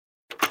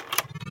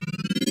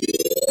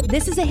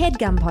This is a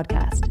HeadGum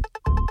podcast.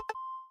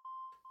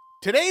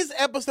 Today's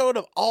episode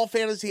of All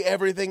Fantasy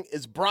Everything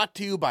is brought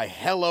to you by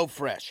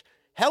HelloFresh.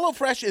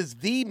 HelloFresh is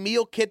the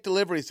meal kit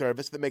delivery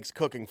service that makes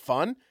cooking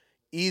fun,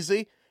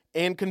 easy,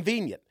 and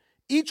convenient.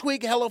 Each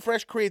week,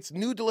 HelloFresh creates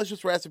new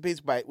delicious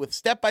recipes with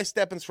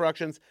step-by-step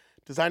instructions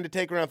designed to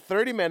take around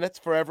 30 minutes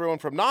for everyone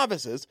from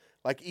novices,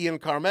 like Ian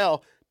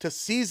Carmel, to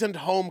seasoned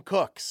home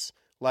cooks,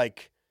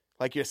 like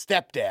your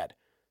stepdad,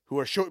 who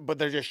are short, but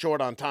they're just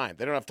short on time.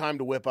 They don't have time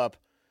to whip up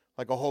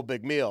like a whole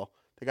big meal.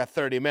 They got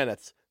 30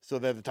 minutes, so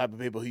they're the type of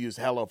people who use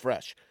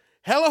HelloFresh.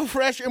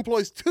 HelloFresh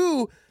employs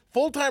 2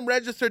 full-time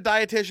registered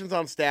dietitians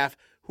on staff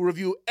who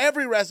review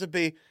every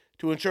recipe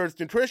to ensure it's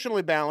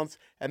nutritionally balanced,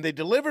 and they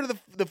deliver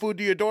the food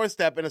to your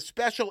doorstep in a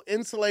special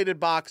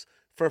insulated box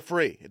for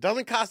free. It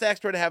doesn't cost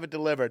extra to have it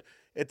delivered.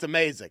 It's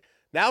amazing.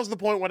 Now's the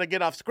point when I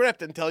get off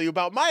script and tell you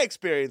about my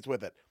experience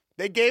with it.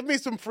 They gave me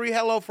some free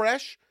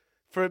HelloFresh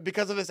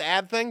because of this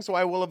ad thing, so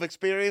I will have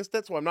experienced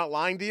it, so I'm not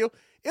lying to you.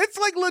 It's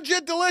like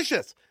legit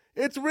delicious.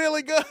 It's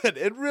really good.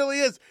 It really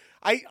is.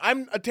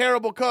 I'm a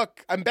terrible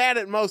cook. I'm bad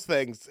at most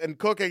things, and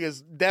cooking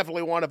is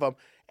definitely one of them.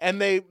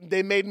 And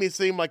they made me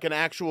seem like an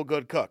actual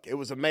good cook. It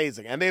was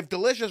amazing. And they have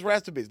delicious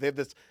recipes. They have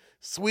this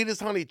sweet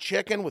as honey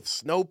chicken with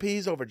snow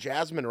peas over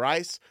jasmine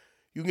rice.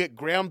 You can get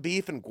ground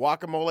beef and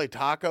guacamole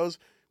tacos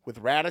with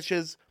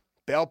radishes,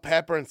 bell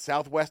pepper, and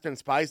southwestern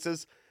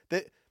spices.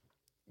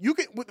 You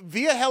can,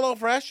 via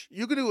HelloFresh,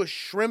 you can do a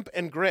shrimp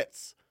and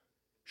grits.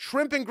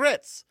 Shrimp and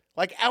grits,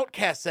 like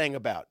Outkast sang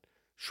about.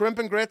 Shrimp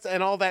and grits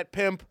and all that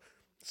pimp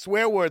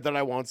swear word that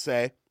I won't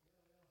say,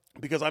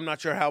 because I'm not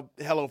sure how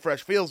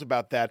HelloFresh feels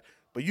about that,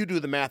 but you do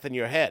the math in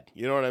your head.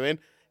 You know what I mean?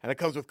 And it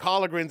comes with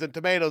collard greens and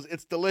tomatoes.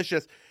 It's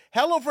delicious.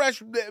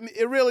 HelloFresh,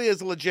 it really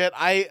is legit.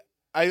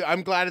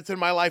 I'm glad it's in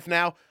my life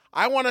now.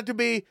 I want it to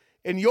be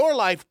in your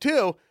life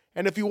too.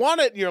 And if you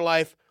want it in your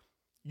life,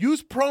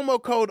 use promo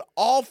code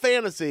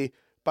ALLFANTASY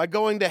by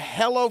going to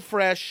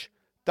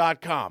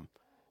HelloFresh.com.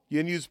 You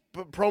can use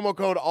promo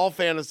code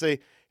ALLFANTASY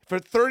for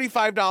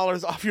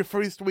 $35 off your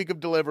first week of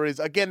deliveries.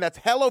 Again, that's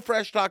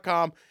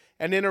HelloFresh.com,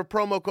 and enter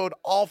promo code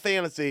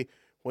ALLFANTASY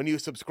when you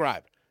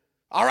subscribe.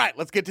 All right,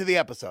 let's get to the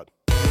episode.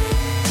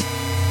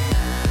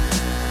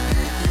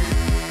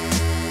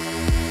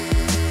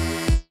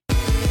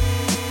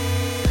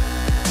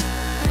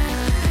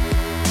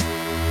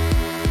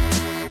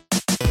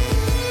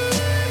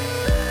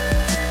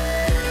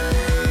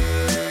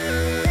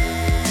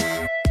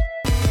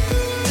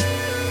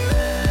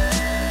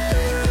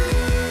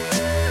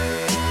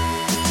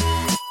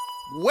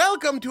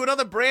 Welcome to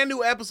another brand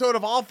new episode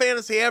of All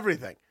Fantasy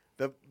Everything,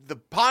 the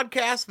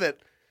podcast that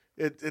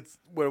it's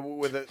where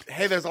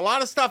hey, there's a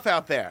lot of stuff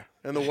out there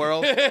in the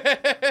world,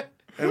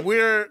 and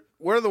we're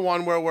the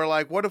one where we're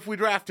like, what if we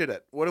drafted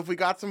it? What if we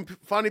got some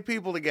funny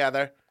people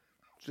together?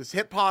 Just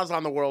hit pause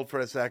on the world for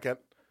a second,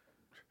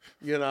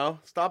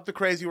 stop the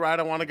crazy ride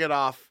I want to get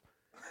off,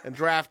 and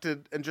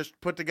drafted and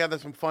just put together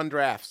some fun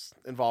drafts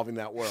involving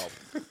that world.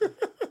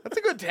 That's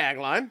a good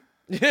tagline.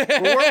 We're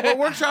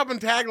workshopping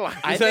tagline.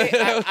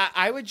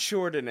 I would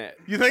shorten it.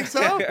 You think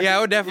so? Yeah, I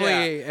would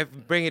definitely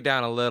bring it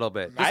down a little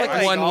bit. Just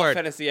I one all word.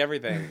 Fantasy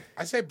Everything.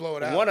 I say blow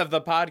it out. One of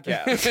the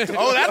podcasts.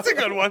 Oh, that's a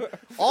good one.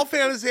 All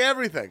Fantasy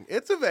Everything.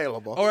 It's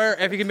available. Or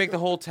if you can make the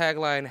whole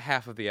tagline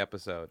half of the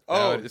episode.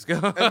 Oh. Just go.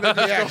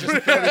 Just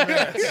 30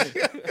 minutes.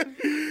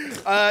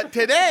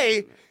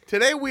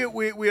 Today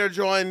we are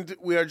joined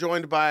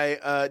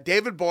by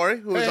David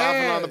Gborie, who is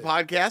often on the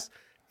podcast,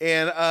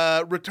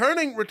 and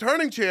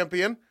returning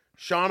champion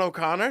Sean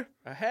O'Connor.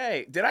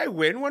 Hey, did I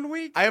win one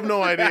week? I have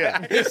no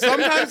idea.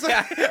 Sometimes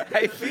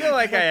I feel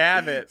like I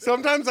have it.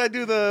 Sometimes I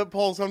do the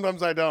poll,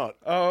 sometimes I don't.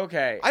 Oh,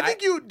 okay. I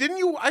think you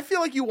didn't. I feel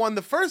like you won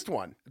the first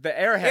one. The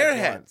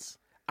Airheads. One.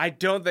 I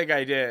don't think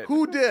I did.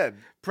 Who did?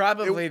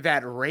 Probably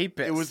that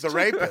rapist. It was the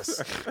rapist.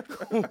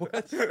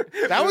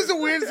 That was a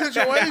weird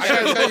situation.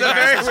 It was a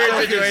very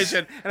weird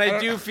situation, and I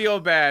do feel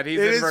bad.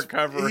 He's in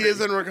recovery. He is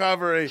in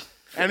recovery,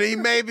 and he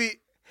may be.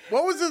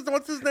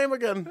 What's his name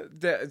again?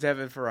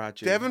 Devin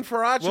Faraci. Devin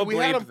Faraci. We'll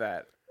bleep him.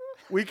 That.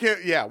 We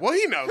can't. Yeah. Well,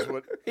 he knows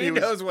what he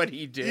knows what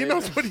he did. He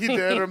knows what he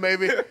did, or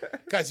maybe.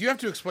 Guys, you have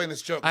to explain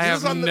this joke. I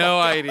have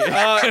no idea.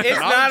 It's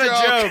not a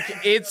joke.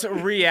 It's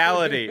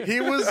reality. He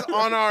was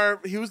on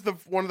He was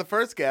one of the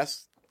first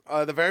guests,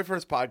 the very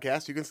first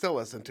podcast. You can still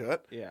listen to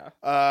it. Yeah.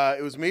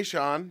 It was me,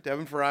 Sean,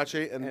 Devin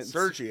Faraci, and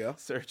Sergio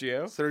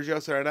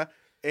Serna,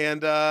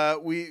 and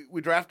we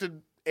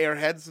drafted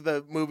Airheads,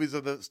 the movies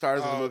of the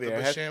stars of the movie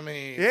Airheads.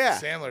 Buscemi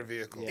Sandler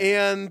vehicle.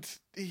 Yeah. And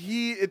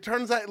it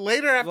turns out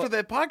later after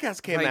the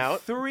podcast came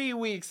out. 3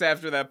 weeks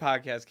after that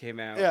podcast came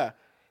out. Yeah.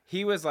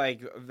 He was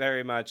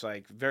very much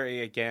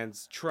very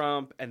against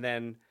Trump, and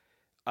then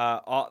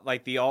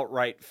the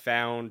alt-right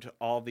found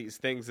all these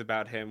things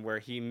about him where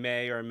he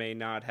may or may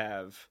not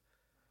have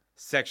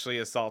sexually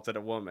assaulted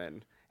a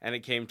woman, and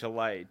it came to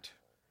light.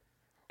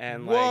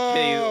 And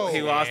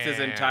he lost his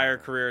entire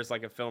career as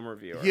a film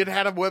reviewer. He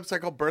had a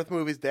website called Birth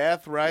Movies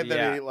Death, right?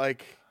 Yeah. That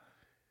he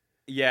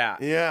Yeah.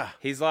 Yeah.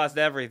 He's lost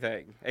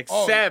everything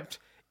except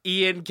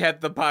Ian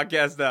kept the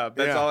podcast up.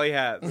 That's Yeah. all he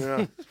has.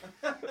 Yeah.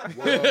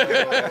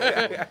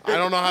 I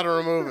don't know how to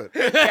remove it.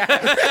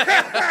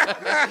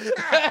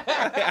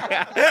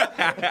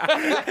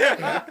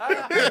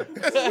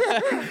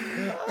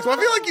 So I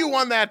feel like you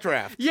won that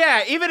draft.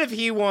 Yeah, even if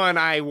he won,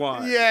 I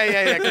won.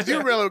 Yeah.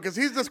 Because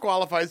he's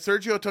disqualified.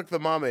 Sergio took the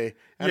Mummy,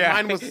 and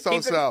mine was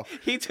so-so.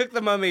 He took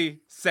the Mummy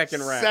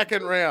second round.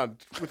 Second round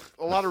with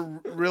a lot of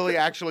really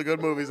actually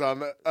good movies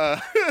on it.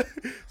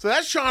 So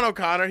that's Sean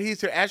O'Connor.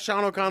 He's here. At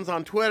Sean O'Connor's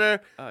on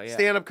Twitter. Oh, yeah.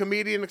 Stand-up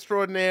comedian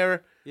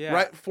extraordinaire.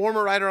 Yeah.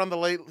 Former writer on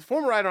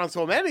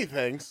so many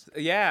things.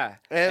 Yeah.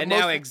 And And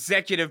now most-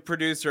 executive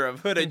producer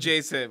of Hood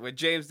Adjacent with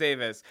James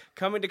Davis.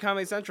 Coming to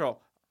Comedy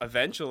Central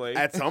eventually.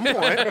 At some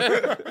point,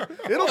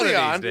 it'll be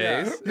on.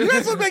 days. You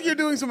guys look like you're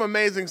doing some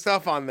amazing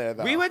stuff on there,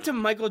 though. We went to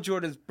Michael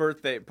Jordan's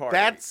birthday party.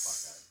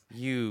 That's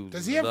You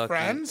Does he have lucky-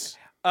 friends?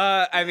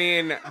 I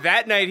mean,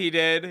 that night he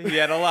did. He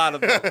had a lot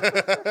of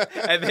them.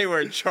 And they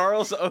were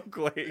Charles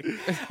Oakley.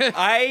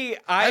 I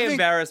think-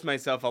 embarrassed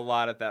myself a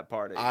lot at that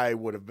party. I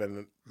would have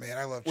been. Man,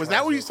 I love. Was Charles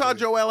that when you saw Oakley.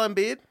 Joel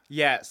Embiid?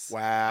 Yes.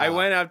 Wow. I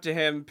went up to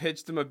him,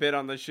 pitched him a bit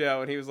on the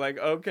show, and he was like,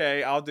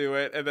 okay, I'll do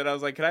it. And then I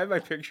was like, can I have my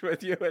picture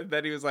with you? And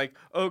then he was like,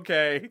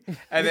 okay.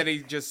 And then he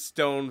just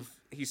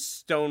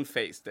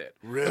stone-faced it.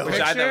 Really? Which I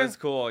thought Picture? was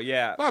cool,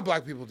 yeah. A lot of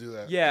black people do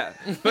that. Yeah.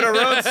 But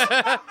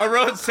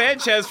Arod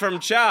Sanchez from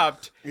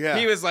Chopped, Yeah.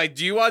 he was like,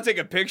 do you want to take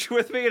a picture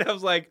with me? And I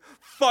was like,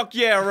 fuck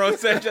yeah, Arod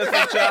Sanchez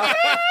from Chopped.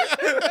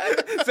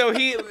 So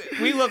we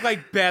look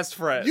like best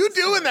friends. You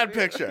do in that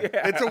picture.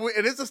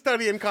 It is a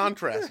study in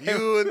contrast.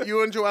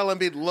 You and Joel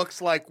Embiid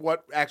looks like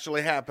what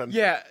actually happened.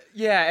 Yeah,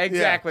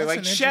 exactly. That's Like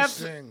an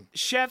interesting-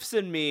 chefs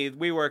and me,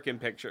 we work in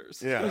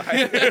pictures. Yeah.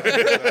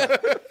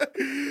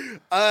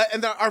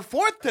 And our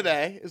fourth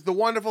today is the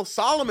wonderful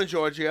Solomon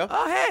Giorgio.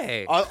 Oh,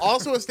 hey.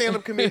 Also a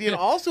stand-up comedian,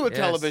 also a Yes.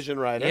 television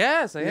writer.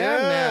 Yes, I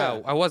am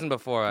now. I wasn't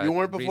before. You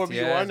weren't before, but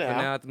you are BTS, but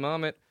now. now at the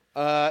moment.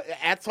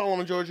 At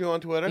Solomon Giorgio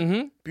on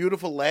Twitter.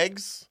 Beautiful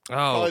legs. Oh.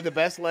 Probably the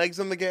best legs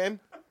in the game.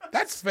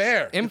 That's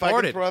fair. If I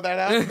can Imported. throw that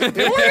out.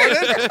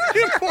 Imported.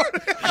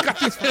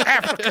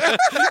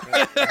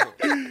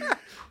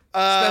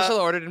 Special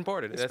ordered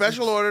imported. That's-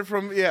 Special ordered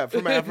from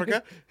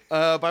Africa.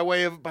 By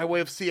way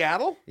of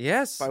Seattle.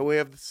 Yes. By way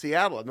of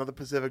Seattle, another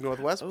Pacific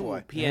Northwest boy.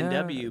 Ooh,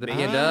 PNW, Yeah, the baby.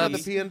 PNW. The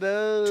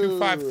PNW.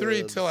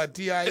 253 till at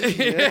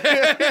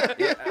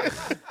DIE.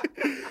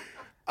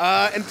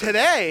 And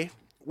today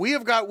we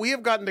have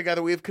gotten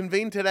together. We have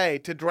convened today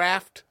to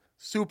draft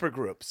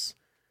supergroups.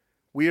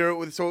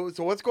 So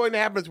what's going to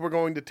happen is we're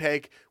going to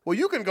take. Well,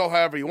 you can go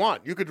however you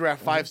want. You could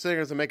draft 5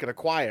 singers and make it a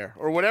choir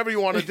or whatever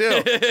you want to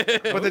do.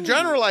 But the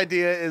general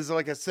idea is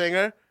like a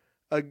singer,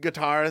 a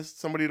guitarist,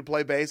 somebody to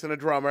play bass, and a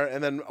drummer,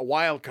 and then a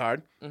wild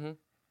card.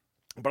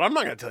 But I'm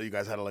not going to tell you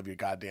guys how to live your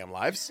goddamn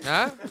lives.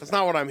 Huh? That's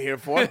not what I'm here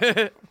for.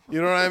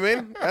 You know what I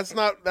mean? That's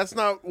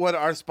not what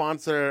our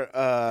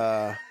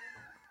sponsor.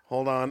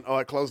 Hold on. Oh,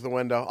 I closed the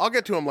window. I'll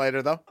get to him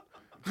later, though.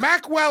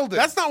 Mac Weldon.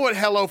 That's not what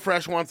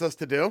HelloFresh wants us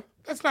to do.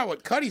 That's not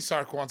what Cuddy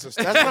Sark wants us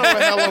to That's do. not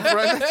what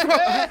HelloFresh. That's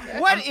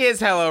what, What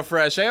is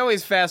HelloFresh? I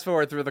always fast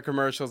forward through the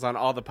commercials on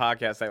all the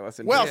podcasts I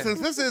listen well, to.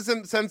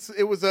 since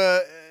it was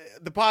the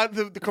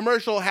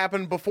commercial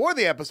happened before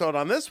the episode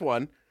on this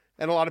one,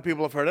 and a lot of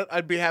people have heard it,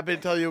 I'd be happy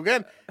to tell you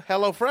again.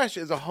 HelloFresh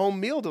is a home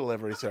meal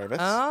delivery service.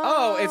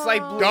 Oh, it's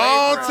like Blue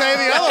Don't Apron. say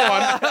the other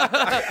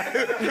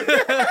one.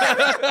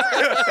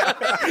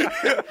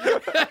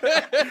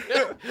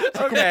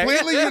 Okay.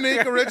 Completely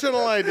unique,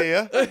 original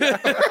idea.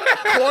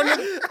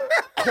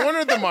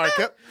 Cornered the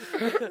market.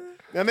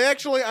 And they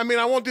actually, I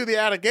won't do the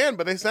ad again,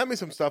 but they sent me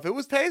some stuff. It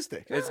was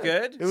tasty. It's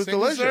good. It was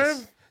Single delicious.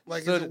 serve?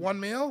 Like, is it one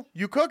meal?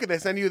 You cook it. They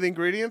send you the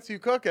ingredients. You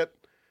cook it,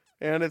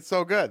 and it's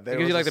so good. It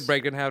gives you like the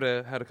breakdown how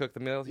to cook the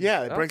meals.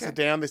 Yeah, it breaks Okay. it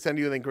down. They send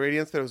you the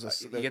ingredients. There was a.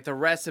 You get the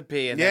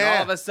recipe, and Yeah. then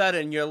all of a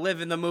sudden you're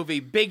living the movie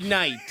Big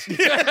Night.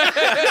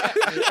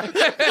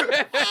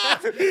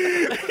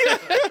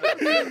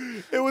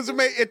 It was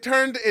amazing. It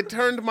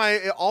turned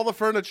my all the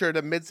furniture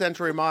to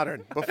mid-century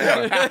modern before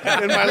in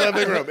my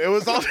living room. It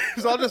was all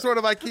just sort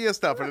of IKEA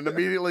stuff, and it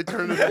immediately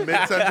turned into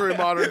mid-century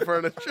modern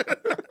furniture.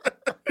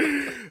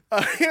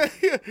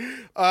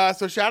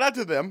 So shout out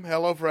to them,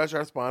 HelloFresh,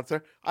 our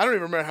sponsor. I don't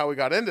even remember how we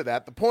got into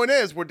that. The point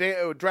is, we're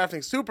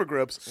drafting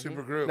supergroups.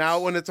 Supergroups. Now,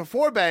 when it's a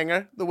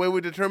 4-banger, the way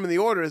we determine the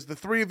order is the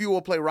 3 of you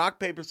will play rock,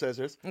 paper,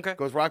 scissors. Okay.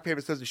 Goes rock,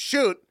 paper, scissors,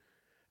 shoot.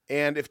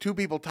 And if 2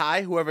 people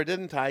tie, whoever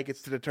didn't tie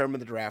gets to determine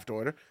the draft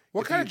order.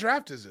 What kind of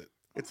draft is it?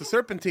 It's a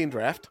serpentine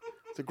draft.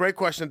 It's a great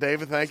question,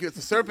 David. Thank you. It's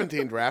a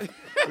serpentine draft,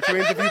 which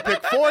means if you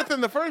pick 4th in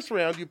the first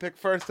round, you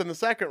pick 1st in the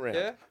second round.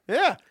 Yeah?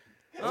 Yeah.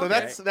 So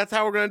Okay. that's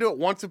how we're going to do it.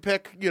 Once you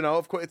pick,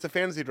 of course, it's a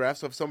fantasy draft.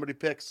 So if somebody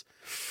picks,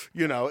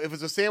 if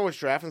it's a sandwich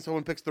draft and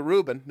someone picks the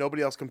Reuben,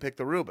 nobody else can pick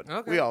the Reuben.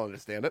 Okay. We all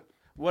understand it.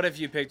 What if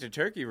you picked a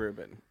turkey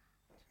Reuben?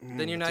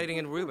 then you're not eating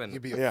a Reuben.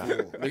 You'd be a Yeah.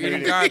 fool. You're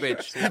eating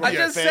garbage. I'm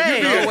just fan.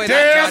 saying. No way, damn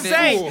that's I'm not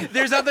it. saying.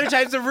 There's other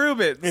types of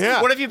Reubens.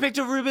 Yeah. What if you picked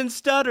a Reuben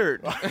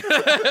stuttered?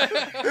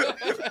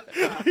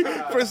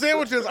 For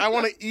sandwiches, I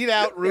want to eat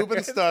out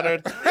Reuben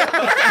stuttered.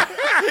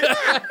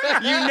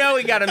 You know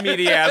he got a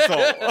meaty asshole.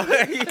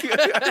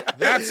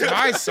 That's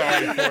my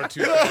sorry for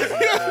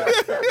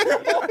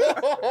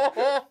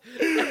 2004.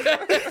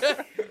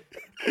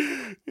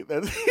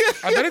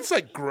 I bet it's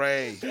like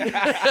gray.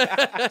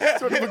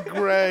 Sort of a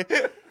gray.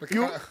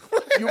 You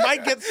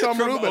might get some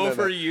From Reuben in it.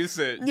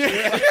 overusage.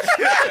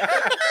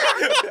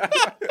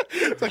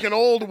 It's like an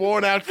old,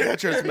 worn-out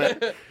catcher's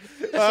mitt.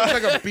 It's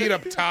like a beat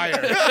up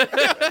tire.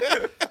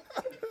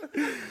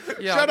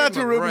 Yeah, Shout I'll out give to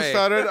him a Reuben break.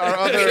 Studdard, our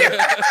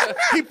other.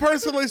 He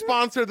personally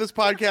sponsored this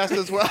podcast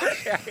as well.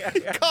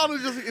 Colin,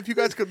 just if you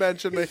guys could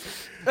mention me.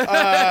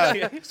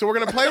 So we're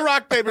gonna play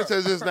rock paper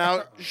scissors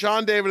now.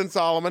 Sean, David, and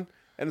Solomon,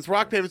 and it's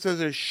rock paper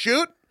scissors.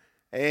 Shoot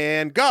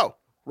and go.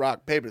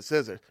 Rock paper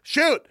scissors.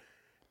 Shoot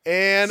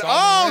and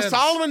Solomon wins.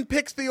 Solomon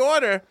picks the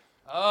order.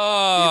 He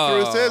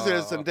Oh. threw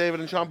scissors, and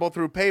David and Sean both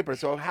threw paper.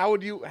 So how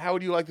would you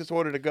like this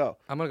order to go?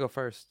 I'm going to go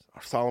first.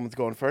 Solomon's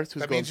going first. Who's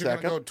That going means you're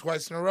second? going to go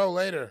twice in a row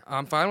later.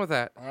 I'm fine with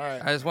that. All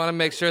right. I just want to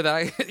make sure that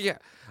I, yeah.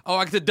 Oh,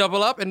 I get to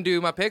double up and do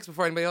my picks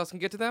before anybody else can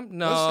get to them?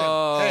 No.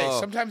 Listen, hey,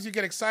 sometimes you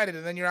get excited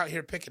and then you're out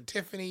here picking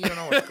Tiffany. You don't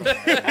know what's going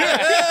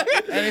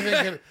on. Anything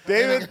can,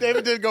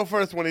 David did go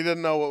first when he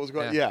didn't know what was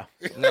going. Yeah.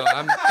 No,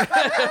 I'm.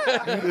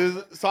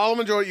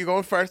 Solomon, George, you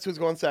going first? Who's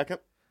going second?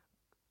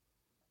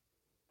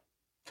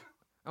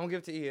 I'm gonna give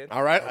it to Ian.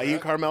 All right. Ian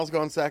Carmel's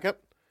going second.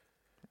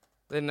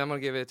 Then I'm gonna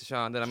give it to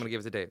Sean. Then I'm gonna give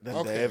it to Dave. Then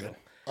Okay. David.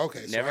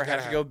 Okay, so Never I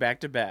gotta have to go back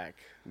to back.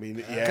 I mean,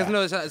 Because yeah.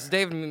 no, it's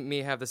Dave and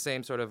me have the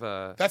same sort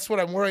of. That's what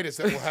I'm worried is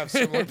that we'll have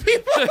similar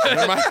people.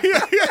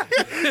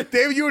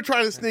 David, you were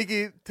trying to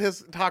sneaky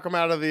talk him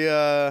out of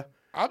the.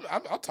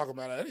 I'll talk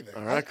about anything.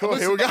 All right, cool.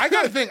 Listen, Here we go. I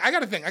got a thing. I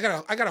got a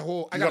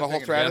whole. You got a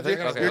whole strategy.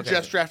 Okay, You're okay.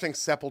 just drafting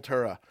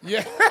Sepultura.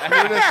 Yeah.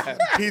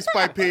 Piece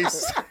by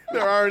piece.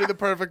 They're already the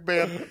perfect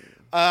band.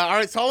 All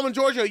right, Solomon,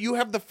 Georgio, you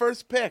have the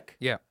first pick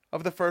Yeah.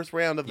 of the first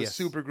round of the Yes.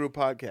 Super Group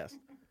podcast.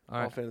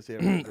 All right. Fantasy.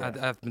 Everything.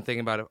 I've been thinking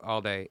about it all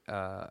day,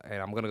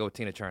 and I'm gonna go with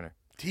Tina Turner.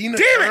 Tina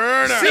Damn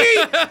Turner. it! See?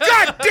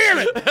 God damn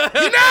it!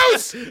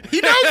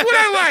 He knows what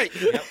I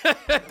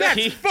like.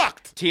 That's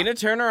fucked. Tina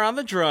Turner on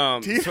the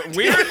drums.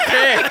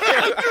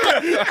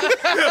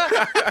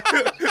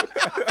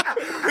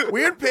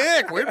 Weird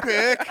pick. Weird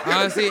pick.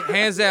 Honestly,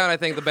 hands down, I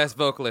think the best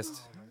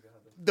vocalist,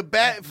 The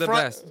best.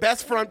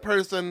 best front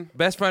person.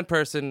 best front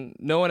person.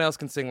 No one else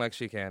can sing like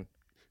she can.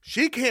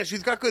 She can.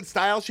 She's got good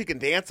style. She can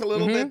dance a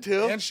little bit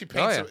too. And she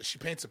paints. yeah. She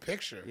paints a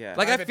picture. Yeah.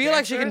 Like I Private feel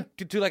like she dancer?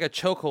 can do like a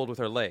chokehold with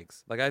her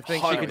legs. Like I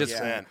think she could just.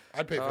 100%.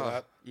 I'd pay for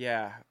that.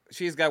 Yeah.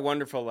 She's got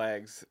wonderful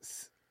legs.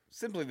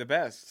 Simply the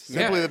best.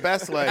 Simply Yeah. the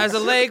best legs. As a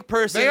leg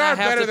person, They I are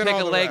have better to than pick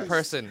all a the leg rest.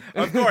 person.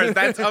 Of course.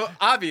 That's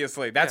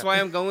obviously. That's why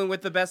I'm going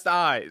with the best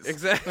eyes.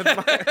 Exactly.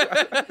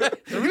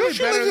 You know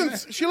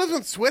she lives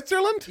in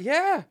Switzerland?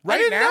 Yeah. I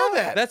didn't now? know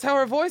that. That's how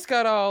her voice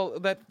got all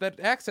that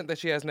accent that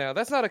she has now.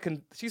 That's not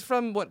she's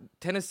from what,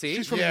 Tennessee?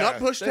 She's from Yeah.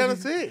 Nutbush,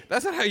 Tennessee.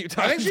 That's not how you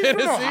talk I think in she's from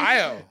Tennessee.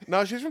 Ohio.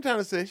 No, she's from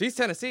Tennessee. She's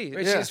Tennessee.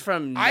 Wait, Yeah. she's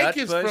from Ike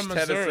is Nutbush, from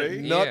Missouri.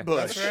 Tennessee. Yeah. Nutbush.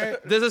 That's right.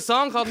 There's a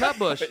song called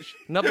Nutbush.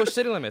 Nutbush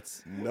City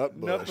Limits.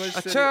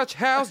 Nutbush. A church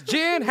house,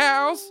 gin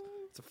house.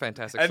 It's a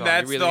fantastic And song.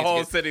 that's You really the need to whole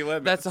get- city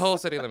limit. That's the whole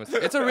city limits.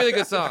 It's a really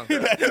good song.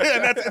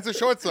 It's a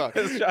short song.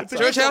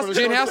 Church house,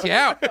 gin house,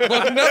 yeah.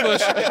 Welcome to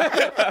Nutbush.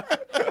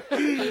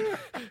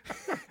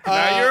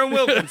 Now you're in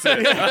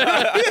Wilkinson.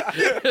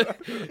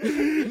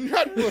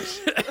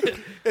 Nutbush.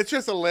 It's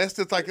just a list.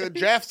 It's like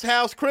Jeff's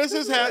house,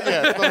 Chris's house.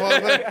 Yeah, it's the whole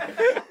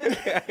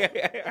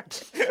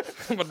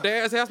thing. My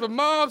dad's house, my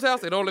mom's house.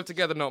 They don't live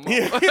together no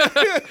more.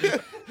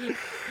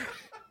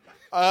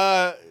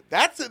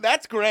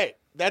 That's great.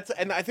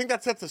 And I think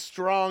that sets a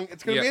strong.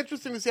 It's going to be Yeah.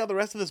 interesting to see how the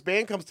rest of this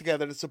band comes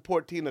together to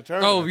support Tina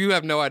Turner. Oh, you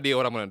have no idea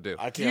what I'm going to do.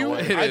 I can't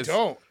wait. It I is.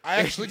 don't. I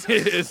actually.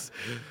 It is.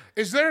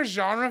 Is there a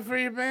genre for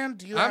your band?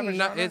 Do you have a I'm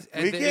not. genre? It's,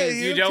 We it can't.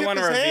 is- You don't tip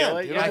wanna his reveal hand.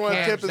 it? You Yeah, don't I want to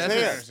can't. tip his That's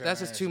hand. just, that's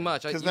just too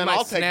much. Because You then might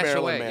I'll take snatch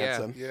Marilyn away.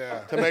 Manson. Yeah.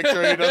 To make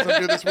sure he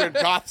doesn't do this weird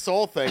goth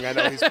soul thing I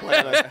know he's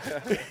planning.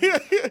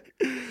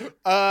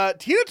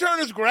 Tina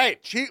Turner's great.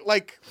 She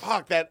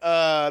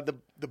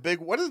the big,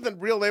 what is the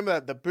real name of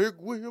that? The big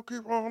wheel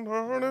keep on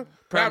turning.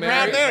 Proud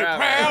Mary, Mary.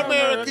 Proud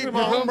Mary, keep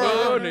on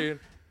burning.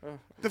 Yeah.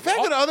 The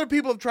fact that other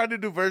people have tried to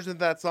do versions of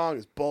that song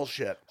is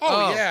bullshit.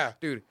 Oh, yeah.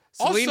 Dude.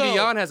 Celine Also-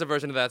 Dion has a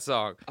version of that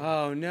song.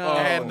 Oh no.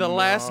 And the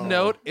last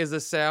note is the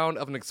sound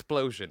of an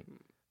explosion.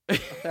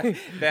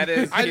 That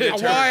is Tina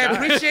Turner. Well, I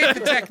appreciate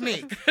the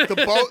technique.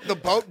 The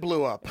boat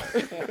blew up.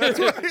 That's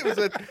what it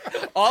was.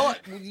 All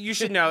you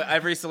should know,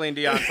 every Celine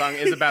Dion song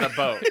is about a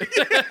boat.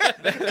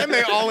 And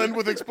they all end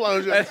with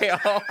explosions.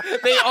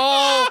 They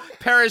all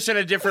perish in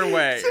a different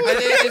way.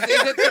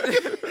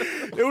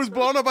 It was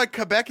blown up by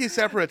Quebec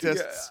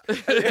separatists.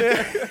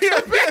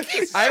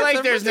 I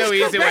like there's no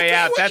easy way Quebec,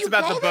 out. what That's you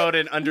about call the boat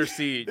in Under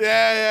Siege.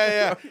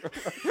 Yeah.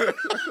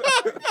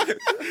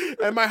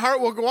 And my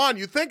heart will go on.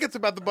 You think it's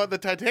about the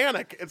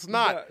Titanic. It's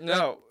not.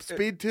 No.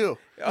 Speed 2.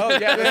 Oh,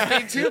 yeah, the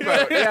Speed 2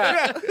 boat.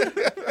 Yeah.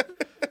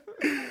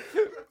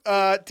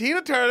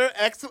 Tina Turner,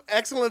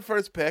 excellent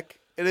first pick.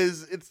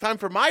 It's time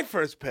for my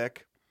first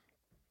pick.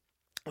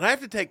 And I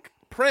have to take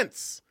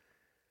Prince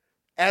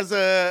as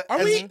a...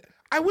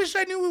 I wish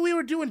I knew we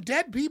were doing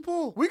dead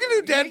people. We can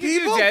do dead You can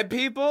people. do dead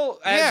people,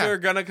 as Yeah. we're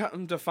going to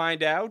come to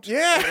find out.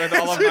 Yeah. With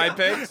all of my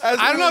picks. As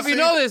I don't we know will if you see.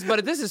 know this,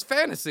 but this is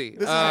fantasy.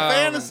 This is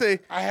fantasy.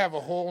 I have a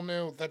whole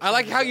new. I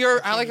like how your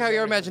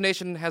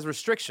imagination has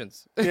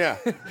restrictions. Yeah.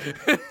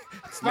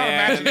 It's not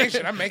Man.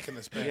 imagination. I'm making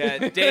this pick.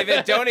 Yeah,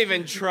 David, don't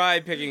even try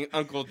picking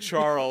Uncle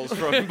Charles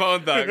from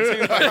Bone Thugs.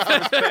 He's my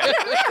first pick.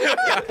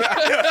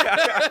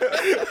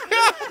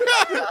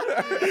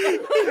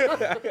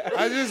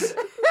 I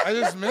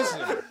just miss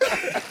him.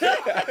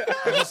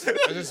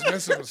 I just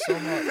miss him so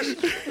much.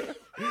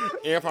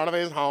 In front of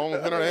his home, do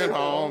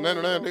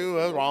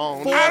us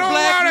wrong. Four I don't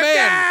black wanna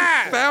men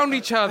die! found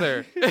each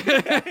other.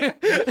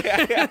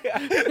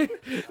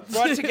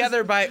 Brought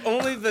together by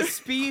only the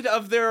speed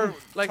of their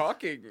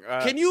talking.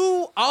 Can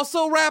you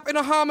also rap in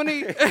a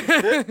harmony?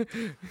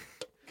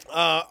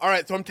 All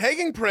right, so I'm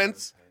taking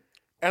Prince,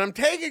 and I'm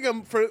taking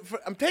him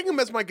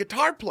as my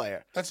guitar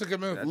player. That's a good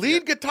move.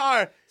 Lead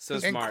guitar. So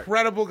smart.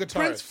 Incredible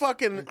guitar. Prince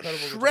fucking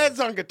shreds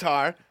on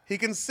guitar. He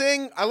can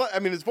sing. I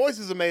mean, his voice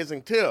is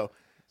amazing too.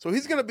 So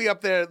he's gonna be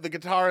up there, the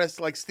guitarist,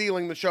 like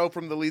stealing the show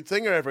from the lead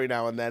singer every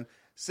now and then,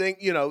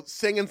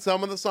 singing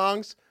some of the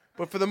songs.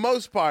 But for the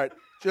most part,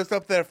 just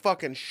up there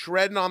fucking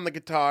shredding on the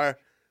guitar,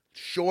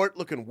 short,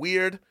 looking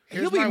weird.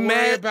 Here's my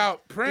worry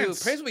about Prince.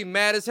 Dude, Prince will be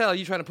mad as hell.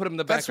 You trying to put him in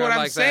the That's background what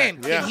I'm like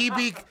saying. that.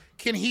 Yeah.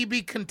 Can he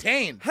be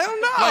contained? Hell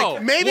no.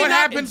 Like, Maybe what not-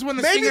 happens when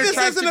the maybe singer this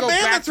tries isn't to a go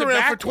band back that's to around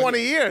back for with 20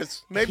 it?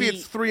 years. Maybe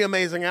it's 3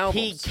 amazing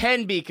albums. He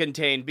can be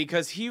contained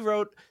because he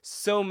wrote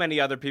so many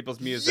other people's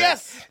music.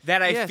 Yes!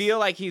 That I Yes. feel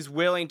like he's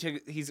willing to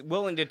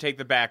take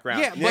the background.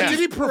 Yeah, but Yeah. Did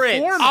he perform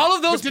it? all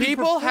of those But did he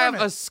people have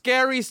perform a it?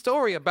 scary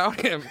story about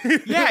him.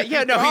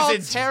 Yeah, no, They're all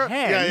he's intense.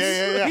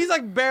 Yeah. He's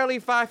like barely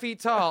 5 feet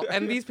tall,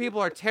 and these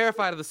people are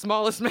terrified of the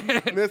smallest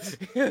man. It's-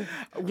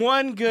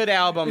 One good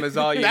album is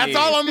all you need. that's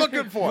all I'm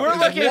looking for. We're is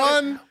looking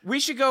one We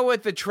should go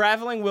with the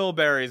Traveling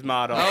Wilburys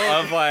model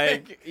of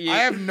like. I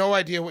have no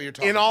idea what you're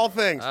talking in all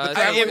things. The it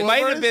Traveling It might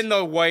have Wilburys? been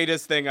the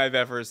whitest thing I've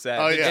ever said.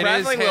 Oh, The yeah. It is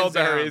Traveling hands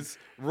down. Wilburys,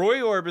 Roy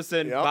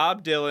Orbison, Yep.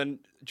 Bob Dylan,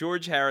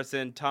 George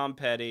Harrison, Tom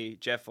Petty,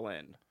 Jeff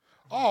Lynne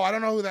Oh, I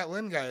don't know who that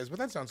Lynn guy is, but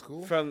that sounds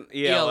cool. from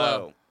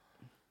ELO.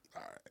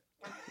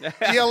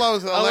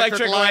 ELO's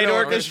Electric Light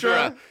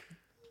Orchestra.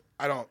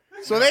 I don't.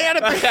 So they had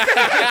a big...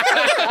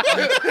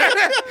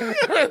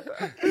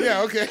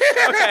 Yeah, okay.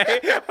 Okay,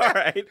 all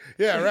right.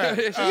 Yeah, right.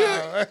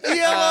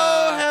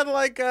 ELO had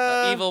like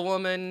a... Evil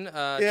Woman,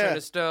 Turn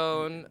to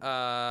Stone,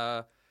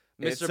 Mr.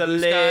 It's a Blue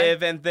Sky.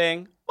 living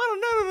thing.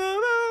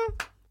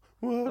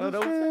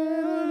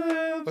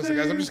 Listen,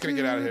 guys, I'm just going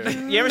to get out of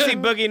here. You ever see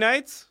Boogie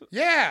Nights?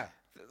 Yeah.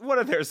 What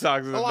are their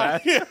songs in that? A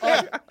few of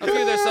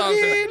their songs.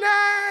 Boogie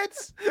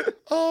Nights.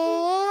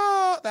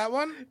 Oh, that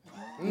one?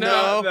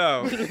 No.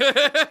 No. Is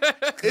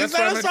That's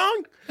that what a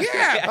song?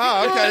 Yeah.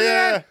 Oh, okay,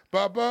 yeah.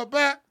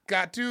 Ba-ba-ba.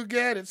 Got to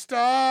get it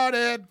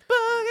started.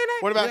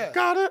 What about Yeah.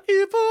 Got an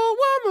Evil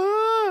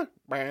Woman?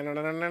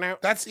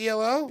 That's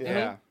ELO?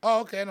 Yeah. Oh,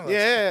 okay. I know that.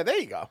 Yeah, there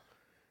you go.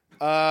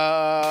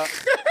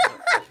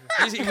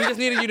 We just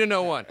needed you to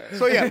know one.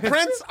 So yeah,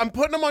 Prince, I'm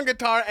putting him on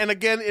guitar, and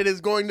again,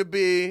 it's going to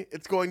be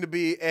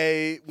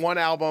a one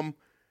album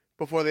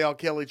before they all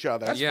kill each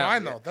other. That's Yeah.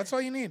 fine, though. That's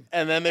all you need.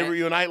 And then they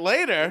reunite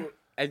later.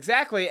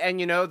 Exactly. And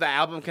the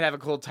album can have a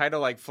cool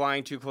title like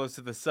Flying Too Close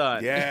to the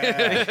Sun.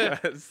 Yeah.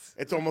 Because-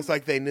 It's almost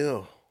like they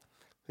knew.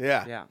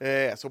 Yeah.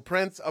 Yeah. So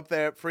Prince up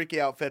there, freaky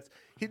outfits.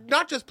 He's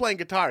not just playing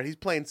guitar, he's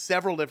playing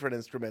several different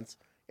instruments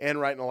and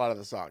writing a lot of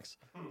the songs.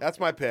 That's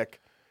my pick.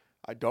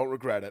 I don't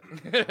regret it.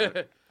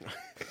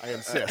 I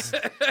insist.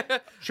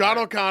 Sean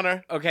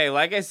O'Connor. Okay,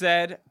 like I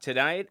said,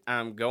 tonight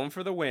I'm going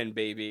for the win,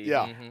 baby.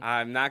 Yeah.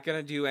 I'm not going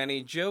to do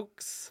any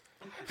jokes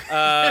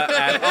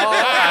at all.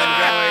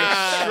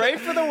 I'm going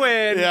straight for the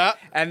win. Yeah.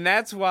 And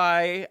that's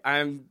why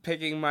I'm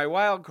picking my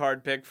wild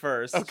card pick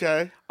first.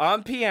 Okay.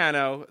 On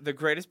piano, the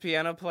greatest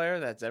piano player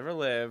that's ever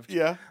lived.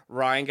 Yeah.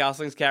 Ryan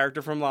Gosling's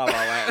character from La La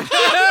Land.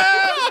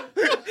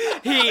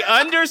 He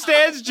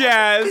understands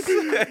jazz.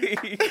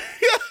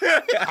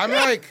 I'm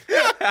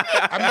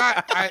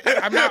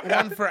not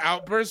one for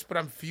outbursts, but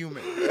I'm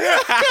fuming.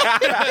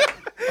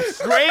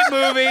 Great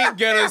movie,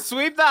 gonna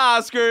sweep the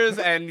Oscars,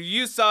 and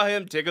you saw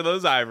him tickle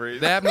those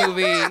ivories. That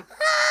movie.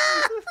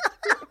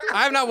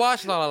 I have not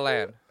watched La La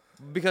Land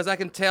because I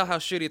can tell how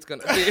shitty it's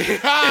gonna be.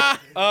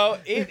 Oh,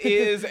 it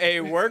is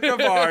a work of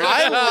art.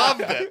 I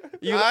loved it.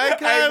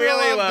 I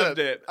really loved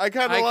it. I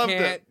kind of loved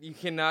can't. it. You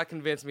cannot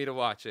convince me to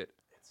watch it.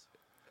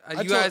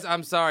 You guys,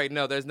 I'm sorry.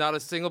 No, there's not a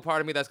single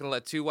part of me that's going to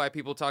let two white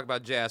people talk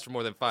about jazz for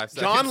more than 5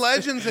 seconds. John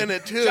Legend's in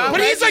it too. But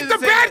he's like the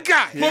bad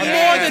guy. For more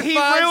than he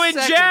 5 ruined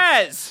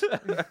seconds. jazz.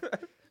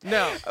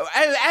 No.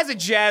 As a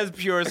jazz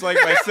purist like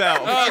myself.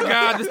 Oh,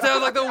 God, this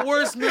sounds like the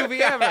worst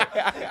movie ever.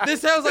 This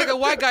sounds like a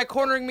white guy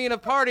cornering me in a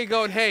party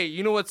going, hey,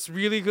 you know what's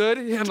really good?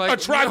 I'm like,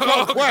 A Tribe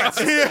Called Quest.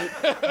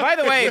 By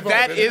the way,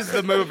 that is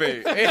the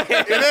movie.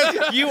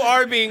 You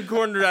are being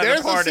cornered at There's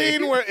a party. a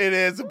scene where it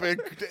is a big.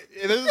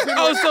 It is a scene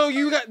Oh,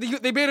 where so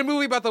they made a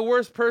movie about the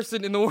worst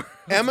person in the world.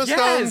 Emma Stone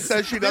Yes.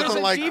 says she There's doesn't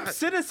a like. deep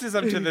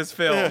cynicism to this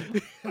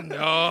film.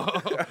 No.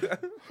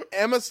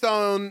 Emma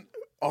Stone.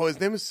 Oh,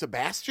 his name is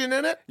Sebastian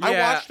in it? I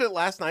Yeah. watched it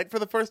last night for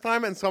the first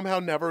time and somehow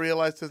never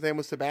realized his name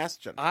was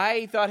Sebastian.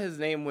 I thought his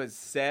name was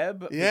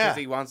Seb Yeah. because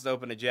he wants to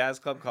open a jazz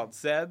club called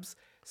Seb's.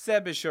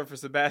 Seb is short for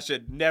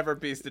Sebastian. Never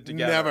pieced it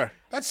together. Never.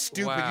 That's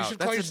stupid. Wow, You should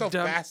that's call a yourself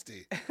dumb-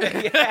 Basti.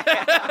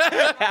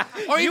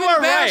 Or You even are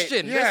right.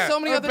 Bastion. Yeah. There's so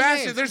many or other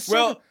Basti. names. There's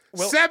Well-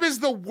 Seb is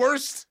the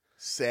worst.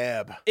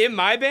 Seb. In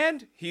my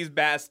band, he's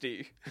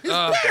Basti.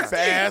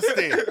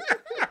 Basti.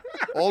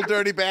 Old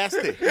dirty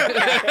Basti.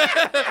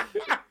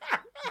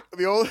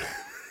 The old.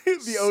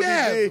 The ODB.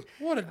 Seb.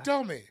 What a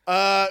dummy.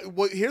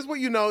 Here's what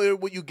you know,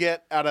 what you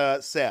get out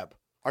of Seb: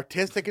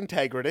 artistic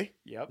integrity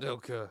Yep.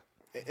 Okay.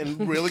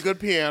 and really good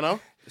piano.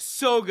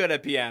 So good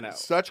at piano.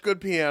 Such good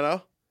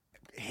piano.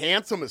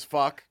 Handsome as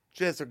fuck.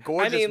 Just a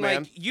gorgeous I mean,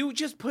 man. like, you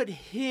just put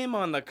him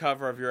on the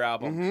cover of your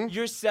album. Mm-hmm.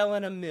 You're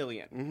selling $1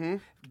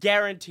 million.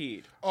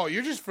 Guaranteed. Oh,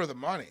 you're just for the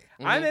money.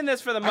 I'm in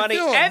this for the I money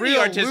feel a and the real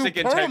artistic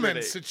Lou Pearlman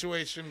integrity.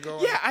 situation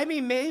going. Yeah, I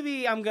mean,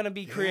 maybe I'm going to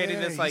be creating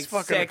Yeah, this, he's like,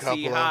 fucking a sexy,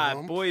 couple of hot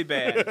them. boy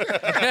band.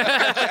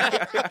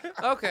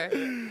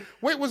 Okay.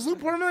 Wait, was Lou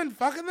Pearlman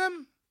fucking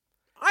them?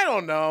 I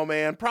don't know,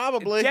 man.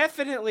 Probably.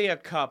 Definitely a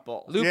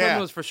couple. Lou Yeah. Pearlman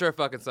was for sure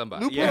fucking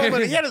somebody. Lou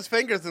Pearlman, he had his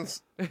fingers in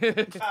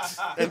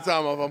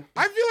some of them.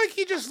 I feel like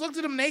he just looked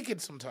at him naked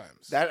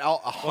sometimes. That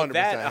 100%. Well,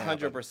 that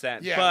happened. 100%.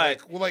 yeah,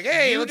 But like,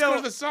 hey, you let's go to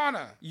don't- the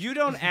sauna. you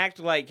don't act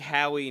like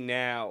Howie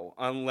now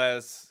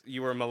unless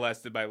you were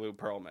molested by Lou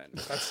Pearlman.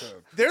 That's a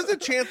There's a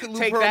chance that Lou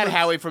Take Pearlman. that,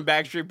 Howie from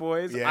Backstreet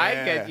Boys. Yeah. I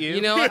get you.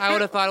 You know what? I would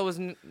have thought it was.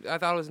 I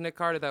thought it was Nick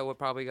Carter that would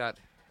probably got.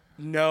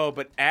 No,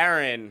 but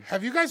Aaron.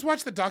 Have you guys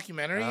watched the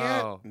documentary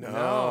Oh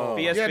No.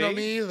 BSB? yet? Yeah, no,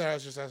 me either. I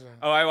was just asking.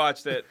 Oh, I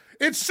watched it.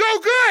 It's so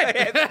good.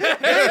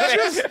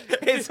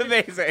 It's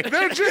amazing.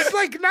 They're just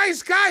like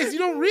nice guys. You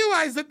don't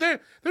realize that they're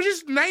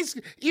just nice.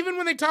 Even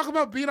when they talk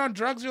about being on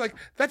drugs, you're like,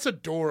 that's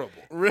adorable.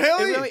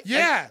 Really?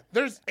 Yeah,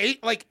 there's eight.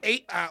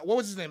 What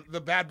was his name?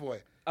 The bad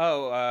boy,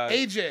 Oh,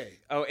 AJ.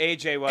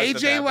 AJ was the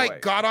AJ bad like boy.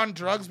 got on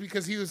drugs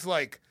because he was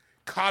like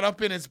caught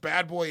up in his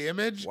bad boy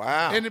image.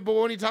 Wow. But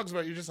when he talks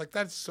about it, you're just like,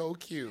 that's so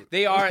cute.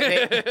 They are.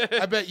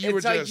 I bet you were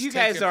it's like just you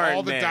guys taking aren't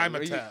all the men.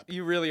 Dimetap.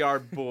 You really are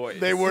boys.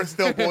 They were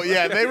still boys.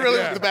 Yeah, they really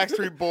Yeah. were the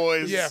Backstreet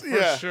Boys. Yeah,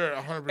 for sure,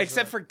 100%.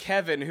 Except for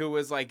Kevin, who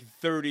was like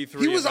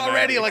 33. He was in the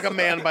already 90s. like a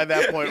man by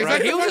that point, Is right?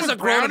 that He the was one just with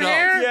a grown brown adult.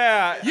 hair?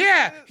 Yeah.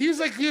 Yeah, he was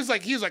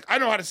like, I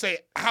know how to say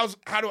how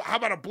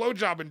about a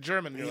blowjob in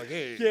German? You're like,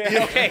 hey,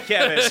 Yeah. Okay,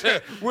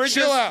 Kevin. We're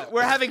Chill out.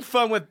 We're having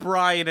fun with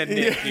Brian and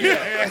Nick here.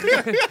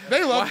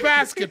 they love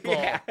basketball.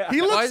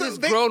 He Why looks is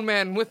this grown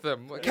man with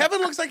them? Kevin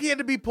looks like he had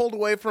to be pulled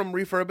away from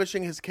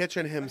refurbishing his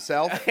kitchen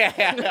himself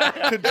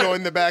to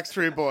join the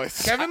Backstreet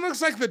Boys. Kevin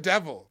looks like the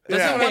devil.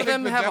 Doesn't Yeah. one of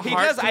them have a He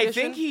heart does. I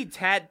condition? think he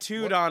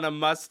tattooed on a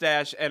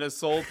mustache and a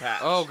soul patch.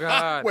 Oh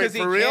God. Wait, because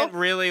he for real? can't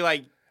really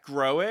like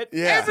grow it.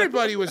 Yeah.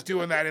 Everybody was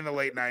doing that in the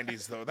late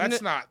 '90s, though.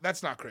 That's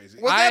not crazy.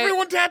 Was I-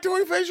 everyone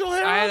tattooing facial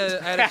hair? I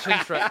had a chin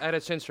strap. I had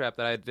a chin strap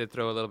that I did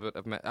throw a little bit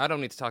of. I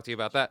don't need to talk to you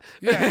about that.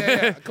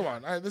 Yeah. Come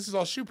on, this is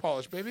all shoe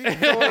polish, baby.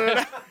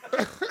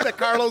 The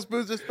Carlos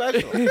Boozer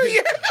special.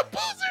 yeah,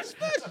 Boozer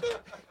special.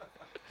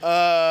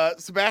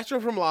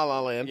 Sebastian from La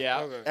La Land.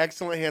 Yeah. Okay.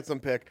 Excellent, handsome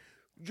pick.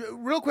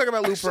 Real quick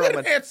about Lou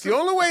Pearlman. handsome. The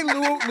only way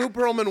Lou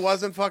Pearlman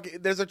wasn't fucking...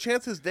 There's a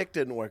chance his dick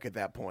didn't work at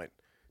that point.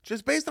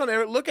 Just based on...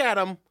 Look at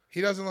him.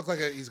 He doesn't look like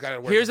he's got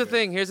it. Here's the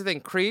thing.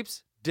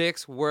 Creeps,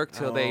 dicks work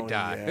till they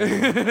die.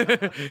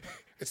 Yeah.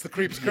 It's the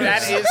creep's curse.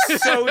 That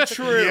is so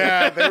true.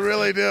 Yeah, they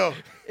really do.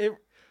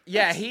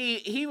 Yeah,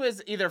 he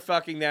was either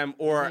fucking them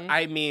or,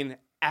 I mean,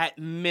 at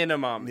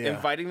minimum, Yeah.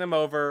 inviting them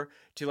over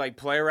to like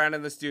play around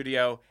in the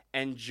studio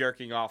and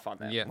jerking off on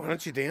them. Yeah. Why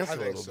don't you dance I a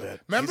think little so.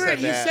 bit? Remember,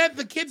 that.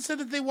 the kid said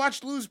that they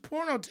watched Lou's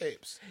porno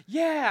tapes.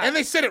 Yeah. And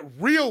they said it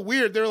real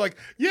weird. They were like,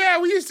 yeah,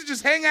 we used to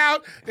just hang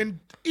out and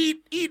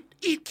eat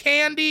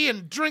candy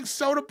and drink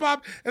soda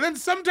pop. And then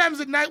sometimes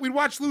at night we'd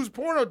watch Lou's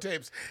porno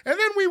tapes. And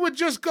then we would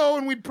just go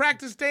and we'd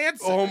practice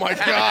dancing. Oh my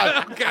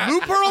God. Lou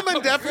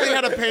Pearlman definitely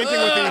had a painting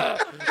with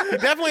the... He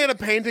definitely had a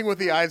painting with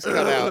the eyes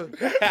cut out.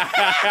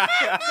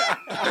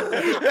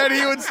 That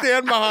he would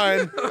stand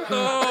behind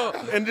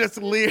and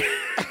just leave.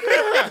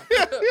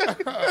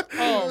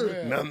 Oh,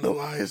 man. None the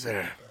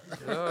wiser.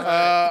 All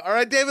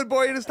right, David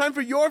Boyd, it is time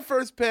for your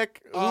first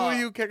pick. Who are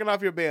you kicking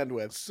off your band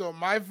with? So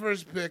my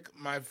first pick,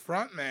 my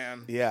front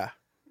man, Yeah.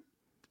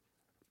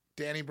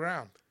 Danny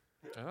Brown.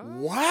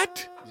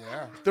 What?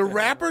 Yeah. The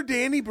rapper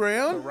Danny The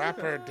Brown?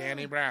 rapper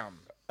Danny Brown.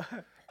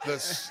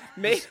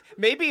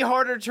 Maybe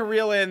harder to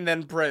reel in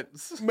than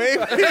Prince.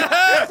 Maybe.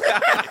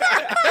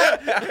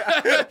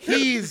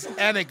 He's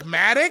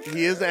enigmatic.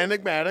 He is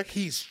enigmatic.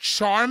 He's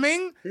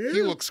charming.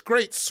 He looks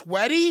great.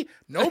 Sweaty.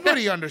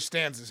 Nobody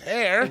understands his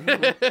hair.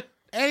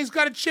 And he's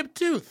got a chipped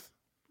tooth.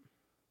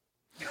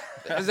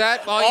 Is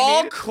that all All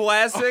you need?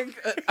 classic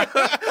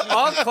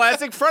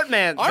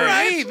frontman. All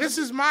right, this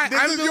is my.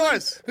 This is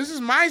yours. This is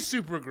my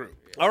supergroup.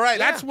 All right.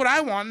 That's what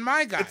I want in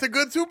my guy. It's a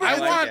good super.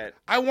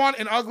 I want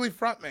an ugly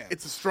frontman.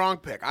 It's a strong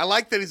pick. I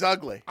like that he's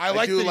ugly. I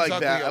like do that he's like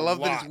ugly that. a I love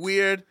that lot. he's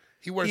weird.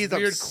 He wears he's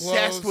weird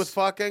obsessed clothes. with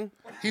fucking.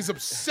 He's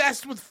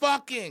obsessed with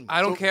fucking.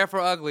 I don't care for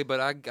ugly, but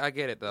I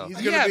get it though. He's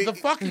gonna Yeah, be, the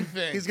fucking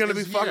thing. He's gonna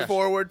be is fuck huge.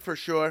 forward for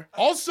sure.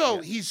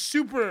 Also, he's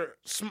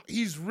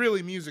he's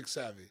really music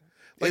savvy.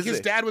 Like Is his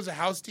he? dad was a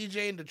house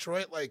DJ in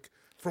Detroit, like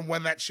from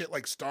when that shit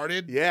like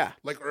started. Yeah.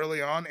 Like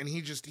early on, and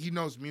he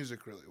knows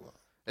music really well.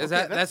 Is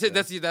Okay, that's it?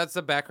 That's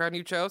the background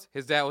you chose?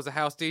 His dad was a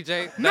house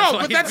DJ? No, why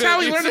but he's that's doing how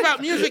he music? learned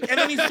about music, and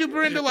then he's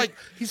super into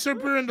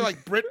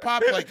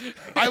Britpop. Like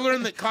I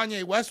learned that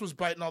Kanye West was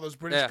biting all those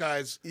British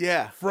guys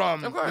Yeah.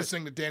 from Of course.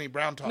 listening to Danny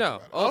Brown talk No,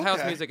 about it. old house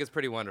Okay. music is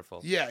pretty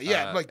wonderful. Yeah,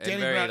 like and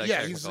Danny very, Brown. like,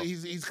 Yeah, technical.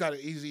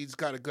 he's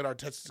got a good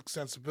artistic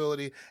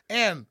sensibility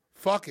and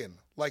fucking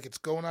like it's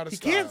going out of He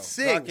style. can't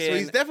sing, so Fucking-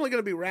 he's definitely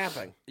gonna be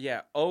rapping.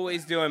 Yeah,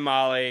 always doing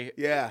Molly.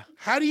 Yeah.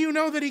 How do you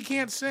know that he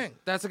can't sing?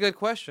 That's a good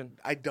question.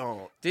 I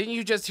don't. Didn't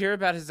you just hear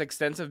about his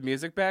extensive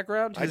music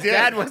background? His did.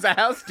 dad was a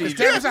house His DJ.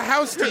 dad was a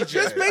house DJ.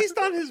 Just based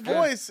on his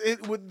voice,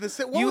 it would the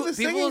what would the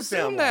People singing assume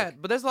sound that,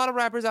 like? but there's a lot of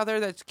rappers out there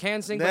that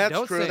can sing but That's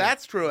don't true. sing.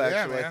 That's true. Yeah,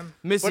 Actually, man.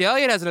 Missy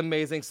Elliott has an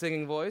amazing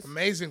singing voice.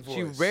 Amazing voice.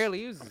 She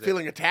rarely uses it.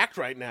 feeling attacked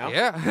right now.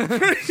 Yeah.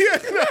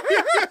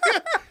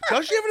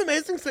 Does she have an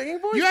amazing singing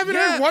voice? You haven't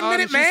heard 1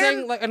 Minute she Man?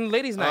 sang like on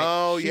Ladies Night.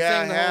 Oh, She yeah,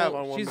 sang I the have whole-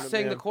 on 1 She Minute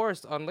sang Man. the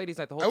chorus on Ladies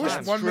Night the whole I wish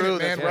time. 1 True, Minute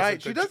that's Man right.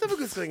 wasn't She does have a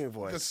good singing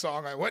voice. the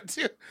song I went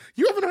to.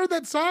 You haven't heard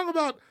that song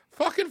about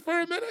fucking for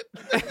a minute?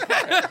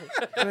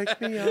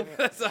 Wake me up.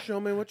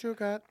 Show me what you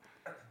got.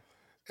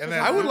 And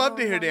then I would love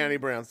to hear Danny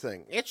Brown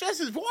sing. It's just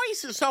his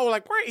voice is so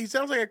like great. He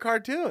sounds like a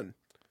cartoon.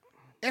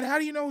 And how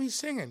do you know he's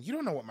singing? You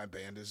don't know what my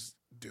band is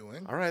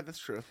doing. All right, that's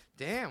true.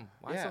 Damn.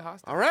 Why so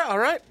hostile? All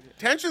right.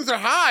 Tensions are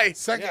high.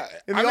 Second,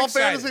 In the I'm all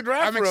excited. fantasy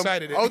draft I'm room.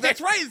 excited. Oh,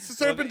 that's right. It's the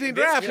Serpentine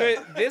This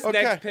draft. This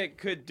Okay. next pick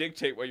could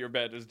dictate what your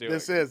band is doing.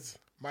 This is.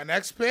 My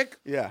next pick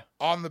Yeah.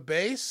 on the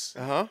bass,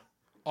 Uh-huh.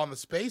 on the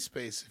space,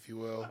 if you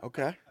will.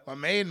 Okay. My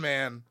main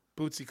man,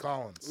 Bootsy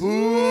Collins. Oh,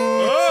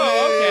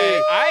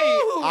 okay.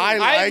 I I'm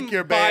like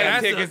your buying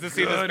band. tickets to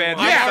see this band.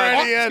 one. These Yeah, are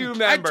already in.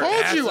 two I members.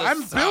 told you, That's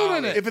a I'm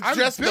building it. If it's I'm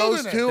just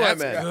building those it. two,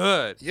 That's I'm in.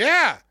 good.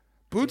 Yeah.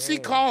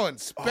 Bootsy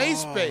Collins,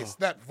 Space,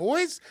 that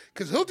voice,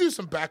 because he'll do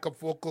some backup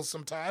vocals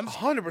sometimes.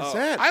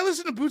 100%. I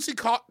listen to Bootsy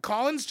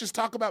Collins just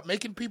talk about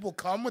making people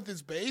come with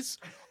his bass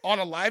on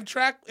a live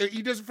track.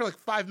 He does it for like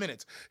 5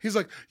 minutes. He's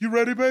like, "You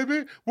ready,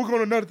 baby? We're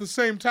gonna nut at the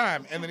same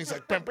time." And then he's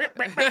like, "Bam, bam,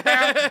 bam, bam,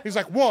 bam." He's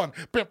like, "1,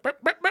 bam, bam,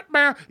 bam, bam,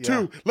 bam,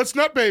 2, let's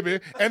nut,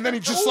 baby." And then he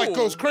just like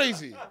goes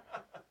crazy.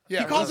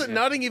 Yeah, He calls it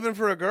nutting even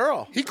for a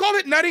girl. He called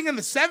it nutting in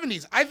the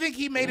 70s. I think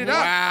he made it up.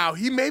 Wow,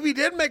 he maybe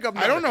did make up.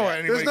 I don't know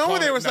anybody There's no way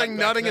called they it were nut saying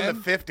back nutting in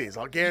then. the 50s.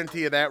 I'll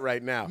guarantee you that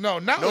right now. No,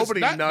 nobody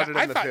nutted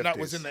I in the thought 50s. nut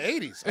was in the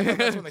 80s. I thought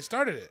that's when they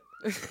started it.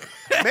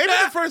 Maybe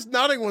the first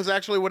nutting was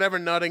actually whatever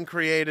nutting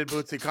created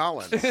Bootsy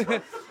Collins.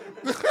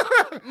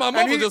 My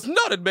mama just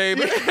nutted,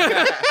 baby.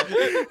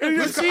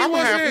 Bootsy I'm half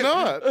wasn't,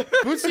 nut.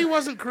 Bootsy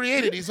wasn't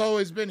created. He's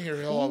always been here.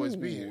 He'll always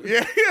be here.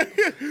 Yeah,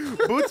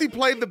 Bootsy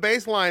played the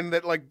bass line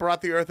that like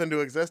brought the earth into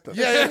existence.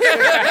 Yeah.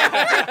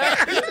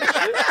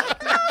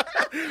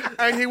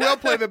 And he will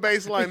play the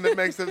bass line that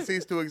makes it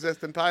cease to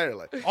exist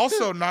entirely.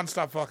 Also,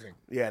 nonstop fucking.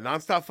 Yeah,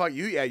 nonstop fuck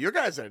you. Yeah, your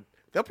guys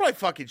they'll probably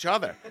fuck each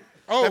other.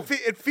 Oh,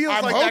 It feels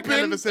I'm like that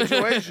kind of hoping. a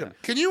situation.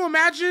 Can you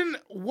imagine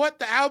what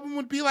the album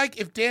would be like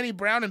if Danny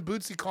Brown and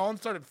Bootsy Collins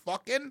started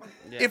fucking?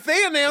 If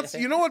they announced,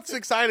 you know what's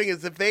exciting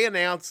is if they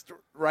announced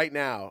right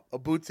now a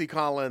Bootsy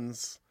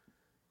Collins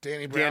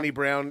Danny Brown. Danny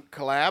Brown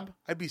collab,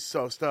 I'd be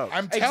so stoked.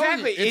 I'm telling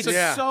Exactly. you, It's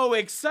Yeah. so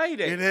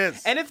exciting. It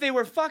is. And if they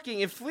were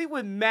fucking, if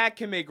Fleetwood Mac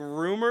can make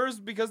rumors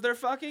because they're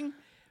fucking,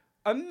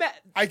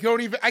 I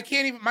can't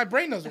even, my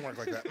brain doesn't work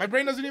like that. My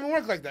brain doesn't even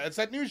work like that. It's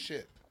that new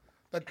shit.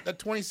 That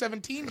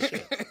 2017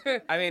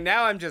 shit. I mean,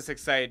 now I'm just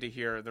excited to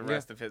hear the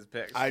rest of his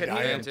picks. I Can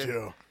am he-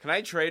 too. Can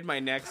I trade my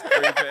next 3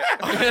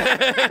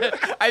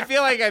 picks? I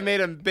feel like I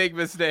made a big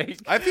mistake.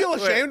 I feel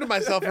ashamed of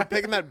myself for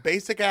picking that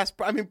basic ass.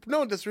 I mean, no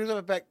one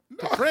disrespect back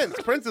to Prince.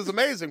 Prince is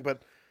amazing,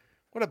 but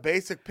what a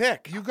basic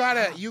pick. You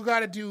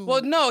gotta do.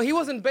 Well, no, he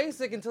wasn't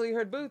basic until he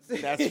heard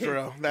Bootsy. That's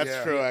true. That's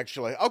Yeah. true,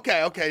 actually.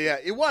 Okay, yeah.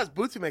 It was.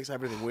 Bootsy makes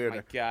everything weirder.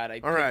 My God, I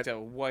All right. picked a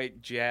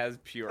white jazz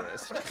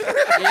purist.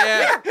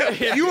 Yeah.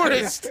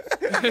 purist.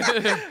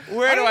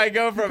 Where do I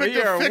go from picked a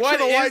here? What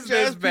fictional white is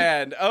jazz this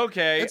band?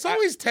 Okay. It's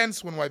always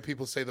tense when white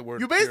people say the word.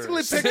 You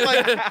basically purist. picked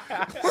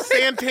like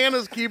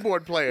Santana's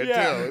keyboard player, too.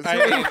 I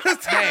mean,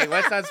 hey,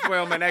 let's not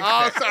spoil my next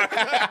Oh, pick.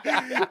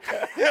 sorry.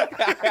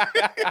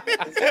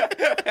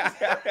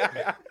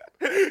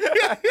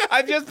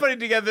 I'm just putting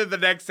together the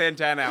next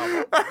Santana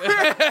album.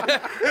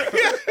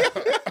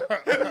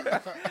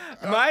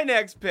 My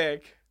next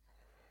pick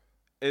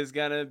is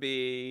gonna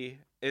be.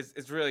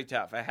 It's really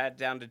tough. I had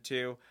down to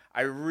 2.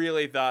 I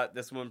really thought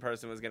this one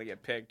person was gonna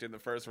get picked in the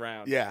first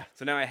round. Yeah.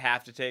 So now I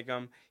have to take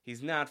him.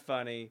 He's not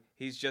funny.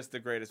 He's just the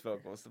greatest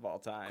vocalist of all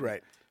time.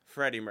 Great.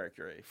 Freddie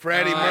Mercury.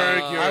 Freddie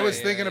Mercury. I was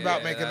thinking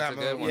about making that's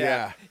that a good movie. one.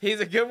 Yeah. He's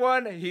a good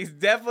one. He's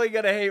definitely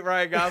gonna hate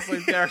Ryan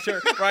Gosling's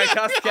character. Ryan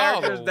Gosling's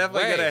character is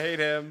definitely way. gonna hate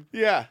him.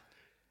 Yeah.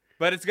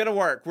 But it's gonna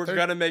work. We're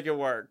gonna make it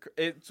work.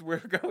 We're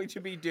going to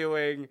be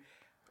doing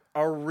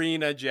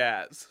arena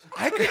jazz.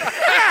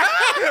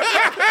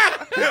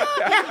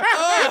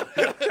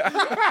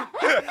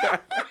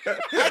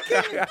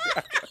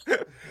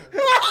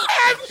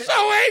 I'm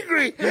so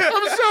angry.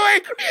 I'm so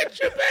angry at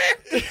you,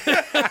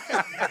 man.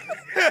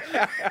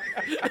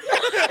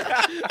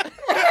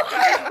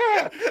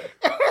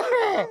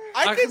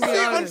 I can can be see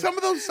on honest. some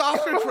of those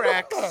softer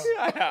tracks.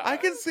 I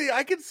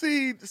can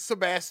see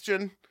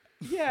Sebastian.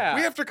 Yeah.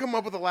 We have to come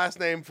up with a last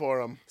name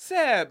for him.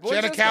 Seb. What's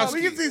his Janikowski.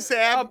 We name? can see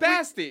Sab. Oh,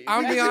 Basti.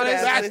 I'll be Yeah,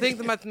 honest. Basti. I think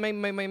that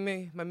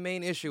my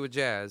main issue with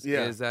jazz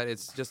Yeah. is that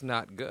it's just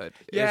not good.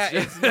 Yeah,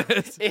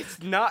 just-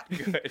 it's not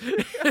good.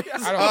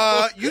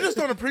 You just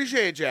don't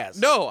appreciate jazz.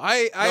 No,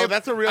 I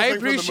that's a real I thing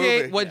for the appreciate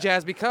movie. what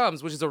jazz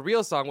becomes, which is a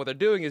real song. What they're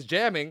doing is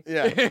jamming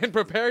Yeah. and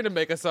preparing to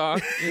make a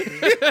song.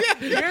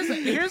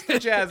 Here's the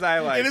jazz I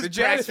like. It is The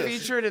jazz precious.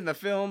 featured in the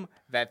film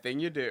That Thing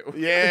You Do.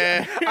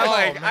 Yeah. I'm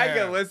like, I man.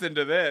 can listen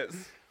to this.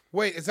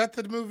 Wait, is that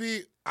the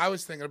movie? I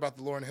was thinking about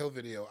the Lauryn Hill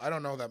video. I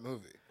don't know that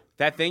movie.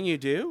 That Thing You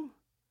Do?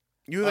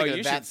 You Oh, think of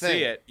you that should thing.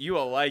 see it. You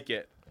will like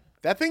it.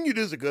 That Thing You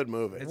Do is a good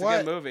movie. It's What?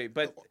 a good movie.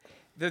 But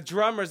the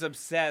drummer's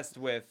obsessed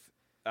with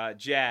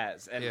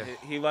jazz, and Yeah.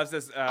 he loves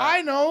this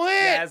I know it.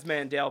 jazz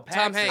man, Dale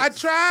Paxson. Hanks.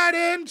 I tried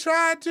and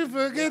tried to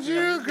forget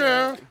you,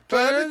 girl,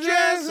 but it's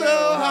just so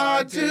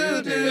hard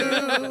to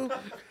do.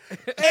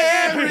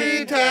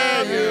 Every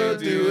time you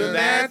do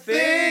that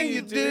thing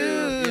you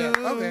do.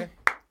 Yeah, okay.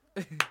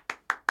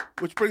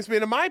 Which brings me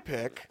to my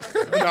pick.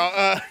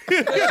 No,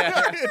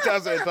 it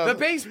doesn't. The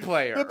bass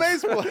player. The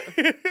bass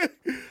player.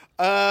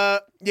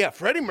 Yeah,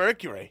 Freddie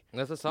Mercury.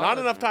 That's a song. Not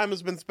enough time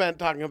has been spent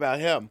talking about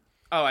him.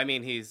 Oh, I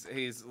mean, he's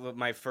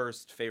my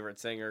first favorite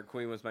singer.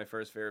 Queen was my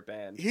first favorite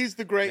band. He's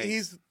the great.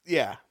 Thanks.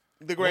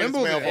 The greatest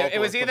Wimbledon. male It- vocalist It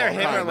was of either all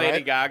him time, or Lady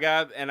right?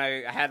 Gaga, and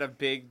I had a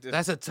big.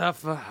 That's a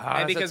tough. and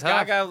that's because a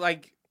tough. Gaga,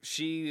 like,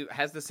 she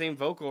has the same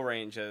vocal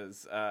range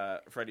as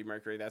Freddie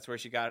Mercury. That's where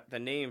she got the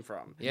name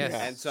from. Yes,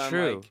 and so I'm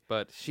true. like,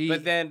 But she.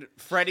 but then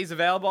Freddie's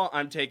available.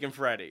 I'm taking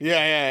Freddie.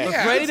 Yeah. But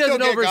Freddie He'd still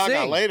doesn't get Gaga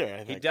oversing. later. I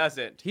He think.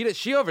 doesn't.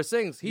 she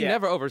oversings. He Yeah.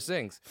 never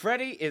oversings.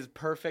 Freddie is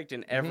perfect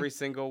in every Mm-hmm.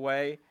 single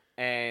way.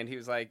 And he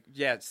was like,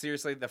 yeah,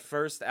 seriously, the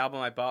first album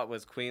I bought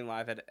was Queen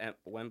live at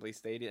Wembley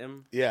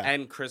Stadium. Yeah.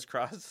 And Criss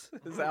Cross,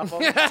 his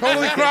album.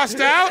 Totally crossed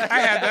out. I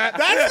had that.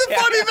 That's the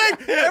funny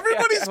thing.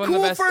 Everybody's One of the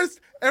cool best.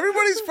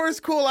 Everybody's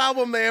first cool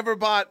album they ever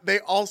bought, they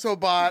also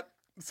bought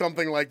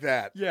something like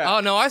that. Yeah. Oh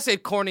no, I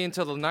stayed corny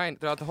until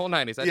throughout the whole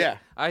 '90s. Yeah.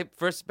 I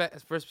first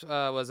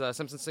was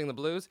Simpsons Sing the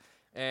Blues,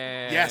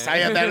 and Yes, I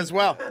had that as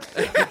well.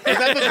 Is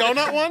that the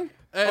donut one?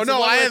 It's Oh the no,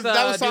 one I with, had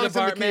that was Dina songs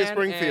in the key of Bartman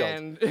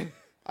Springfield. and-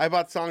 I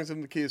bought songs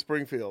in the key of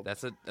Springfield.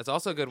 That's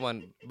also a good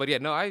one. But yeah,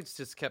 no, I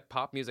just kept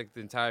pop music the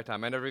entire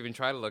time. I never even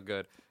tried to look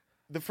good.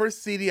 The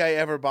first CD I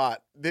ever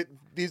bought.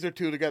 These are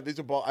two together. These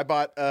are I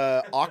bought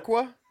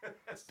Aqua,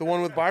 the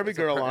one with Barbie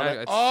Girl on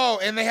it. Oh,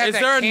 and they had Is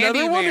that there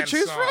another one to Candyman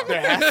choose song. from?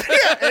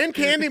 Yeah, and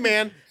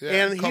Candyman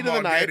and Heat Come of the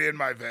on, Night. get in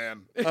my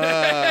van.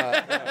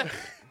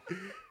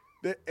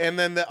 And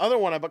then the other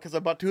one I bought, because I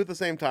bought two at the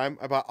same time.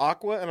 I bought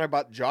Aqua and I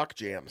bought Jock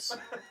Jams.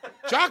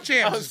 Jock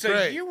Jams Oh, is so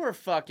great. you were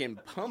fucking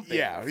pumping.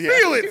 Yeah.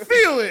 Feel it,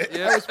 feel it.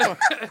 Yeah.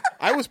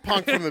 I was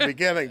punk from the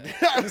beginning.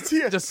 I was,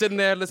 yeah. Just sitting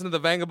there listening to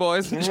the Vanga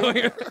Boys, enjoying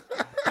it.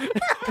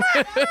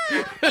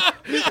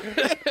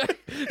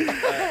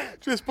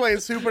 Just playing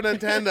Super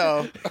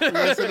Nintendo,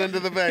 listening to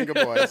the Vanga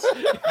Boys.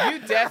 You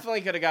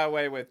definitely could have got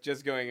away with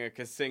just going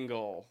a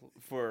single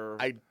for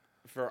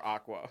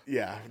Aqua.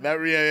 Yeah,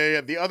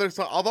 yeah. The other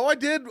song, although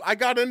I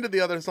got into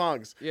the other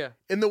songs. Yeah.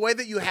 In the way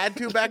that you had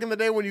to back in the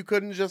day when you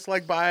couldn't just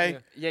like buy.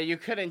 Yeah, you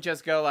couldn't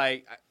just go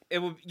like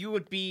you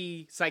would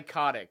be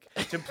psychotic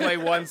to play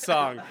one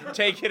song,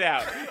 take it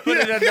out, put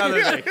in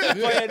another thing,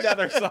 play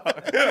another song.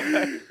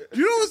 Do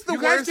you know what's the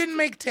You guys worst? didn't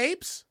make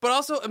tapes? But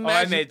also Oh, I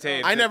imagine. made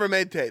tapes. I never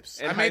made tapes.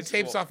 In I high made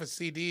tapes school. off of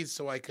CDs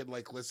so I could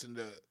like listen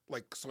to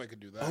so I could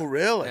do that. Oh,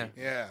 really? Yeah.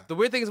 Yeah. The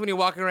weird thing is when you're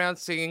walking around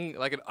singing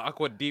like an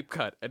Aqua deep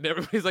cut, and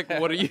everybody's like,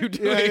 "What are you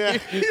doing?" Yeah. In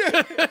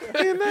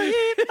the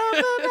heat of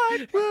the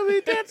night, we'll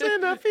be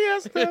dancing a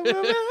fiesta. We'll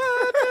be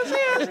a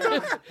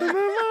siesta. In the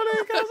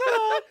morning comes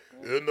alive.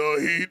 In the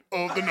heat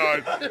of the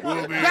night,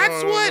 we'll be.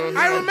 That's what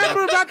I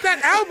remember about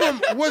that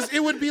album was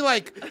it would be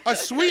like a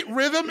sweet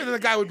rhythm and then the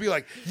guy would be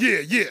like,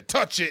 yeah,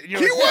 touch it. And you're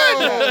He like,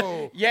 would!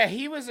 "Whoa." Yeah,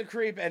 he was a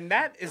creep, and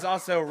that is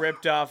also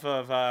ripped off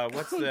of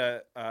what's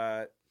the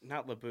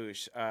not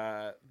LaBouche,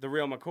 the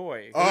real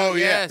McCoy. Oh,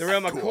 yes. The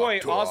real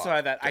McCoy also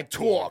had that. I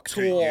talk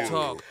to you.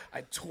 Talk.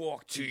 I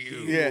talk to you.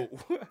 Yeah.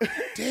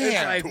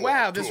 Damn. It's like,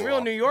 wow, this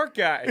real New York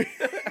guy.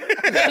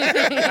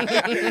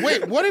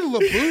 Wait, what did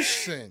LaBouche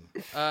sing?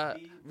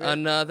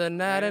 Another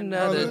night,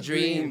 another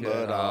dream,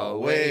 but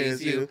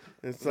always you.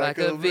 It's Like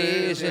a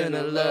vision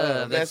of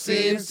love that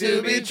seems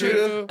to be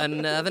true.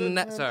 Another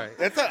night. Sorry.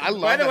 I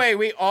love By the it. way,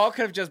 we all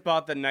could have just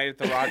bought the Night at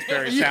the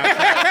Roxbury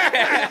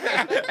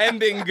soundtrack and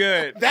been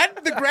good.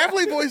 That the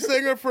gravelly voice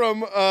singer from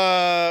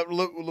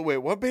wait,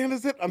 what band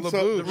is it?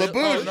 LaBouche.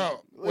 LaBouche. Oh,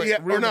 no. Wait, Yeah,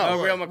 Real or no,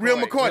 McCoy. Real Real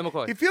McCoy. Real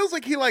McCoy. He feels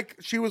like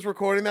she was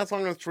recording that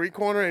song on a street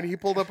corner, and he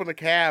pulled up in a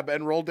cab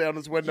and rolled down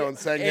his window and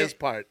sang his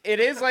part. It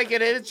is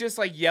just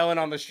like yelling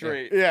on the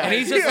street. Yeah, And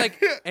he's just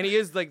like, and he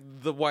is like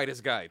the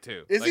whitest guy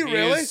too. Is Like, he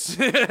really?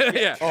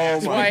 yeah. Oh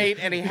He's my! white,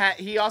 and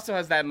he also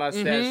has that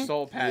mustache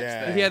soul patch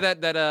Yeah. thing. He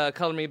had that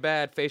color me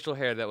bad facial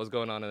hair that was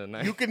going on in the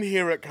night. You can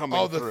hear it coming.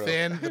 Oh, the through.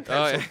 thin, the pencil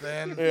Oh, yeah.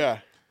 thin. Yeah.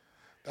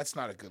 That's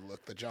not a good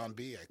look. The John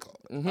B. I call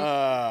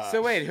it.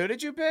 So wait, who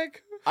did you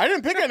pick? I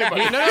didn't pick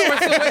anybody. No, we're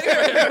still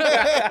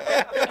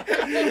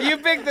waiting. You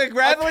picked the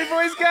gravelly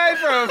voice guy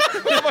from.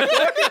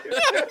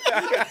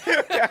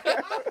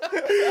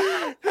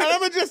 And I'm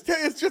gonna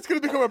it's just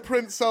gonna become a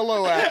Prince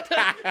solo act.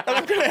 And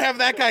I'm gonna have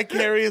that guy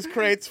carry his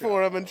crates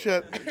for him and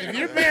shit. If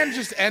your band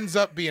just ends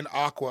up being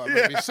Aqua, I'm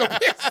gonna be so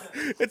pissed.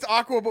 It's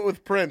Aqua, but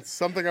with Prince.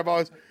 Something I've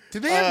always. Do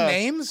they have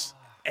names?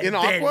 In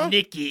Aqua?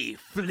 Nikki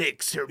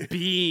flicks her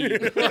bean. You're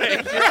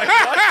like,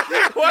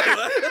 what?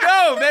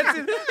 No, that's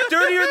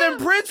dirtier than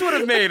Prince would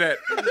have made it.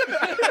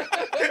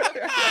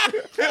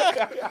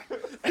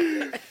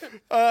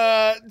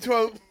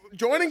 So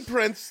joining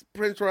Prince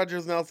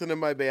Rogers Nelson in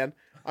my band,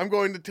 I'm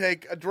going to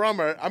take a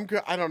drummer. I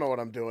don't know what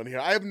I'm doing here.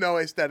 I have no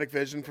aesthetic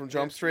vision from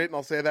Jump Street, and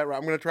I'll say that right.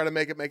 I'm going to try to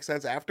make it make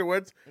sense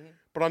afterwards.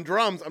 But on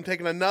drums, I'm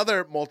taking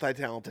another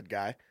multi-talented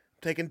guy. I'm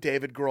taking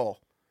David Grohl.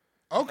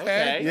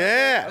 Okay.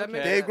 Yeah,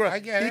 Okay. Dave Grohl. I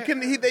get it.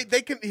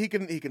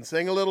 He can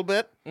sing a little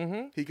bit.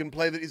 He can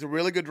play. He's a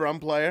really good drum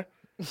player.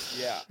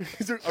 Yeah.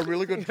 He's a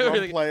really good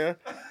drum player.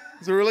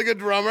 He's a really good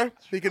drummer.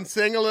 He can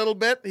sing a little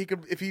bit. He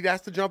could, if he has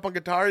to jump on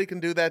guitar, he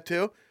can do that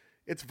too.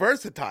 It's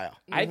versatile.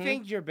 I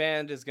think your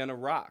band is gonna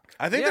rock.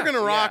 I think they're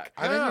gonna rock.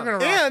 I think they're gonna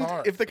rock And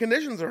hard. if the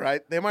conditions are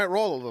right, they might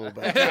roll a little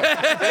bit.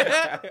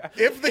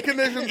 If the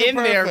conditions are In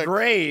their perfect.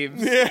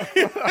 graves.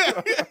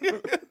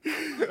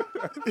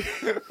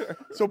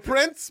 So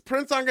Prince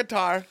on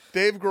guitar,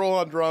 Dave Grohl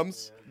on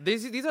drums.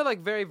 These are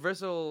like very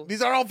versatile.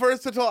 These are all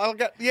versatile.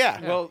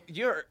 Well,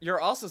 you're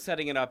also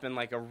setting it up in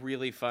like a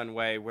really fun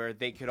way where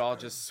they could all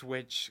just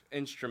switch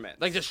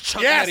instruments. Like just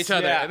chuck Yes! at each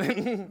other.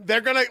 Yeah.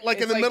 They're gonna like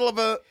It's in the like- middle of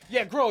a.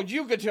 yeah, Grohl,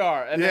 you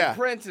guitar, and Yeah. then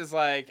Prince is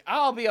like,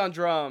 I'll be on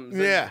drums.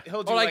 and Yeah.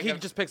 he'll do Or like like he a-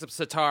 just picks up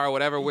sitar or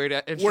whatever weird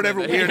instrument. Whatever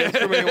weird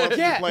instrument he wants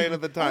to be playing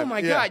at the time. Oh my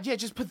Yeah. god, yeah,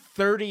 just put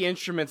 30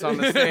 instruments on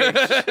the stage.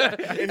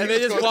 And And they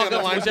just goes walk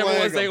down the up to line whichever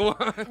ones they playing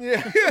want.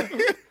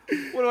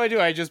 What do I do?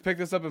 I just pick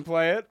this up and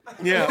play it? them.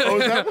 Yeah. Oh,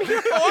 is that,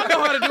 Oh, I know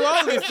how to do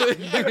all these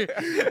things.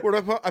 where do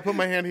I put? I put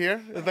my hand here.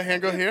 Does the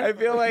hand go here? I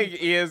feel like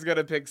he is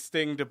gonna pick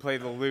Sting to play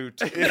the lute.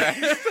 I'm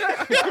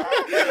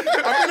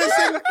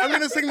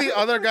gonna sing the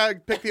other guy.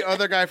 Pick the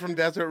other guy from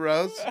Desert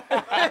Rose.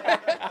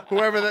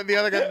 Whoever the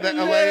other guy.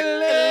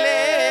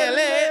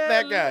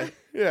 That guy.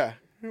 Yeah.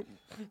 And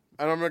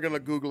I'm not gonna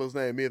Google his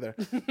name either.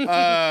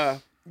 Yeah.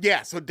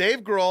 So Dave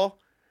Grohl,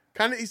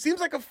 he seems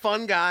like a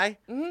fun guy.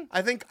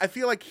 I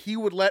feel like he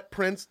would let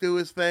Prince do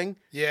his thing.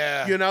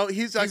 Yeah. You know,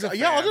 he's like, a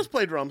yeah, I'll fan. just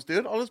play drums,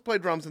 dude. I'll just play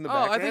drums in the Oh,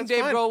 background. I think It's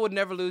Dave fine. Grohl would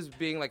never lose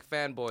being like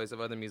fanboys of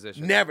other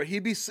musicians. Never.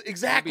 He'd be He'd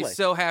exactly be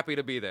so happy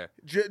to be there.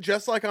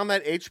 just like on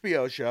that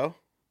HBO show.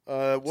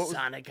 What was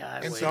Sonic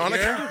Highway.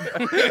 Sonic?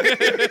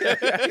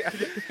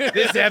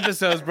 This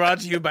episode is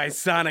brought to you by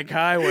Sonic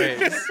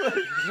Highways.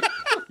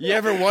 You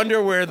ever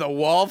wonder where the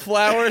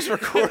Wallflowers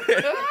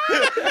recorded?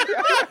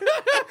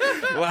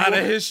 A lot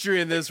of history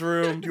in this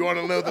room. Do you want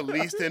to know the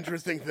least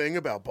interesting thing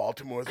about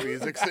Baltimore's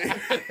music scene?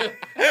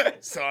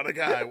 Sonic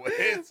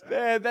Highways.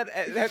 Man, did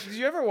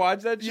you ever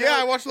watch that show? Yeah,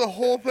 I watched the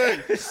whole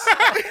thing.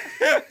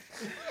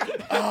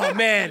 Oh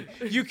man,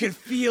 you can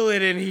feel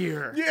it in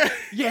here. Yeah.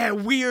 Yeah,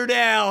 Weird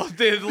Al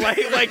did like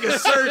a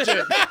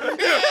surgeon.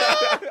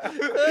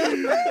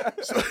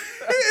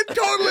 It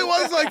totally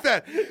was like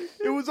that.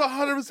 It was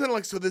 100%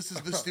 like, so this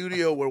is the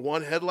studio where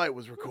one headlight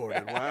was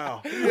recorded.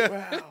 Wow.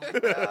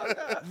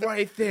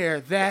 Right there,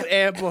 that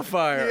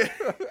amplifier.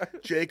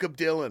 Jacob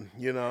Dylan,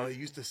 you know, he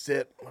used to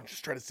sit. I'm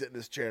just trying to sit in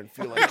this chair and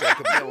feel like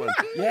Jacob Dylan.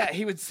 Yeah,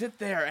 he would sit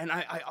there, and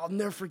I'll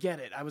never forget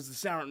it. I was the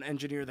sound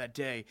engineer that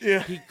day.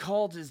 Yeah. He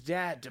called his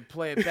dad to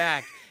play it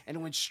back, and it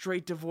went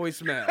straight to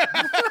voicemail.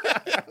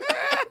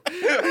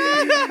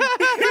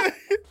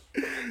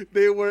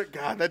 They were,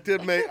 God, that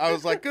did make, I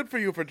was like, good for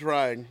you for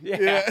trying.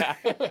 Yeah.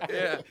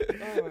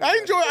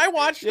 I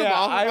watched them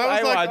all. I was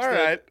like, watched all it.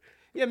 right.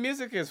 Yeah,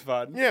 music is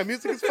fun. Yeah,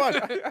 music is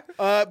fun.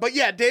 But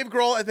yeah, Dave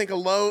Grohl, I think a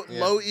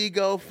low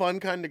ego, fun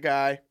kind of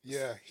guy.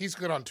 Yeah, he's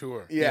good on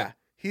tour. Yeah.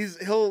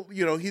 He'll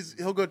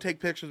go take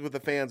pictures with the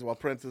fans while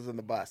Prince is in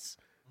the bus.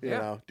 You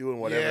know, doing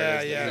whatever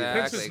it is. Yeah.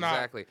 Prince is not.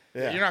 Exactly.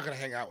 Yeah. You're not gonna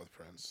hang out with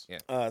Prince.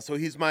 Yeah. So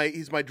he's my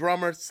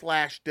drummer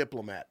 /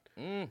 diplomat.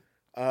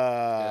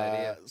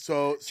 idea.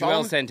 So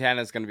Joel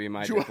Santana's going to be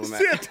my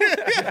diplomat.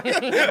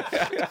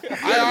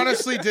 I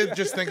honestly did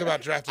just think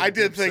about drafting. I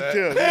did think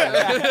too.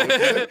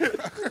 Yeah.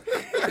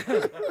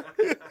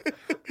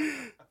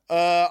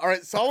 All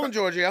right, Saul and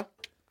Georgio.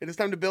 It is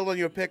time to build on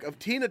your pick of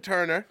Tina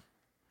Turner.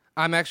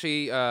 I'm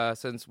actually,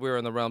 since we're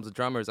in the realms of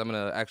drummers, I'm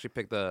gonna actually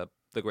pick the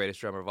greatest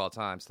drummer of all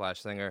time /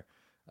 singer,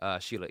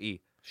 Sheila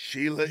E.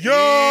 Sheila. Yo!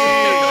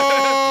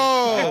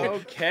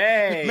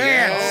 Okay.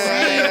 Man,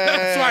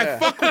 Yeah. see? So I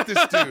fuck with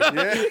this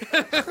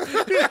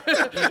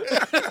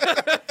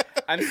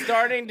dude. I'm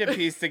starting to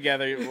piece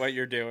together what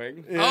you're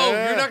doing. Oh,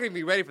 you're not gonna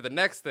be ready for the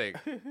next thing.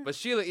 But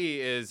Sheila E.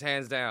 is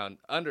hands down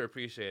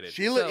underappreciated.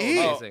 Sheila So E.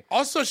 amazing.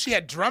 Also, she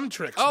had drum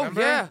tricks. Oh,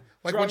 remember? yeah.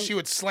 Like when she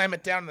would slam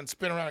it down and then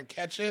spin around and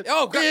catch it.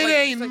 Oh, God, it like-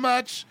 ain't it's like-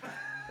 much.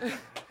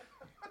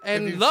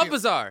 And you Love seen-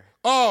 Bazaar,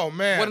 Oh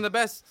man, one of the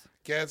best.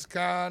 gets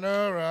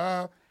kinda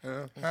rough.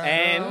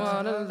 And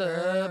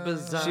Love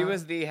Bazaar. she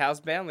was the house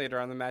band leader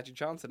on the Magic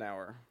Johnson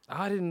Hour.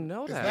 I didn't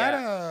know Is that.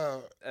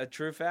 that A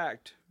true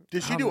fact.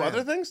 Did she Oh, do man.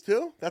 other things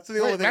too? That's the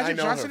only Wait, thing I Magic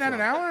know Johnson her had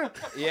from. an hour?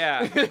 Yeah.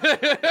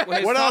 Well,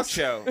 his What talk else?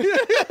 show.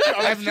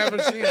 I've never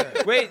seen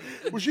it. Wait,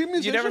 Was she a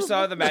musician? you never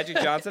saw the Magic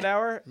Johnson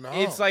Hour? No.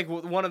 It's like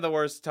one of the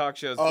worst talk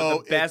shows, Oh,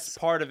 but the best it's-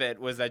 part of it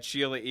was that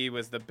Sheila E.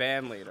 was the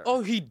band leader.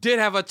 Oh, he did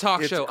have a talk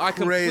It's show. I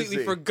completely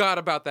crazy. forgot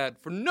about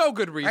that for no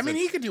good reason. I mean,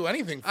 he could do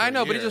anything. For I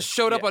know, a but he year. just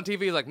showed up on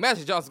TV like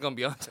Magic Johnson's gonna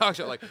be on a talk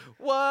show. Like,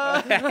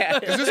 what?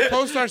 Is this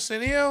post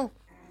Arsenio?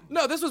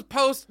 No, this was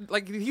post.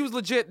 Like, he was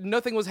legit.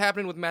 Nothing was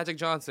happening with Magic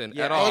Johnson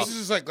at Oh, all. this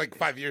is like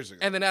 5 years ago.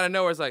 And then out of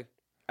nowhere, it's like,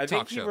 I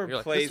think talk he show. You're like,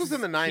 replaced This was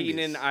in the 90s.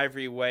 Keenan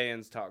Ivory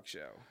Wayans talk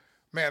show.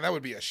 Man, that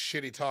would be a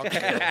shitty talk show.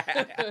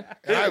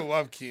 And I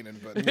love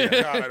Keenan, but God,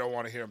 I don't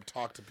want to hear him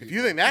talk to people. If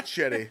you think that's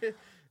shitty,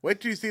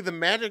 wait till you see the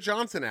Magic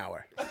Johnson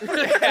Hour.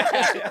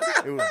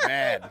 It was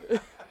bad.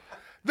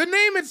 The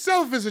name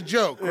itself is a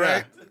joke,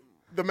 right?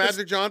 The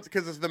Magic Johnson,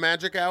 because it's the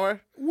Magic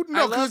Hour.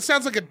 No, because it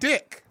sounds like a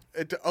dick.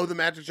 The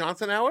Magic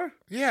Johnson Hour.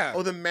 Yeah.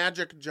 Oh, the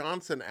Magic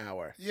Johnson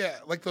Hour. Yeah,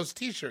 like those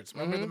T-shirts.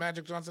 Remember the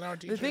Magic Johnson Hour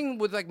the T-shirt? thing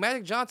with like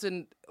Magic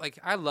Johnson, like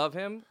I love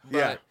him, but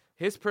Yeah.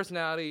 his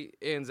personality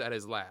ends at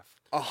his laugh.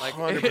 Like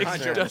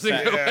 100%. it doesn't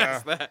go Yeah.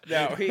 past that.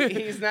 No,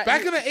 he's not.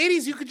 Back in the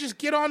 80s, you could just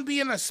get on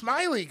being a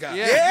smiley guy.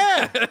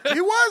 Yeah. Yeah, he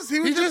was. He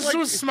was He just like,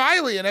 was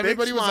smiley, and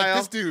everybody was smile. like,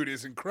 this dude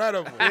is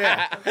incredible.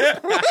 Yeah,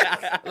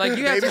 Like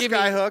you have to baby give me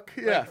skyhook.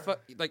 Yeah,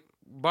 like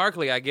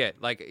Barkley, I get.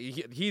 Like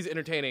he's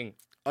entertaining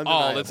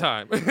all Undeniable. the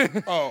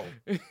time. Oh,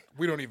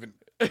 we don't even...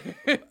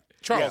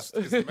 Charles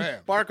is the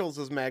man. Barkles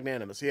is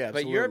magnanimous. Yeah,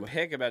 But your absolutely.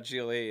 pick about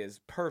Sheila E. is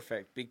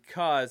perfect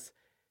because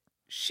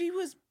she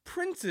was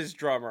Prince's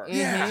drummer.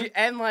 Yeah.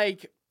 And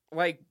like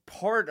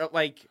part of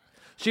like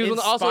She was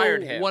also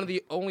inspired him. one of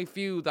the only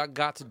few that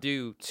got to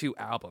do 2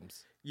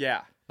 albums.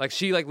 Yeah. Like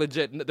she like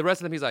legit. The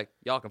rest of them, he's like,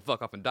 y'all can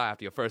fuck off and die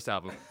after your first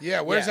album. Yeah,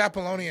 where's Yeah.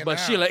 Apollonia But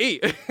now? Sheila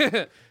E.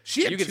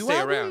 She had you can 2 stay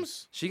albums? around.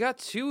 She got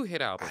 2 hit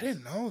albums. I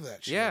didn't know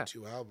that she Yeah, had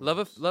 2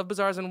 albums. Love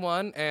Bazaar's in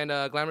one, and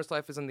Glamorous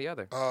Life is in the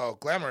other. Oh,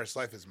 Glamorous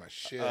Life is my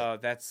shit. Oh,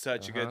 that's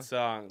such a good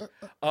song.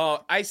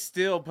 Oh, I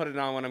still put it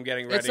on when I'm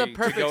getting ready It's a to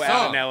perfect go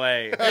out song. in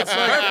LA. It's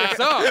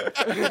a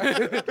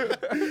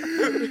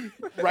perfect song.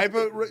 Right,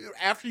 but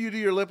after you do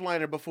your lip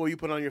liner before you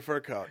put on your fur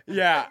coat.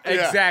 Yeah,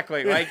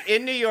 exactly. Like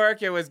in New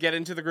York, it was Get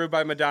Into the Groove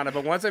by Madonna,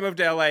 but once I moved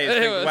to LA, it's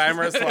It the was-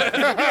 Glamorous Life.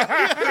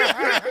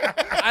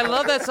 I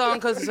love that song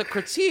because it's a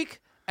critique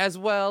as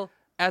well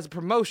as a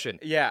promotion.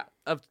 Yeah.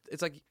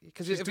 It's like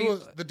because She's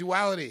the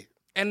duality.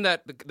 and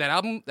that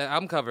album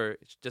cover,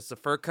 it's just a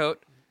fur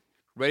coat,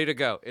 ready to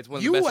go. It's one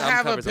of the You best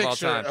have album a covers of all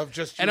picture time. of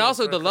just you and in a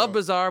also fur the Love coat.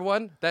 Bazaar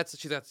one. That's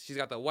she's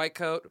got the white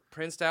coat,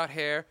 princed out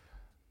hair,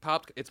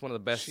 popped. It's one of the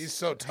best. She's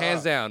so tough.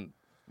 hands down.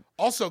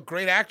 Also,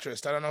 great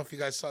actress. I don't know if you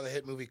guys saw the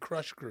hit movie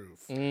Crush Groove.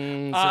 Such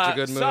a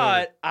good movie. Saw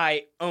it.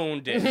 I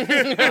owned it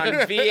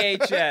on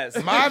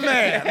VHS. My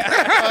man.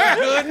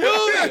 Good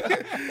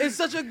movie. It's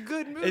such a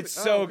good movie. It's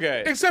so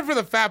good. Except for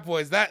the Fat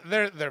Boys. They're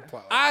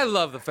plowing. I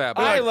love the Fat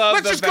Boys. I love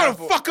Let's the just Fat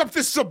go fuck up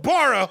this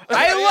Sabaro.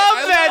 I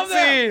love that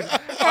scene.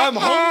 I'm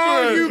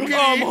hungry. You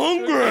I'm can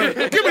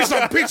hungry. Give me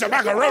some pizza,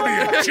 macaroni,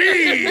 and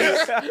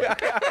cheese.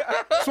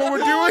 That's what we're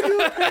doing,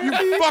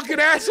 you fucking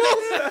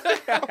assholes.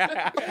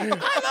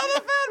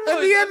 At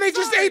the end, they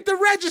just ate the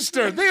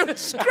register. It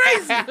was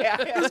crazy.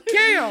 It was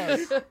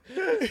chaos.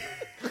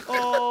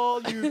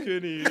 All you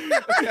can eat.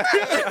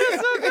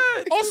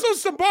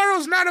 Also,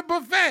 Sabaro's not a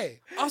buffet.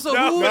 Also,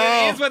 No, who, but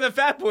it is when the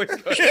Fat Boys go.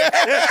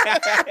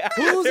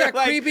 who's that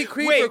Like, creepy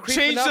creeper wait, creeping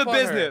change up the on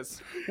her?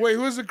 business. Wait,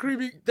 who's the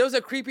creepy? There was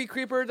a creepy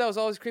creeper that was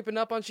always creeping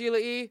up on Sheila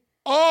E.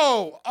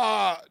 Oh,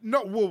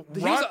 no. Well,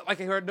 He Ron- was like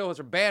I heard, no, it was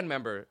her band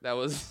member that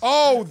was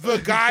Oh, the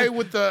guy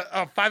with the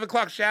 5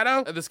 o'clock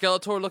shadow? the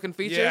Skeletor looking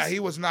features. Yeah, he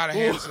was not a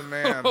handsome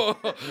man.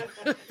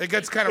 It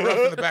gets kind of rough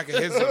in the back of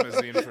his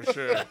limousine for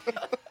sure.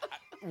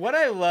 What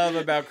I love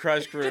about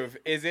Crush Groove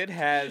is it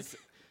has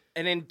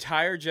an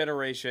entire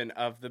generation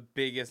of the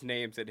biggest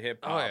names in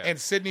hip hop. Oh, yeah. And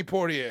Sidney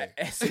Poitier.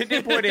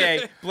 Sidney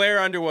Poitier, Blair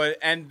Underwood,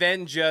 and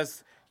then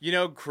just,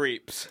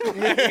 creeps.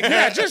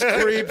 Yeah, just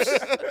creeps.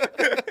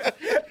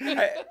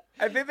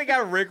 I think they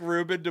got Rick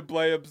Rubin to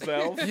play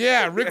himself.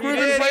 Yeah, Rick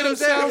Rubin played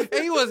himself.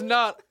 He was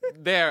not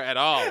there at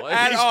all.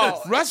 At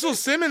all. Russell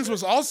Simmons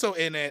was also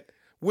in it,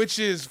 which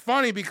is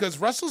funny because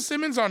Russell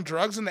Simmons on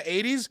drugs in the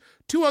 80s,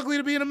 too ugly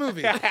to be in a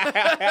movie.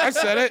 I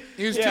said it.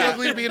 He was too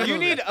ugly to be in a movie. You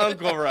need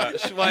Uncle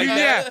Rush.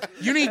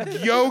 You need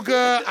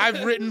yoga.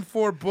 I've written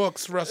 4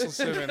 books, Russell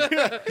Simmons.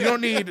 You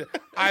don't need,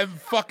 I'm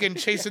fucking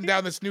chasing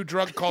down this new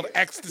drug called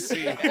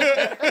ecstasy.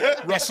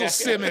 Russell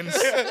Simmons.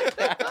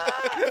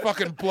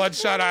 Fucking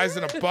bloodshot eyes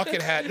and a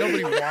bucket hat.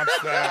 Nobody wants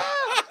that.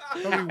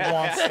 Nobody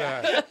wants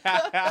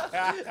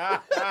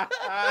that.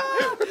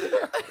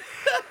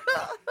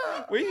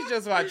 We should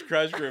just watch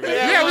Crush Group.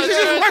 Yeah, we should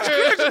just watch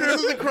Crush Group.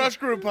 This is a Crush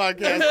Group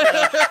podcast.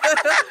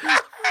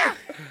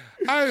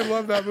 I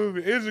love that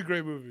movie. It is a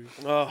great movie.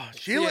 Oh,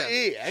 Sheila Yeah.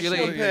 E. Sheila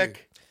Excellent E.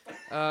 pick.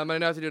 I'm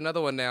gonna have to do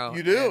another one now.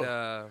 You do?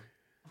 And,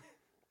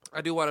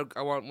 I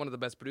want one of the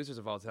best producers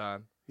of all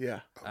time. Yeah.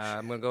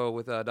 I'm gonna go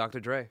with Dr.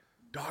 Dre.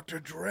 Dr.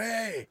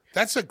 Dre.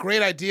 That's a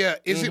great idea.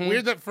 Is it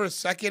weird that for a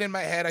second in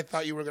my head I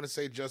thought you were going to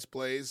say Just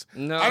Blaze?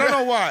 No. I don't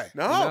know why.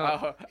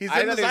 No. He's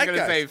I in the thought he was going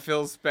to zeitgeist. say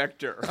Phil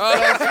Spector.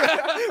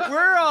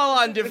 We're all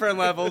on different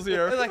levels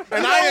here. And I again.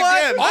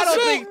 I don't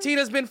Also- think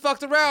Tina's been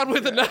fucked around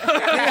with enough.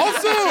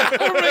 Also,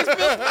 Brings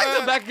Phil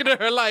Spector back into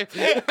her life.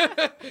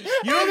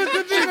 you know the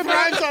good thing about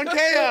Thrives on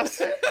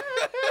chaos.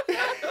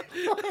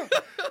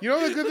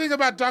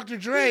 Dr.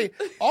 Dre.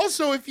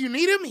 Also, if you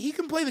need him, he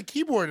can play the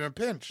keyboard in a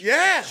pinch.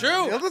 Yeah.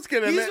 True. Yeah, let's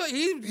get in there.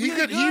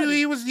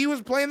 He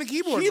was playing the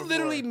keyboard. He before.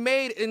 literally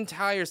made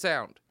entire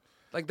sound.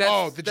 Like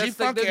that's the that's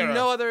G-Funk like, era.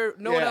 no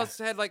one Yeah. else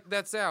had like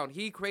that sound.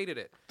 He created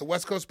it. The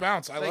West Coast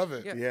bounce. I love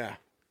it. yeah.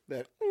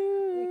 Yeah.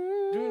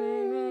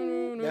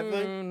 That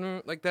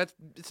thing? Like that's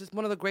it's just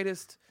one of the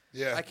greatest.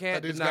 Yeah, I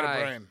can't that dude's deny. got a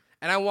brain.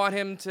 And I want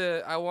him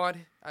to. I want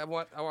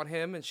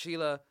him and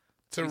Sheila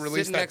To be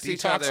release sitting that next to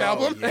each Detox other.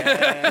 album?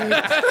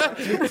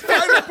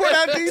 Finally put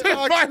out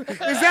Detox. Fine.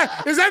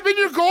 Has that been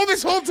your goal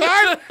this whole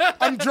time?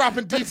 I'm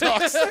dropping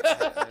Detox.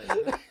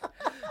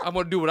 I'm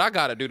gonna do what I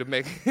gotta do to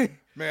make.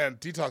 Man,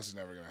 Detox is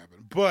never gonna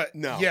happen. But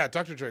No. yeah,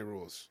 Dr. Dre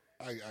rules.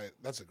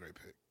 That's a great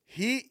pick.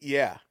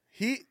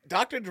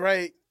 Dr.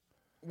 Dre,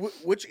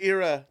 which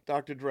era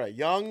Dr. Dre?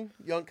 Young,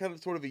 kind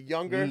of sort of a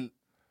younger?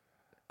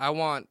 I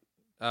want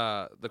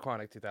the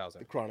Chronic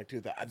 2000. Chronic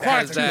 2000.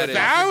 Chronic that is-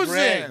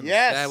 2000.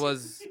 Yes.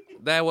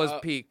 That was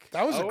peak.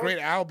 That was a great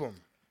album.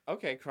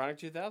 Okay, Chronic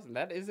 2000.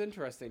 That is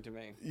interesting to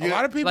me. A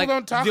lot of people Like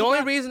don't talk the about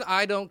only reason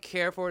I don't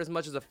care for it as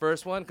much as the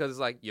first one because it's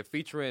like you're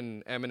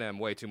featuring Eminem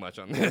way too much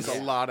on this. There's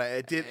a lot of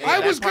it. Did, I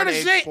that was part gonna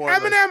aged say poorly.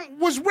 Eminem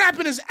was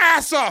rapping his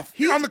ass off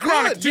on the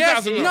Chronic good.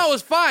 2000. Yes, no, it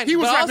was fine. He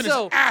was but rapping his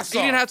also, ass he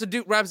didn't off. have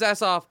to rap his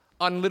ass off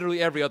on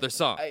literally every other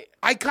song.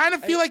 I kind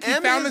of feel like he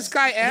M found is- this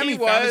guy M. He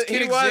found his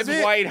kid he was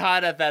Exhibit. white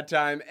hot at that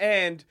time.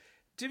 And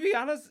to be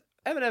honest,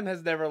 Eminem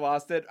has never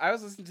lost it. I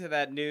was listening to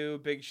that new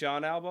Big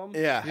Sean album.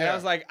 Yeah. And I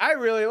was like, I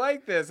really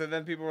like this. And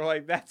then people were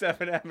like, that's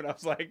Eminem. And I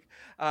was like,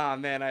 oh,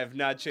 man, I have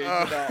not changed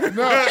at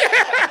all.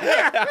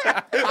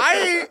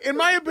 In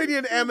my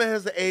opinion, Emma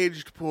has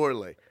aged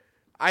poorly.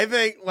 I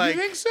think, like,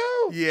 You think so?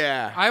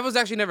 yeah. I was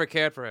actually never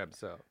cared for him,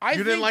 so.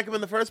 You didn't like him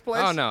in the first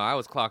place? Oh no, I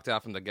was clocked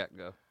out from the get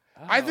go.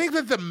 I think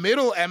that the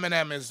middle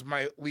Eminem is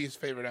my least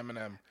favorite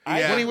Eminem.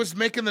 Yeah. When he was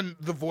making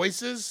the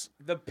voices.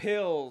 The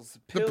pills.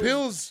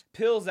 Pills.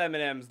 Pills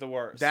Eminem's the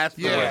worst. That's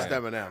the Yeah. worst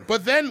Eminem.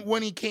 But then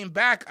when he came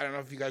back, I don't know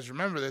if you guys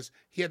remember this,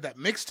 he had that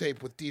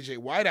mixtape with DJ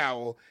White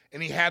Owl,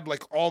 and he had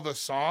like all the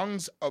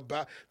songs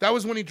about. That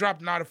was when he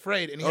dropped Not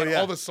Afraid, and he had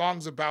all the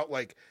songs about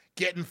like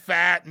getting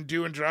fat and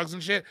doing drugs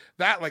and shit.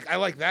 That like I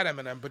like that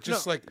Eminem, but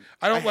just like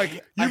I don't like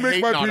you I make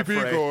hate my Not pee-pee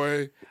Afraid. go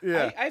away.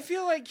 Yeah. I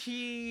feel like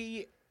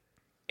he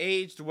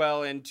aged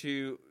well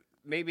into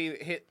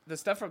maybe the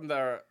stuff from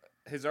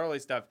his early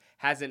stuff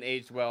hasn't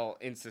aged well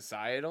in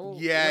societal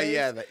ways,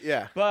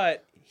 yeah.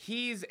 but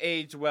he's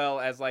aged well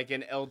as like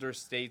an elder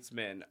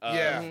statesman of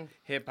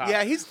hip hop.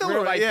 Yeah, he's still where,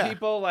 a- like yeah.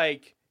 people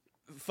like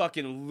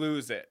fucking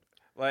lose it.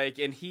 Like,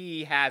 and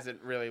he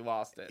hasn't really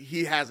lost it.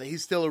 He hasn't.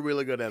 He's still a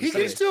really good MC. He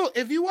can still,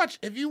 if you watch,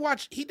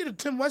 he did a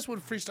Tim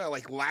Westwood freestyle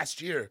like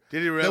last year.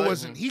 Did he really? That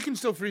wasn't. He can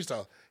still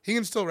freestyle. He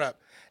can still rap.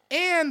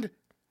 And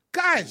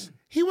guys,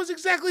 he was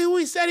exactly who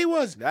he said he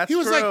was. That's he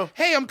was true. like,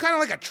 hey, I'm kind of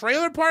like a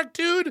trailer park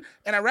dude,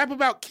 and I rap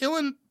about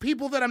killing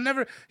people that I'm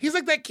never. He's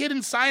like that kid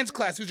in science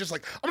class who's just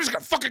like, I'm just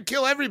gonna fucking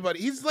kill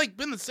everybody. He's like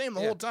been the same the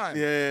whole time.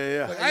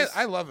 Yeah. Like,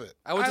 I love it.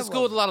 I went to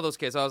school with a lot of those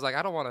kids, so I was like,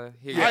 I don't want to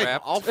hear you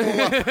rap. I'll pull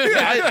up. Me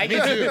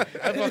too.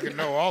 I fucking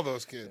know all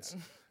those kids.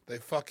 They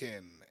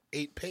fucking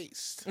ate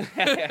paste. You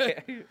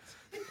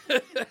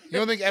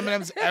don't think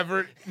Eminem's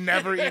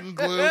never eaten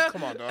glue?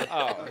 Come on, dog.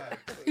 Oh,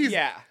 He's-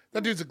 yeah.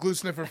 That dude's a glue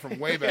sniffer from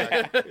way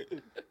back. Glue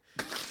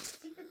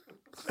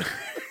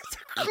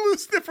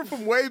sniffer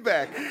from way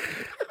back.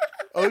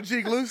 OG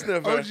glue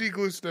sniffer. OG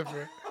glue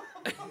sniffer.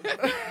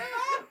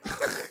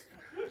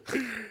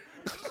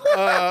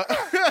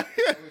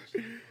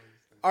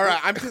 All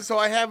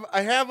right.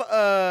 I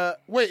have.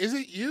 Wait, is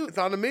it you? It's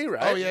on to me,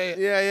 right? Oh, yeah.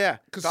 Yeah.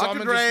 'Cause Dr.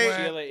 Solomon Dre, just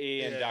went- Sheila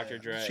E. and Dr.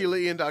 Dre. Sheila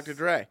E. and Dr.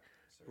 Dre.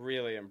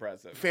 Really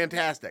impressive.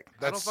 Fantastic.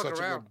 That's fuck such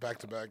a around. good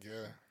back-to-back,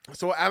 yeah.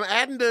 So I'm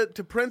adding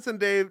to Prince and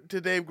Dave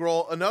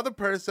Grohl another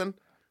person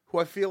who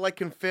I feel like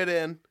can fit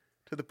in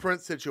to the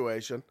Prince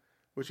situation,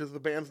 which is the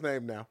band's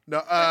name now. No,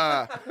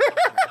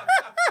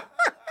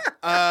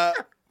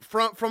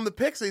 from the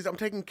Pixies, I'm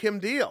taking Kim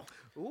Deal.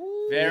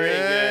 Very good.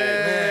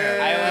 Yeah.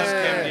 I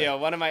love Kim Deal.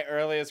 One of my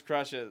earliest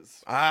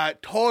crushes.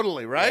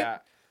 Totally, right? Yeah.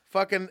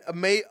 Fucking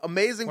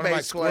amazing One of my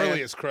bass player.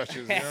 squirreliest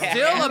crushes. You know?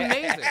 Still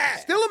amazing.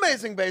 Still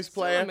amazing bass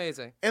player. Still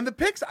amazing. And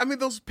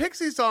those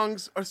Pixie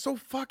songs are so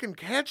fucking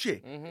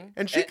catchy.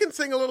 And she can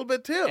sing a little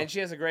bit too. And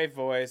she has a great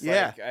voice.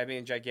 Yeah.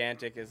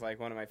 Gigantic is like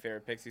one of my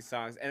favorite Pixie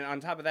songs. And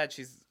on top of that,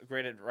 she's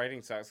great at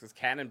writing songs because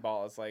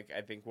Cannonball is like, I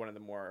think, one of the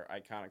more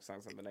iconic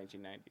songs of the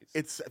 1990s.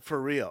 It's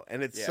for real.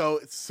 And it's Yeah.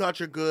 it's such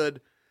a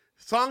good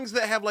songs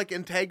that have like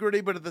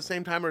integrity, but at the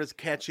same time are as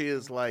catchy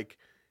as like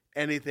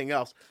anything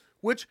else.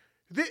 Which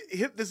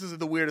this is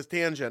the weirdest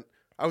tangent.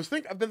 I've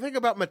been thinking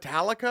about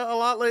Metallica a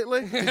lot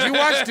lately.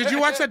 Did you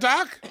watch that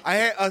doc? I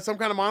had Some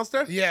Kind of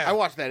Monster. Yeah. I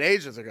watched that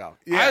ages ago.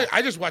 Yeah,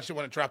 I just watched it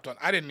when it dropped on.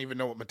 I didn't even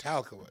know what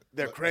Metallica was.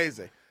 they're But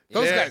crazy.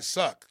 Those Yeah. guys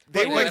suck.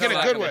 They But, like were in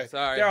a good way.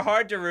 Sorry. They're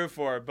hard to root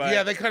for, but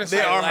Yeah, they kind of I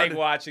suck. like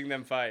watching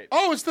them fight.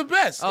 Oh, it's the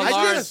best. Oh,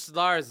 It's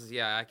Lars,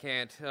 yeah, I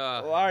can't.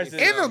 Lars is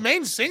And the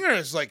main singer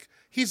is like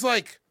he's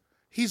like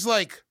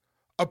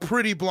a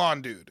pretty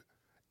blonde dude.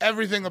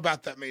 Everything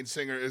about that main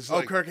singer is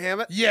like Kirk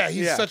Hammett. Yeah,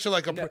 he's Yeah. such a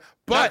like a No,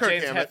 but Kirk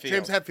James Hammett. Hetfield.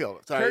 James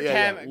Hetfield. Sorry, Kirk,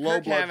 yeah. Low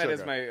Kirk blood Hammett is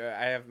sugar.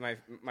 I have my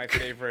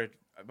favorite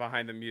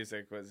behind the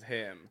music was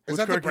him. is Was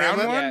that the Kirk brown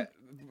Hammett? one?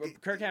 Yeah,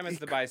 Kirk Hammett's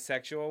the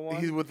bisexual one.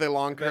 He's with the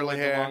long curly with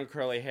hair. The long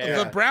curly hair.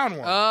 The brown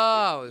one.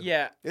 Oh.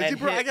 Yeah. Is he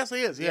and I guess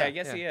he is. Yeah. I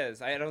guess he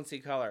is. I don't see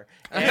color.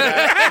 And,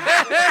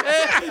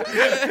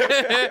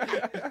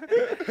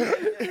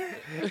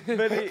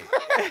 but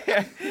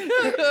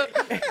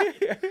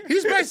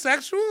He's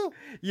bisexual?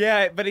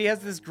 yeah, but he has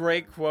this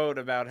great quote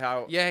about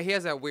how Yeah, he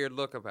has that weird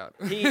look about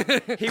him.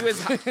 he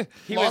was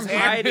Long hair.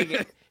 hiding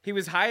it. He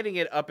was hiding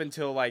it up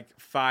until like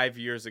 5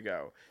 years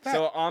ago.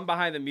 So on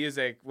Behind the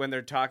Music, when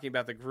they're talking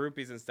about the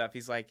groupies and stuff,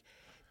 he's like,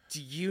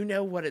 "Do you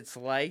know what it's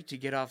like to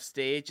get off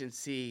stage and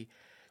see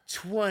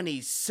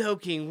 20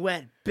 soaking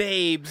wet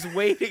babes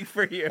waiting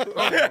for you?" It's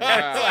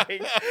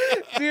like,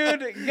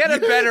 dude, get a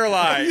better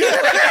line.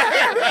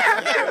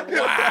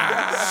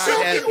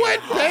 Soaking wet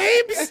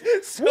babes?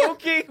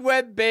 Soaking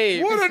wet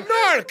babes. What a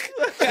narc!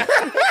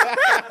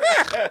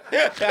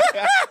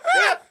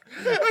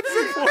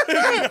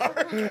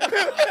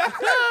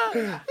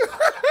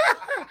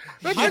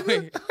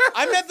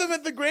 I met them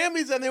at the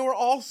Grammys and they were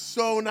all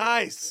so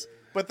nice.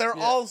 But they're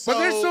all so. But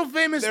they're so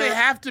famous, they they're-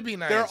 have to be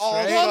nice. they're all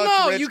right? so- Well, Such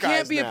no, rich you can't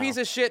guys be a now. piece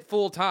of shit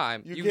full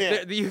time. You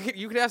can't.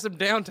 You can have some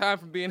downtime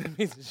from being a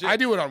piece of shit. I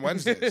do it on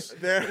Wednesdays.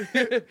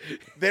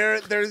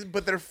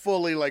 But they're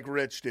fully like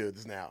rich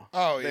dudes now.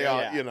 Oh, They yeah.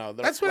 are, Yeah. you know.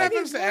 they're That's what like-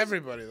 happens to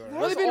everybody, though.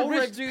 Well, Right? they've been rich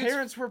Ulrich's dudes.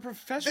 parents were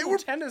professional They were-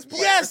 tennis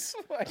players. Yes!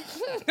 I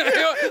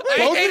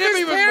Both hate of him his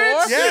even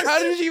parents? more. Yes. How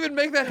did you even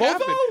make that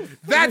Both happen?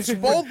 That's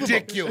Both of them.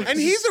 ridiculous. And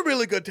he's a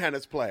really good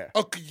tennis player.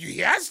 Oh, he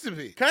has to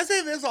be. Can I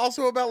say this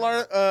also about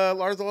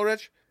Lars Ulrich?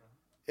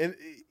 And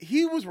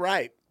he was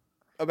right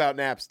about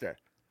Napster.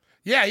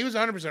 Yeah, he was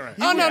 100% right.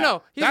 Oh,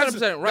 no. He's That's-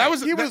 100% right. That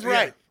was, He was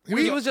right.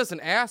 He was just an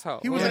asshole.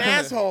 He was an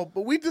asshole,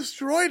 but we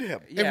destroyed him.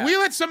 Yeah. If we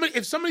let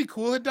if somebody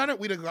cool had done it,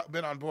 we'd have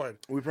been on board.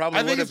 We probably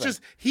I think would it's have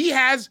just he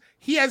has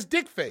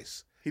dick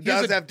face. He has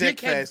does a have dick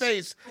dickhead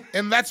face.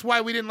 and that's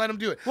why we didn't let him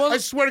do it. Well- I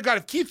swear to God,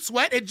 if Keith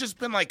Sweat had just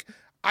been like,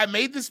 I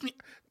made this.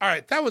 All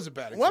right, that was a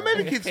bad example. What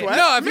made Keith Sweat?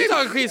 No, if you're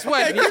talking Keith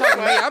Sweat, you're talking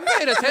to me. I'm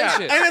paying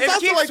attention. And it's If also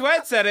Keith like,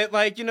 Sweat said it,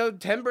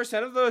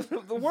 10%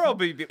 of the world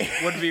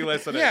would be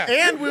listening. Yeah.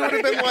 and we would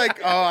have been like,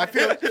 oh, I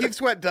feel like Keith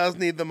Sweat does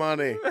need the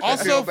money. I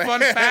Also, feel bad. fun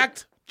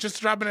fact, just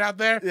dropping it out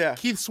there. Yeah.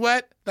 Keith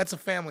Sweat, that's a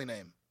family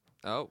name.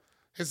 Oh.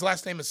 His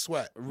last name is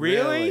Sweat.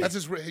 Really? That's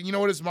his. You know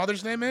what his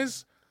mother's name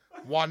is?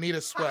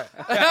 Juanita Sweat.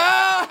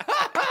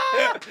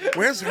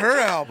 Where's her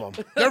album?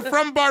 They're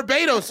from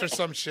Barbados or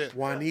some shit.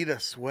 Juanita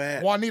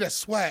Sweat. Juanita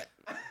Sweat.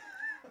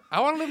 I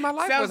want to live my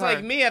life Sounds with her.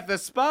 like me at the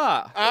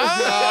spa.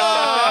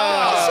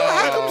 Also,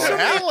 how come so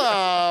many?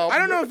 Hello. I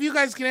don't know if you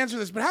guys can answer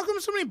this, but how come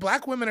so many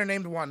black women are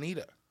named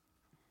Juanita?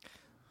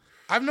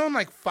 I've known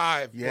like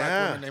 5 black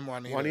Yeah. women named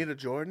Juanita. Juanita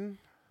Jordan?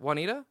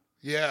 Juanita?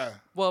 Yeah.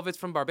 Well, if it's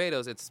from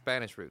Barbados, it's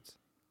Spanish roots.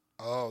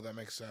 Oh, that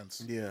makes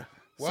sense. Yeah.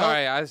 Well,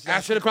 Sorry, I ask should the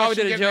have probably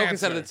question, did a get an joke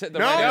instead of answer. the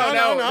No, right no,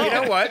 answer. no. You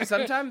know what?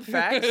 Sometimes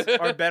facts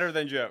are better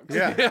than jokes.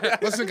 Yeah.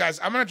 Listen, guys,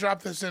 I'm gonna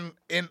drop this in.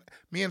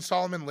 Me and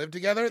Solomon live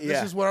together. This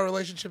Yeah. is what our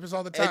relationship is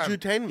all the time.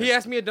 Edutainment. He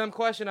asked me a dumb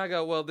question. I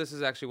go, well, this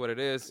is actually what it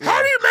is.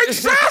 How do you make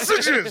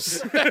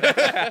sausages?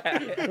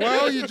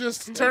 Well, you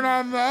just turn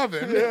on the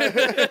oven.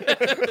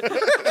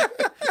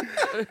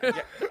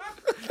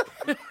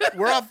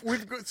 We're off.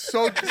 We've got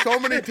so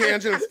many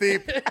tangents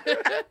deep.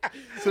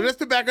 So just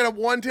to back it up,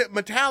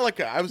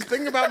 Metallica. I was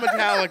thinking about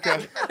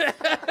Metallica.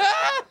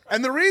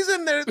 And the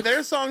reason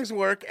their songs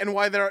work and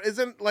why there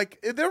isn't like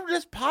they're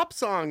just pop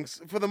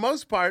songs for the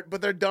most part,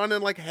 but they're done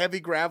in like heavy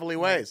gravelly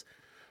ways.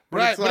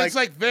 Right, but it's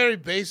like very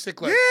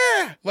basic. Like,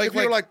 yeah, like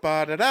you're like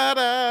ba da da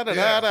da da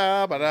da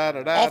da ba da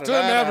da da off to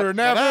Neverland.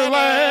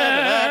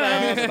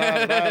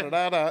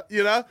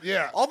 You know,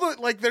 Yeah. Although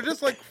like they're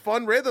just like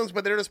fun rhythms,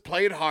 but they're just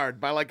played hard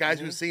by like guys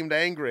who seemed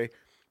angry,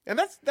 and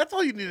that's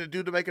all you need to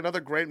do to make another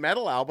great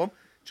metal album.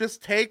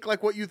 Just take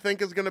like what you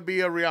think is going to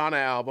be a Rihanna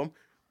album,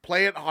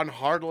 play it on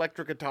hard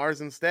electric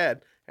guitars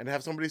instead, and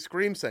have somebody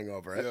scream sing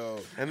over it. Yo.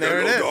 And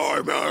there it is.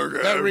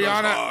 That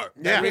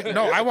Rihanna.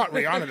 No, I want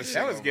Rihanna to sing.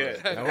 That was over good.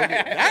 it.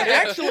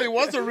 That actually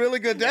was a really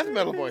good death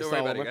metal voice,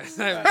 Don't worry about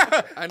Solomon. it,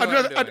 guys. I know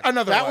what I'm doing.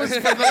 Another That one. was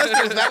for the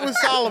listeners, that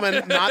was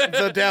Solomon, not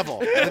the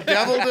devil. The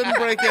devil didn't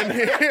break in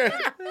here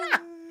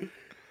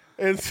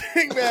and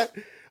sing that.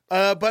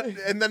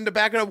 And then to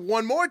back it up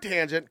one more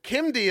tangent,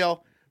 Kim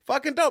Deal,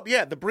 fucking dope.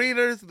 Yeah, the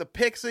Breeders, the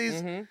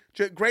Pixies,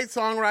 great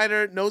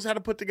songwriter, knows how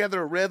to put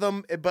together a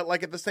rhythm, but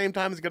like at the same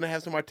time is going to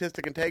have some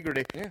artistic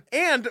integrity. Yeah.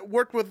 And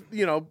worked with,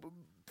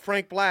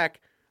 Frank Black,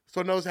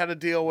 so knows how to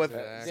deal with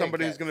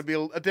somebody who's going to be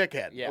a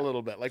dickhead a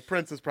little bit, like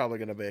Prince is probably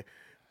going to be.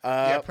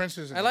 Prince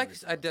is. I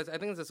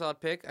think it's a solid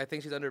pick. I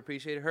think she's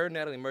underappreciated. Her and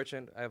Natalie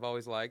Merchant, I've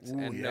always liked,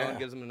 and no one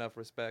gives them enough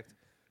respect.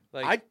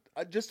 Like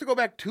I just to go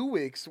back 2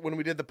 weeks when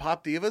we did the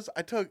Pop Divas,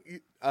 I took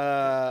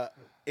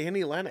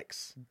Annie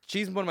Lennox.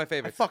 she's one of my I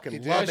favorites. fucking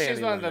love She's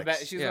Annie one of the Lennox.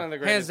 best. She's Yeah. one of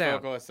the Hands greatest down.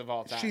 vocalists of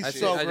all time. She's I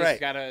so just great.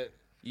 Gotta.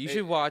 You should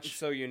It's watch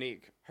so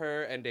unique.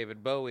 her and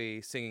David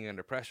Bowie singing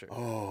Under Pressure.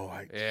 Oh,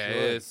 I Yeah,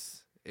 should.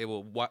 it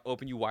will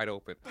open you wide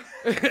open.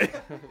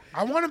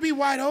 I want to be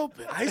wide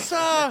open. I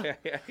saw.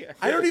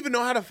 I don't even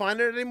know how to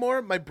find it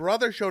anymore. My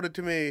brother showed it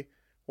to me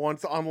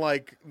once on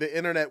like the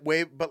internet,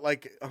 but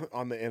like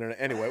on the internet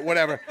anyway.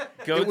 Whatever.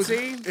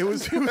 Goatsy? It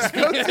was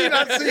Goatsy,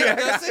 not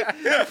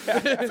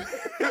CX.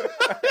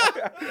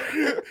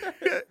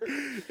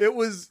 It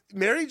was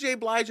Mary J.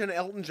 Blige and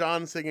Elton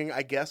John singing.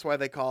 I guess why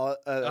they call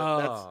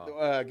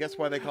it. Guess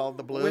why they call it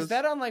the blues. Was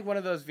that on like one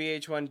of those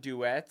VH1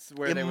 duets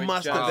where It they would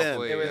must just? have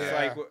been. It was Yeah.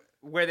 like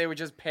where they would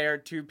just pair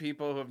two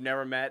people who have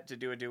never met to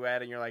do a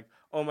duet, and you're like,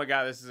 oh my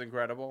god, this is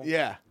incredible.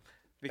 Yeah.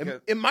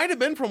 Because It might have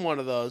been from one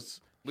of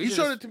those. We He should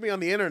showed just- it to me on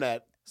the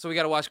internet. So we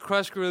got to watch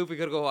Crush Group. We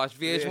got to go watch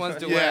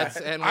VH1's duets.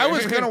 And I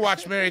was gonna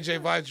watch Mary J.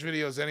 Blige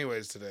videos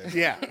anyways today.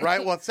 Yeah,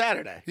 right? Well, it's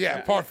Saturday.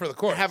 Yeah, par for the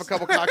course. Have a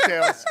couple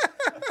cocktails.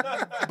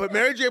 But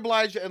Mary J.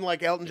 Blige and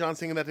like Elton John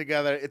singing that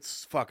together,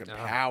 it's fucking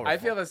powerful. I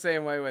feel the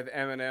same way with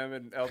Eminem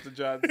and Elton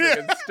John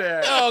singing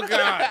Stand. Oh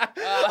God!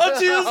 I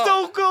just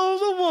don't go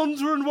the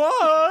wondering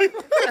why.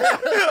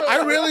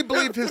 I really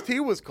believed his tea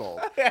was cold.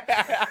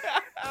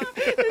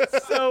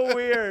 It's so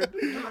weird.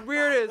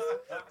 Weirdest.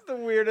 It's the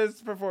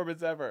weirdest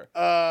performance ever.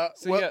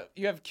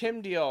 You have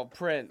Kim Deal,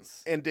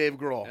 Prince, And Dave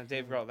Grohl. and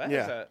Dave Grohl. That's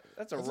Yeah.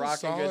 a a rocking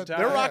solid- good time.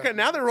 They're Yeah. rocking.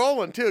 Now they're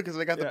rolling too because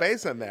they got the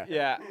bass in there.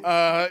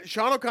 Yeah.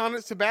 Sean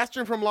O'Connor,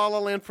 Sebastian from La La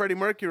Land, Freddie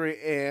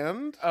Mercury,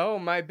 and Oh,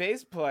 my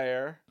bass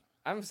player.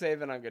 I'm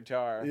saving on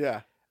guitar.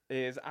 yeah.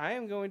 Is I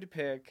am going to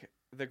pick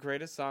the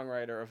greatest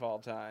songwriter of all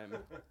time,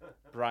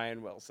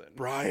 Brian Wilson.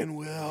 Brian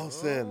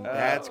Wilson.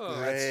 That's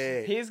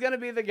great. He's gonna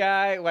be the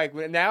guy. Like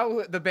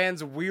now, the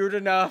band's weird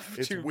enough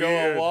It's to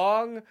weird. go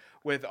along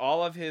with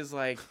all of his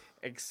like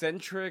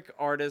eccentric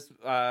artist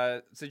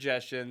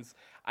suggestions.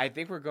 I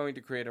think we're going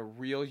to create a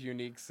real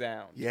unique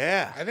sound.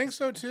 Yeah. I think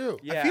so too.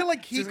 Yeah. feel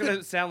like he It's gonna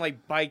could- sound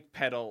like bike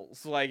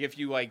pedals. Like if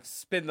you like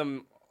spin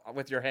them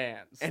with your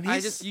hands. And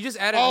You just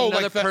added another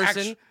like the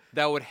person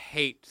that would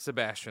hate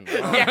Sebastian.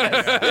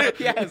 yes,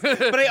 yes.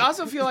 But I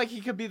also feel like he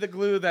could be the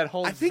glue that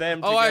holds I think- them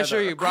Oh, together. I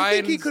assure you, I Brian.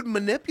 think he could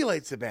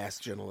manipulate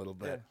Sebastian a little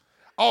bit.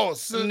 Oh,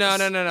 so No.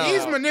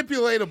 He's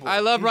manipulatable. I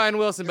love Brian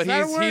Wilson, but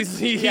that a word?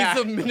 he's Yeah.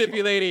 the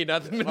manipulating,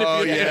 not the Oh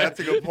manipulator. yeah, that's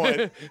a good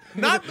point.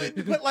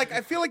 But like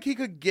I feel like he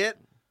could get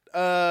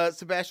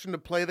Sebastian to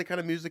play the kind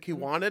of music he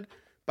wanted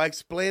by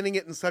explaining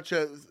it in such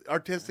a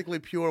artistically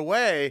pure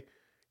way,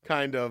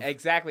 kind of.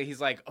 Exactly.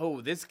 He's like, oh,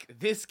 this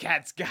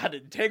cat's got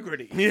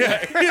integrity. Yeah,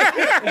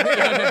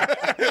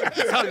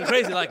 Talking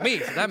crazy like me,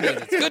 so that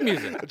means it's good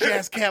music. a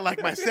jazz cat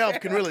like myself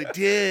can really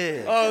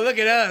dig. Oh, look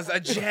at us, a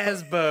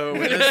jazz bow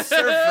and a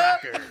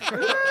surf rocker.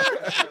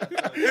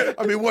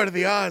 I mean, what are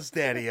the odds,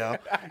 Daddy-O?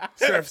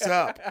 Surf's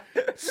up.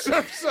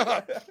 Surf's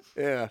up.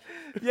 Yeah.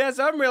 Yes,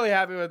 I'm really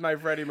happy with my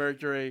Freddie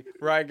Mercury,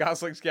 Ryan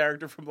Gosling's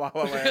character from La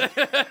La Land,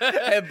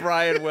 and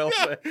Brian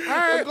Wilson.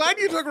 I'm glad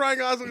you took Ryan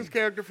Gosling's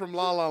character from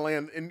La La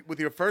Land with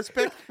your first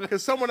pick,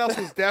 because someone else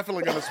was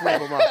definitely going to sweep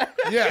him up.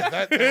 Yeah,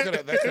 that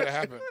could have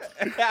happened.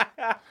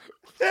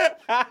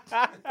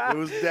 It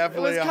was It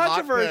definitely was a hot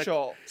pick.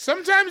 controversial.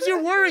 Sometimes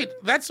you're worried.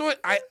 That's what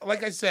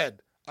like I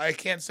said. I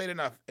can't say it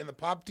enough. In the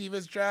Pop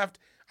Divas draft,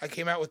 I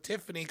came out with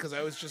Tiffany because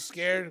I was just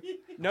scared.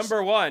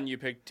 Number 1, you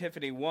picked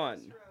Tiffany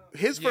 1.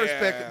 His first Yeah.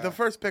 pick, the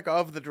first pick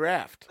of the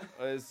draft.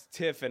 Was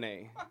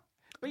Tiffany.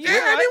 But Yeah,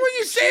 I mean, when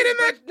you say it in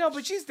that, No,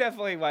 but she's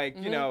definitely like,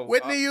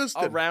 Whitney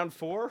Houston. Round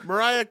 4.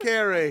 Mariah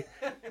Carey.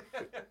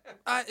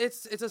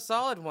 It's a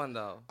solid one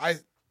though.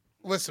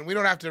 listen. We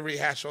don't have to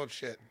rehash old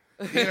shit.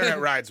 The internet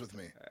rides with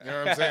me. You know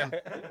what I'm saying?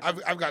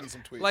 I've gotten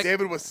some tweets. Like,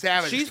 David was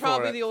savage. She's for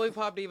probably it. the only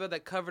pop diva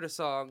that covered a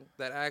song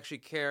that I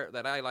actually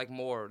that I like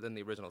more than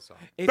the original song.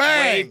 It's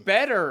Bang! way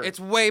better. It's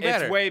way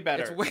better. It's way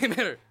better. It's way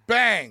better.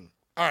 Bang!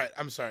 All right,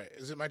 I'm sorry.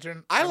 Is it my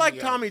turn? I like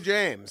Yeah. Tommy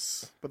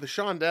James, but the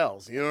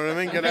Shondells, you know what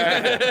I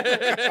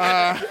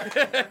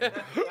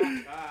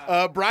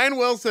mean? Brian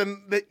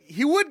Wilson,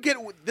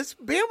 this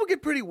band would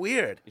get pretty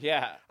weird.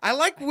 Yeah. I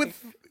like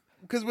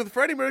because with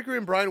Freddie Mercury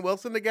and Brian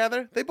Wilson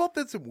together, they both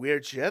did some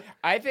weird shit.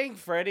 I think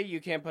Freddie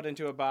you can't put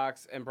into a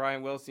box, and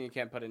Brian Wilson you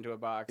can't put into a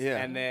box. Yeah.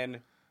 And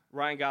then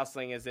Ryan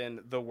Gosling is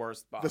in the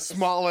worst box. The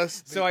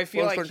smallest, So I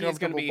feel most like he's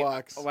going to uncomfortable be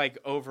box. like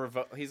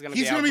He's going to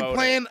He's be going to be outvoted.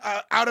 playing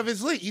out of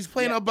his league. He's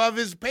playing Yeah. above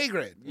his pay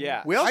grade.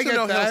 Yeah. We also I get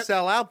know he'll that.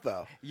 sell out,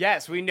 though.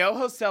 Yes, we know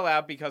he'll sell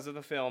out because of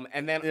the film,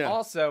 and then Yeah.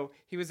 also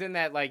he was in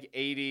that like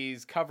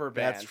 '80s cover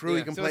band. That's true.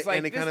 He can So play it's like,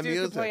 any this kind of dude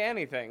music. Can play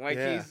anything. Like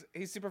Yeah.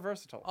 he's super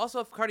versatile. Also,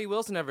 if Cardi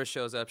Wilson ever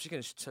shows up, she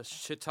can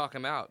shit talk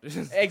him out.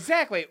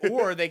 Exactly.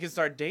 Or they can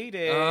start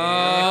dating.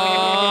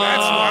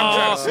 That's what I'm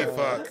trying to see.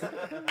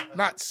 Fuck.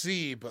 Not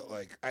see, but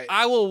like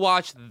I will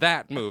watch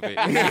that movie.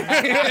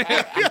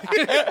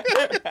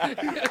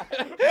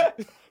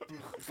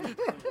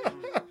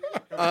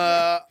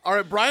 All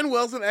right, Brian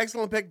Wilson,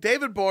 excellent pick.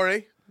 David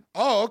Gborie,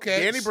 Oh,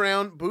 okay. Danny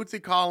Brown,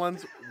 Bootsy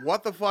Collins.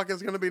 What the fuck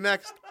is going to be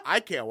next? I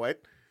can't wait.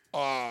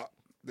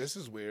 This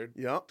is weird.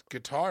 Yep.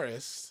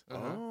 Guitarist.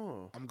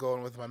 Oh. I'm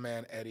going with my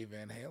man Eddie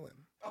Van Halen.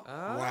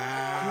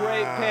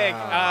 Great pick.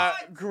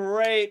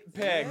 Great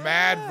pick.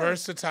 Mad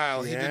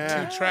versatile. He did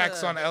Yeah. 2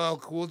 tracks on LL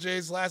Cool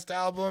J's last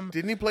album.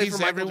 Didn't he play He's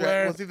for Michael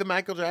everywhere. Jackson? Was he the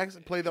Michael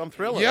Jackson? Played on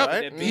Thriller, Yep.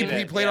 right? Beat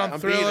He It, played yeah. on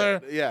Beat Thriller.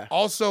 It, yeah.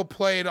 Also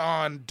played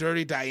on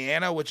Dirty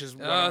Diana, which is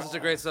one Oh, of that's a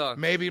great song.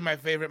 maybe my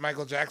favorite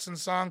Michael Jackson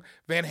song.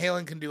 Van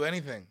Halen can do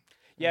anything.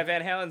 Yeah,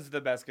 Van Halen's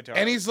the best guitarist.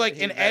 And he's like,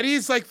 and That's-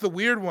 Eddie's like the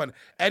weird one.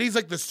 Eddie's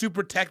like the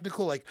super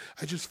technical, like,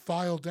 I just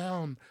file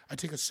down. I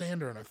take a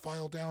sander and I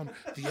file down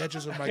the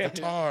edges of my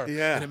guitar.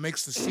 Yeah. And it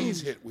makes the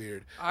C's hit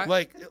weird.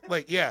 I-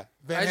 Yeah.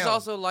 Van I just Halen.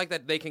 also like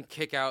that they can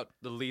kick out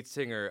the lead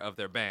singer of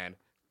their band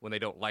when they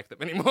don't like them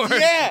anymore.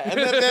 Yeah, and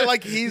then they're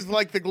like, he's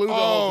like the glue that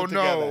Oh, holds it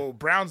together. no.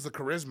 Brown's the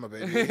charisma,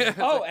 baby.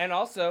 Oh, and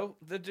also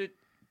the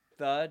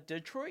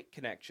Detroit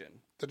connection.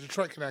 The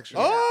Detroit connection.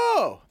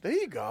 Oh, there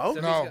you go.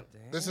 So- No,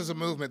 this is a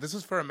movement. This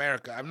is for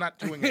America. I'm not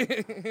doing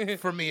it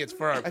for me. It's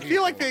for our I people.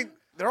 feel like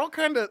they're all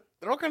kind of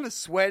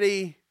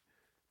sweaty.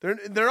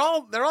 They're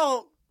all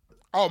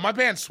Oh, my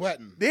band's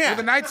sweating. Yeah. They're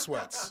the night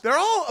sweats. they're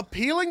all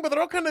appealing, but they're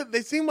all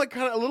they seem like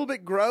kind of a little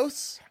bit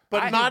gross,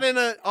 but not in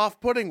an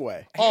off-putting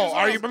way. Oh,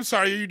 I'm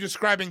sorry. Are you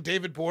describing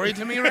David Gborie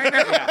to me right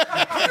now?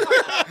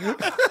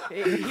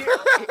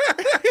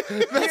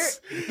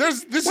 This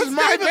is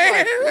my David band.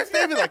 like? What's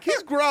David like?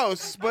 He's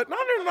gross, but not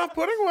in an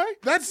off-putting way.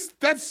 This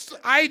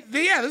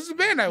is a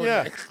band I would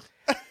Yeah. like.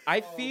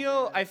 I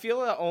feel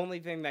the only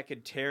thing that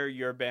could tear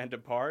your band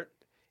apart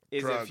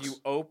is Drugs. if you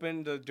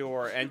opened the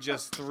door and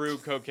just threw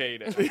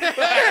cocaine in.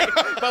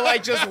 But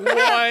like just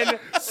one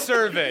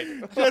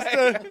serving.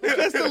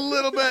 Just a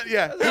little bit,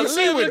 yeah.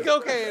 Bootsy would,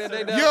 cocaine and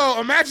they don't. yo,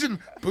 imagine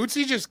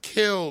Bootsy just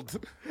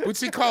killed.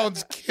 Bootsy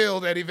Collins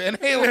killed Eddie Van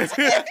Halen.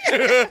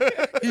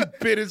 He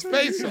bit his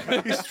face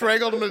off. He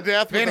strangled him to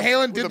death. Van with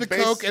Halen did with the a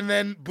bass coke, and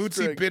then Bootsy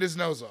string. bit his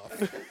nose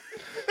off.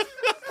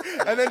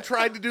 and then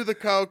tried to do the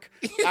coke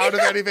out of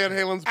Eddie Van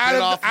Halen's Out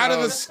of the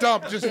nose.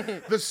 stump, just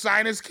the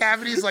sinus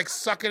cavities like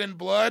sucking in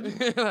blood.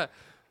 That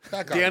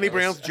got Danny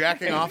gross. Brown's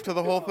jacking off to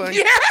the whole thing.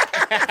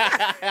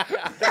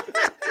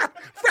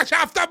 Fresh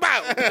off the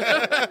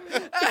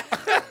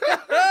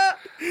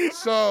boat.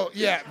 So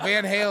yeah,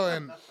 Van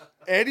Halen.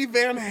 Eddie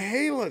Van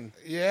Halen.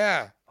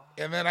 Yeah.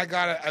 And then I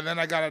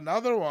got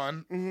another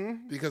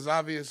one because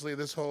obviously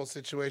this whole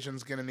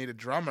situation's gonna need a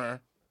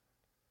drummer.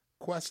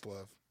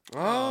 Questlove,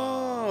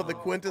 Oh, the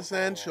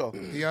quintessential.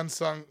 the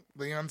unsung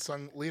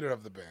leader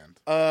of the band.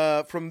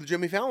 From the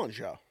Jimmy Fallon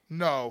show.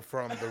 No,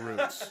 from the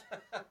Roots.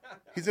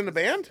 He's in the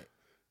band?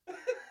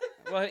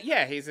 Well,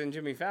 yeah, he's in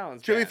Jimmy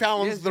Fallon's Jimmy band.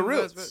 Fallon's The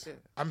Roots.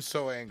 I'm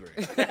so angry.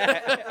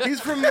 He's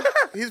from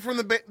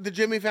the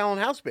Jimmy Fallon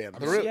house band,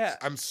 The Roots. Yeah.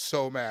 I'm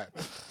so mad.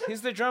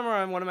 He's the drummer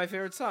on one of my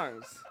favorite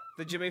songs,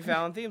 the Jimmy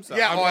Fallon theme song.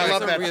 Yeah, oh, I It's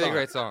love a that really song.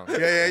 great song.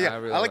 Yeah. I,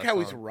 really like love how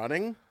that he's song.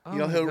 running. Oh You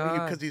know, my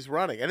God. because he's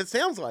running, and it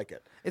sounds like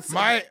it. It's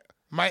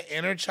My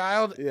inner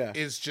child Yeah.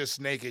 is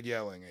just naked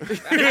yelling.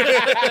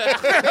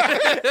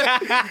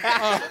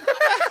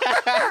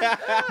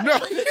 No.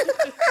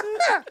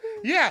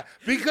 Yeah,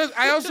 because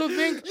I also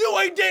think you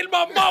ain't dating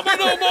my mama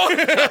no more.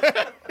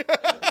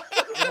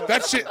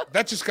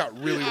 that just got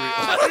really real.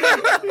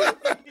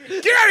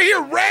 Get out of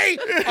here, Ray!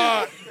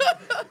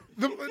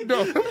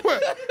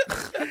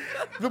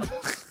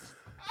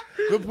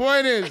 The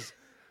point is,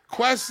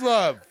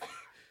 Questlove,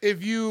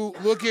 if you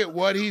look at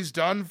what he's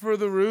done for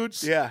the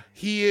Roots, Yeah.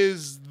 he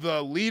is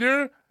the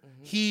leader.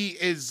 He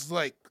is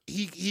like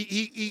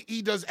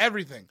he does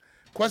everything.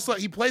 Questlove,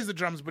 he plays the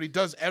drums, but he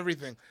does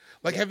everything.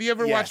 Like, have you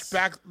ever Yes. watched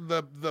back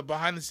the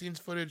behind the scenes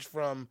footage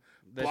from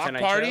The Block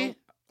Tonight Party? Show?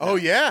 Oh,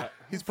 yeah.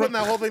 He's putting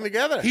that whole thing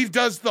together. He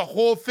does the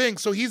whole thing.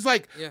 So he's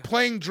like Yeah.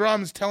 playing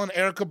drums, telling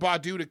Erykah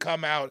Badu to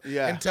come out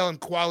Yeah. and telling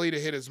Kweli to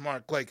hit his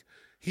mark. Like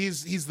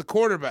he's the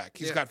quarterback.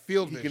 He's got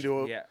field He vision. can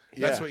do it. Yeah.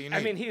 That's what you need.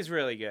 I mean, he's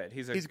really good.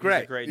 He's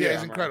great. a great yeah, he's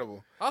drummer.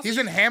 incredible. Also, He's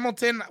in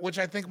Hamilton, which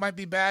I think might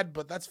be bad,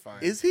 but that's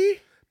fine. Is he?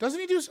 Doesn't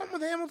he do something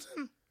with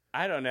Hamilton?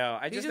 I don't know.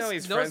 I just know just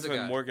he's knows friends the with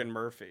guy. Morgan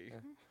Murphy.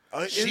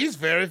 She's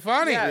very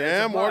funny. Yeah.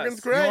 Yeah, it's a Morgan's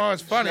plus. great. You know,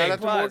 it's funny. Shout out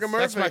to Plus. Morgan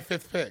Murphy. That's my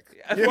fifth pick.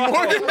 Yeah,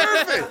 Morgan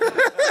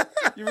Murphy.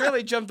 You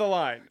really jumped the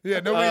line. Yeah,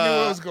 nobody knew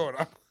what was going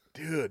on.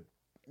 Dude.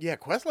 Yeah,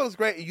 Questlove's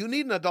great. You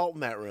need an adult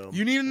in that room.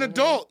 You need an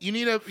adult. You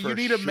need a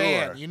sure.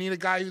 man. You need a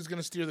guy who's going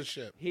to steer the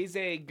ship. He's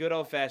a good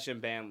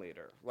old-fashioned band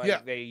leader, like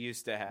Yeah. they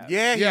used to have.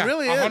 Yeah, he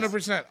really is.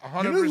 100%.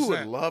 You know who would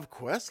 100%. love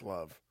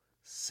Questlove?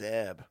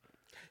 Seb.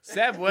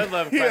 Seb would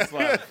love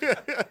Questlove.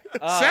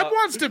 Seb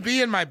wants to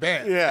be in my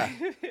band. Yeah.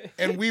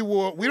 And we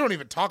don't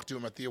even talk to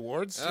him at the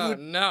awards.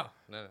 No.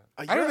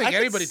 I don't think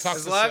anybody talks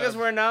As to long Seb. as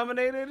we're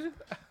nominated,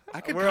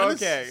 I could we're kinda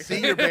okay. see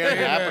your band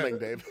happening,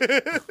 Dave.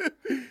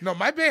 No,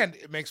 my band,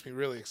 it makes me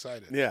really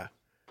excited. Yeah.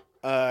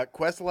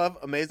 Questlove,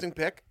 amazing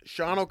pick.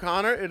 Sean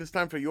O'Connor, it is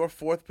time for your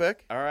fourth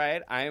pick. all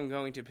right, I am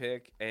going to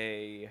pick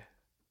a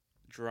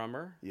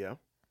drummer, Yeah.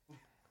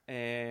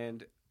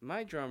 and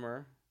my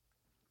drummer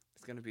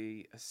is going to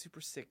be a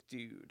super sick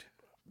dude.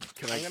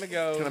 Can I'm gonna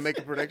go. Can I make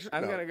a prediction?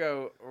 I'm No. gonna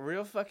go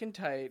real fucking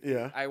tight.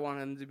 Yeah. I want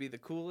him to be the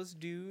coolest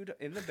dude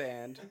in the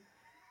band.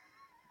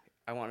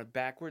 I want a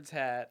backwards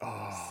hat,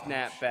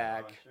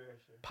 snapback,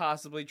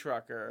 possibly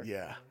trucker.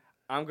 Yeah.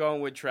 I'm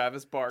going with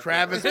Travis Barker.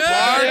 Travis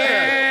Barker.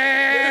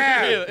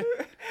 Yeah.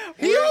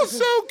 He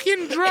also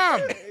can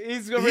drum.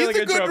 He's a really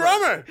He's a good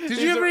drummer. Did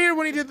you ever hear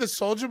when he did the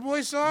Soulja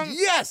Boy song?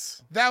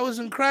 Yes. That was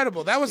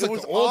incredible. That was It like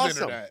was the old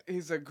awesome. internet.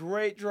 He's a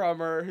great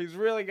drummer. He's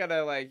really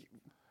gonna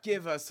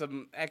give us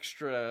some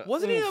extra.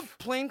 Wasn't he a oomph.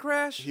 plane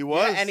crash? He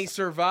was. Yeah, and he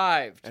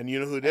survived. And you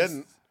know who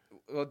didn't?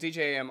 Well,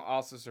 DJ AM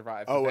also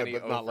survived. Oh, then wait, he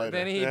but not over- later.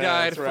 Then he Yeah,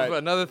 died that's right. from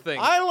another thing.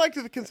 I like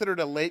to consider it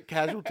a late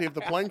casualty of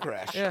the plane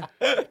crash. Yeah.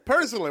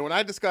 Personally, when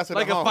I discuss it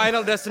Like at a home.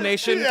 Final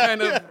Destination Yeah,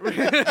 kind of.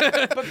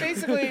 But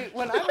basically,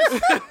 when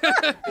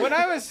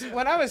I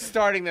was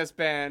starting this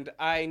band,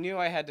 I knew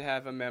I had to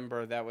have a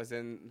member that was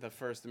in the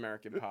first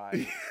American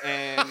Pie,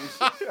 and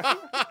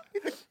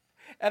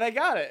I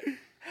got it.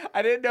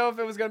 I didn't know if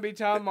it was going to be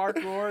Tom, Mark,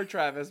 or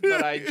Travis,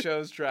 but I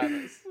chose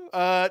Travis.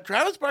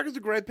 Travis Barker's a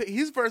great pick.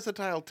 He's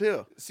versatile,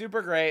 too.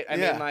 Super great. I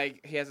Yeah. mean,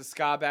 he has a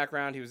ska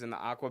background. He was in the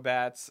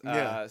Aquabats.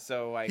 Yeah.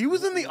 So He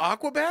was in the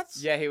Aquabats?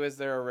 Yeah, he was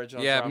their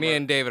original. Yeah, drummer. me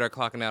and David are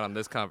clocking out on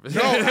this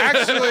conversation. No,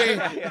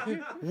 actually,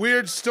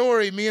 weird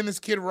story. Me and this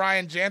kid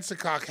Ryan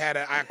Jansicock had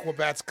an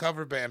Aquabats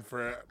cover band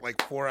for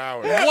like 4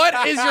 hours.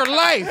 What is your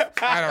life?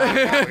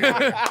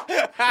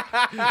 I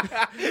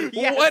don't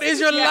know. What is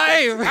your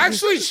life?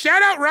 Actually,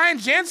 shout out Ryan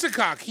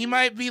Jansicock. He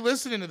might be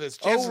listening to this.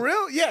 Oh,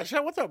 really? Yeah.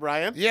 What's up,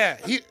 Ryan? Yeah.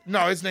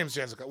 No, his name's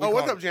Jansicock. We Oh,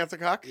 what's call up, him-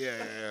 Jansicock?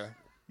 Yeah.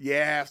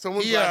 Yeah, if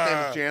someone's He,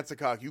 last name is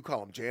Jansicock, you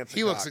call him Jansicock.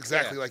 He looks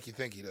exactly like you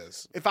think he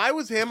does. If I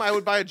was him, I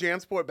would buy a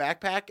Jansport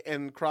backpack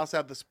and cross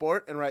out the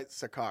sport and write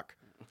Sakak.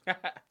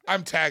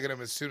 I'm tagging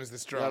him as soon as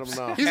this drops. him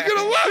know. He's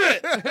gonna love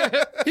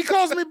it. He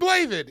calls me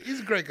Blavid.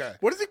 He's a great guy.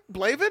 What is it,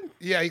 Blavid?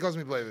 Yeah, he calls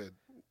me Blavid.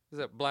 Is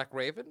that Black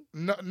Raven?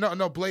 No,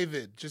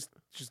 Blavid. Just.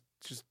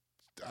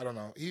 I don't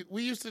know.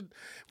 We used to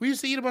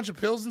eat a bunch of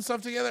pills and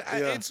stuff together.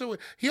 Yeah.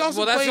 He also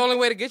Well, that's played, the only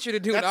way to get you to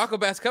do an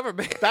Aquabats cover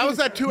band. That was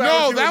that 2 hours.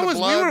 No, you that were in was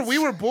the Bloods. we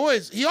were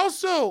boys. He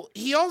also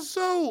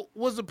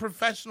was a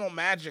professional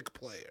Magic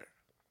player.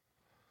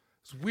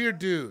 He's a weird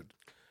dude.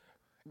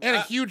 And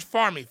a huge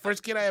farmy.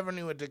 First kid I ever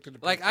knew addicted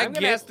to Like, pills. I I'm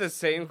gonna get ask the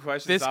same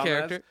question. this Tom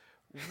character.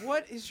 asked.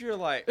 What is your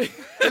life?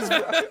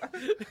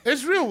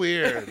 It's real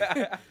weird.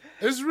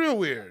 It's real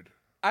weird.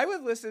 I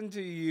would listen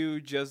to you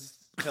just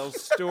tell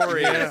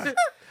stories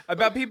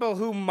about people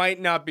who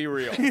might not be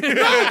real. No,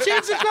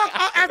 Jansicock,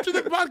 after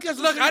the podcast.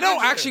 Look, I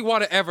don't actually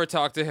want to ever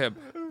talk to him.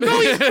 No,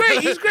 he's great.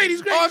 He's great.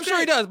 He's great. Oh, I'm He's sure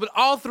he great. does, but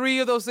all three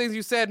of those things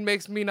you said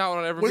makes me not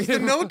want to ever Was be the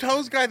No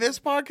Toes guy this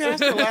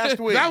podcast or last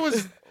week? That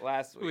was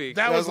Last week.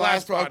 that was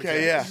last podcast.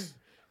 Okay, yeah.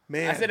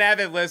 Man. As an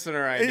avid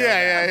listener, I know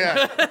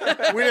that.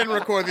 Yeah. We didn't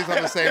record these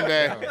on the same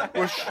day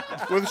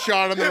with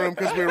Sean in the room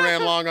because we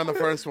ran long on the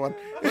first one.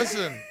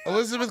 Listen,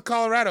 Elizabeth,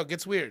 Colorado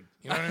gets weird.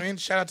 You know what I mean?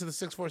 Shout out to the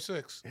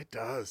 646. It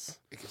does.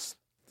 It's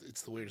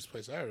the weirdest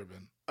place I've ever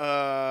been.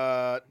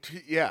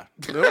 Yeah.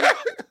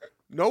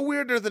 No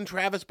weirder than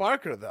Travis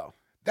Barker, though.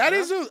 That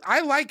is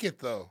I like it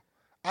though.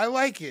 I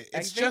like it.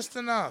 It's think- just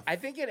enough. I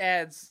think it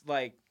adds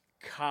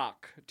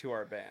cock to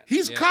our band.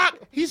 He's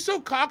He's so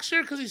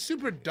cocksure because he's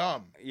super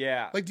dumb.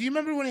 Yeah. Like, do you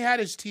remember when he had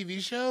his TV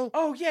show?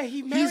 Oh yeah,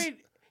 he married.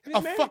 He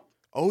was married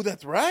Oh,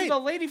 that's to right. the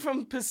lady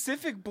from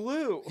Pacific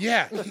Blue.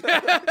 Yeah.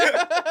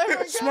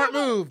 Smart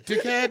move,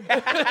 dickhead.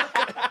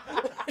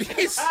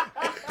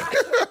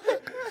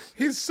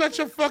 He's such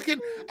a fucking.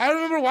 I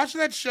remember watching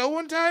that show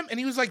one time, and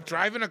he was like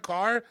driving a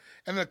car,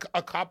 and a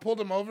cop pulled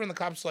him over, and the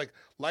cop's like,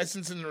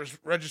 license and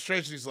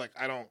registration. He's like,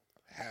 I don't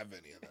have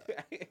any of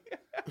that.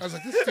 I was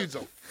like, this dude's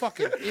a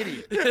fucking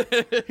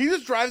idiot. He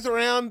just drives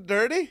around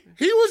dirty?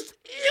 It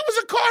was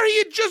a car he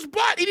had just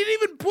bought. He didn't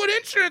even put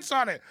insurance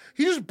on it.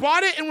 He just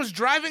bought it and was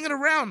driving it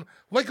around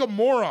like a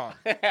moron.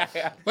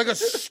 Like a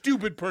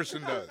stupid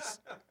person does.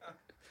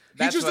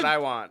 That's what I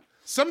want.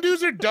 Some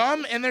dudes are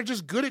dumb and they're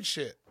just good at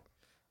shit.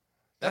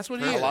 That's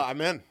what he is.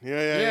 I'm in.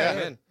 Yeah.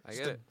 I'm in. I Just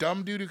get a it.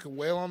 dumb dude who can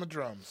wail on the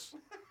drums.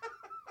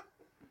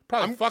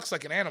 Probably fucks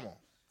like an animal.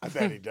 I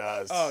bet he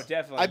does. Oh,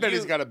 definitely. I bet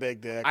he's got a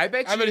big dick. I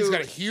bet he's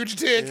got a huge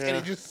dick and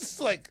he just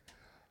like...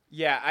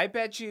 Yeah, I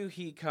bet you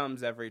he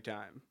comes every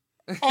time.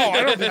 Oh,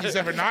 I don't think he's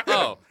ever not.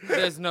 Oh,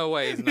 there's no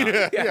way he's not.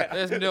 Yeah.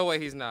 There's no way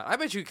he's not. I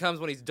bet you he comes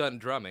when he's done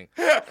drumming.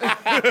 Who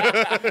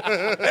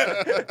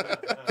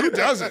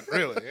doesn't,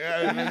 really?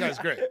 Yeah, that guy's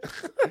great.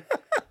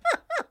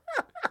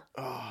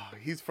 Oh,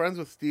 he's friends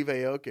with Steve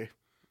Aoki.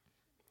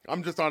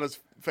 I'm just on his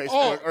Facebook.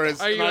 Oh, or his,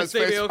 are you not on his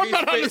Steve Facebook. Aoki's I'm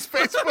not on his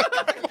Facebook.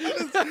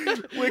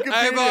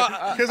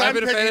 Wikipedia. Because I've I'm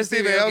been a fan picking of Steve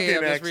Steve Aoki, Aoki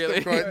I'm next. just really-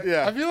 Of course,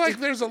 yeah. I feel like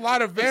there's a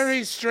lot of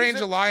very strange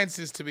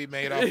alliances to be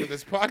made off of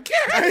this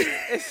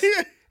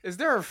podcast. Is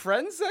there a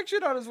friends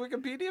section on his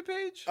Wikipedia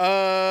page?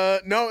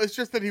 No, it's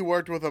just that he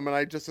worked with them, and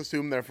I just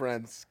assume they're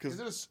friends. Is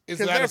they're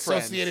that friends.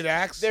 Associated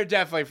Acts? They're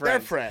definitely friends. They're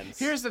friends.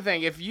 Here's the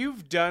thing: if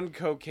you've done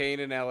cocaine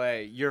in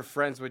L.A., you're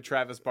friends with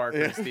Travis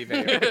Barker and Steve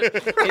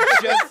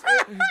Aoki.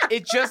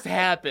 It just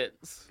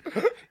happens.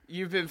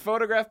 You've been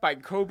photographed by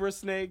Cobra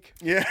Snake.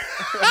 Yeah.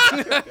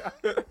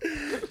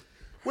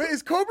 Wait,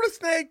 is Cobra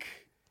Snake?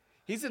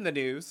 He's in the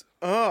news.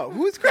 Oh,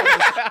 who is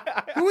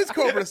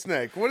Cobra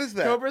Snake? What is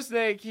that? Cobra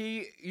Snake,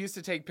 he used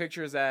to take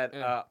pictures at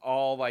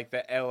all like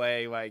the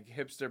LA like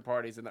hipster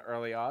parties in the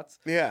early aughts.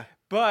 Yeah.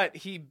 But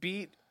he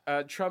beat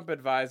Trump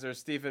advisor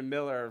Stephen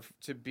Miller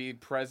to be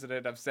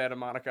president of Santa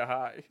Monica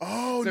High.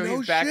 Oh, so no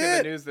he's back in the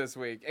shit. news this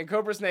week. And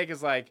Cobra Snake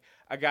is like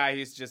a guy who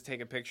used to just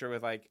take a picture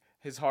with like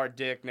his hard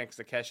dick next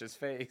to Kesha's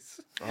face.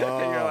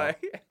 Oh. And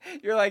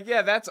you're like,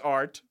 yeah, that's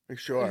art.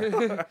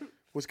 Sure.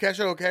 Was Kesha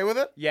okay with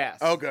it? Yes.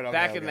 Oh, good. Okay,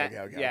 Back okay, in that,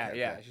 okay, yeah.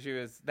 okay. She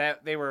was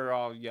that. They were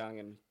all young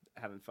and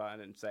having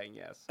fun and saying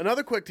yes.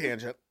 Another quick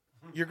tangent.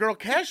 Your girl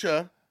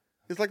Kesha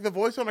is like the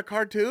voice on a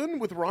cartoon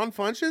with Ron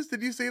Funches.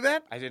 Did you see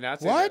that? I did not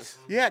see What? this.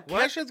 Yeah,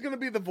 Kesha's going to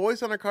be the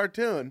voice on a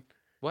cartoon.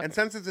 What? And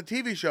since it's a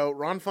TV show,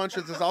 Ron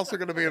Funches is also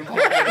going to be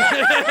involved in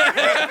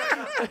it.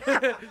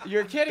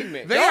 You're kidding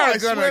me. They No, I are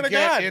swear going to to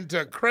get God.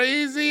 into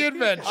crazy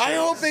adventures. I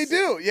hope they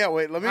do. Yeah,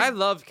 wait, let me... I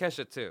loved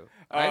Kesha too.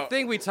 I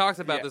think we talked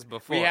about this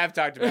before. We have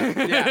talked about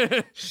it.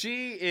 Yeah.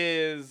 She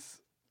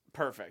is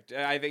perfect.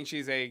 I think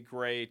she's a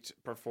great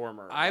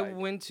performer. I Like,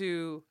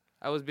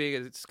 was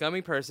being a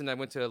scummy person. I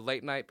went to a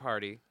late night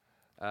party.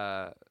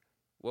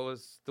 What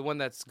was the one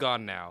that's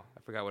gone now?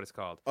 I forgot what it's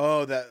called.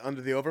 Oh, that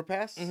under the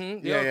overpass?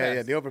 Mhm, the Yeah,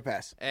 overpass. the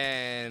overpass.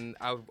 And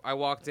I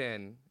walked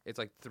in. It's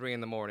like 3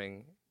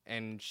 a.m,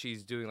 and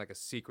she's doing like a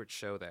secret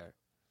show there.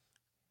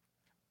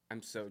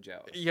 I'm so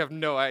jealous. You have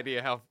no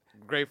idea how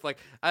grateful. Like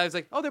I was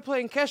like, oh, they're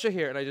playing Kesha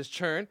here, and I just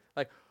turned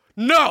like,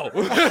 no,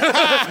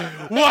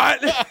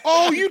 what?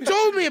 Oh, you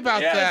told me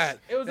about Yes. that.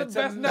 It was That's the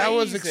best amazing. night. That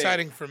was Amazing.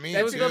 exciting for me,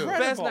 It was too. the best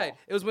Incredible. night.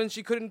 It was when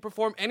she couldn't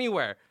perform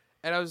anywhere,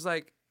 and I was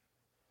like,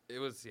 it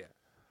was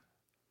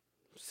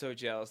So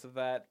jealous of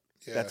that.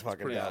 Yeah, That's it's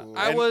fucking pretty dope. cool.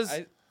 I And was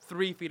I-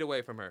 3 feet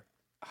away from her.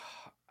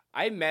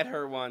 I met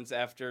her once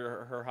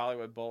after her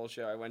Hollywood Bowl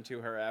show. I went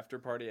to her after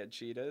party at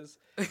Cheetah's,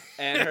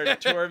 and her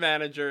tour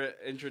manager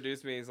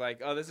introduced me. He's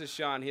like, "Oh, this is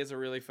Sean. He has a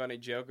really funny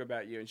joke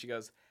about you." And she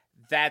goes,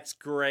 "That's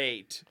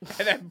great,"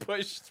 and then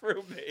pushed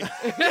through me.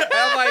 And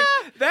I'm like,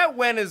 that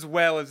went as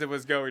well as it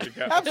was going to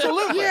go.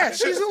 Absolutely. Yeah,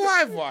 she's a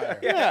live wire.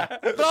 Yeah.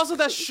 But also,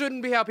 that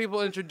shouldn't be how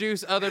people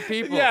introduce other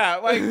people. Yeah,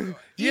 like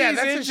Yeah, he's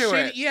that's a into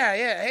shitty. it.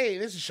 Yeah. Hey,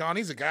 this is Sean.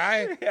 He's a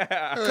guy.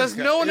 Yeah. Because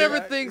no one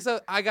ever thinks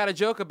that I got a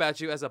joke about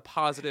you as a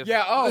positive.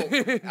 Yeah. Oh,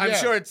 I'm Yeah.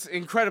 sure it's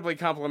incredibly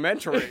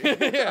complimentary.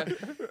 Yeah.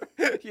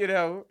 You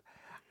know.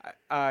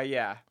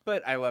 Yeah.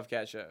 But I love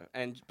Kesha,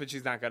 but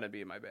she's not gonna be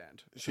in my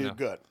band. She's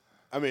good.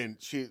 I mean,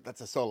 that's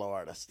a solo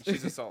artist.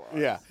 She's a solo.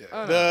 Yeah.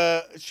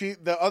 artist.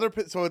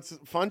 So it's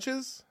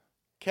Funches,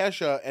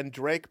 Kesha, and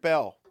Drake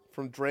Bell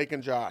from Drake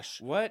and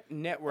Josh. What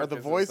network Are the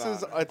is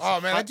voices? this on? It's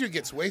Oh man, that dude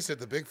gets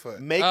wasted at the Bigfoot.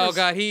 Maker, Oh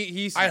god,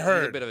 he's I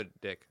heard. he's a bit of a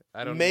dick.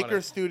 I don't Maker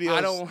wanna, Studios.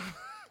 I don't.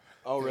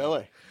 Oh,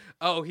 really?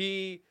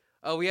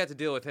 We had to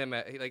deal with him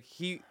at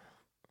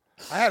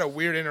I had a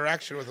weird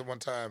interaction with him one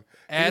time.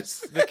 at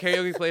the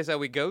karaoke place that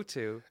we go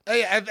to.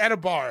 Hey, at a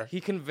bar.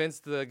 He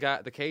convinced the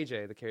guy, the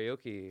KJ, the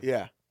karaoke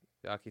Yeah.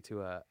 jockey,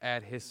 to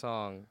add his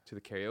song to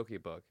the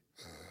karaoke book,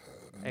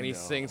 and he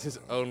sings his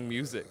own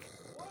music.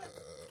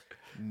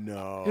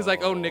 No. His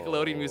like own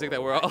Nickelodeon music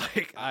that we're all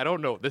like, I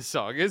don't know what this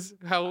song is.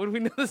 How would we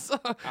know this song?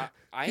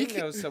 I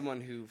know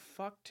someone who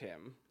fucked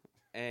him,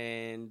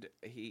 and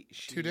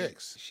Two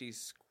dicks. She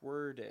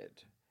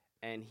squirted,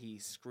 and he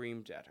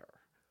screamed at her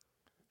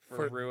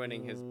for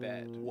ruining his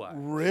bed. What?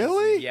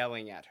 Really?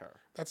 Yelling at her.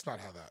 That's not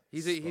how that.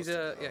 He's a bit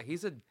of a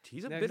He's a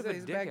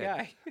dickhead bad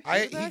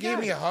guy. He gave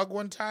me a hug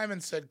one time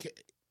and said,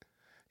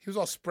 He was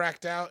all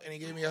spracked out, and he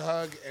gave me a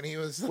hug, and he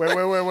was Wait.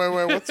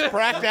 What's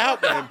spracked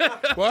out mean?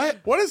 what?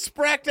 What does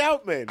spracked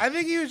out mean? I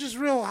think he was just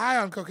real high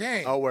on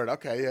cocaine. Oh, word.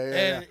 Okay,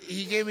 yeah. And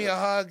he gave me a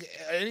hug,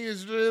 and he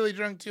was really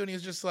drunk too. And he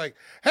was just like,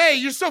 "Hey,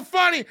 you're so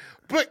funny,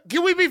 but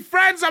can we be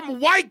friends? I'm a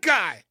white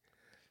guy."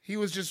 He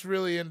was just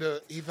really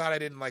into. He thought I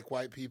didn't like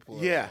white people.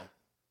 at Yeah. all.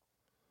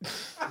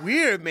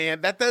 Weird,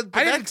 man. That does.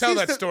 I didn't tell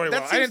that story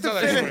well. I didn't tell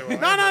that story well.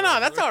 No.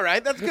 That's all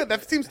right. That's good.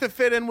 That seems to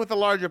fit in with a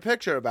larger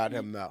picture about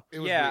him, though. It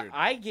was Yeah,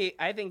 weird.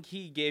 I think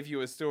he gave you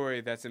a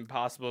story that's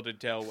impossible to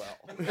tell well.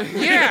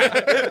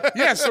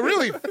 Yeah. So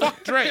really,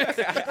 fuck Drake.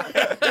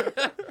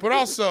 But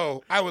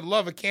also, I would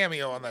love a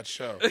cameo on that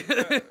show.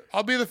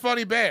 I'll be the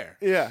funny bear.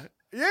 Yeah.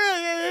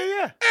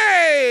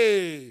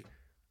 Hey,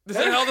 Is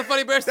that how the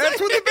funny bear says?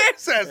 That's what the bear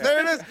says. There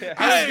it is.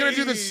 I was gonna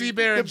do the sea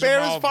bear. The and bear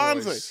is Jamal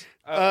Fonzie. voice.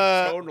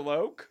 Tone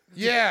Loke?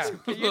 Yeah.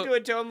 Can you do a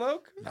Tone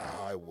Loke? No,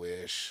 I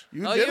wish.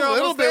 You Oh, did you're a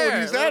little almost bit there.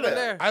 when you said Over it.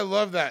 there. I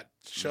love that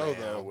show Man, I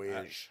though.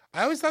 wish.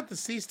 I always thought the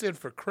C stood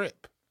for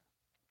Crip.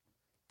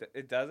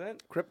 It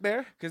doesn't? Crip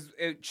Bear? Because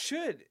it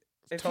should.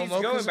 If Tone he's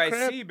Loke going is a by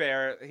Crip? Sea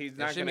Bear, he's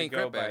not should going to mean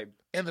go Crip Bear.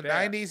 by... In the Bear.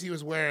 90s, he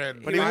was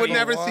wearing. But he would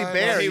never see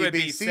Bear. He He'd would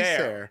be be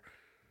Seasair.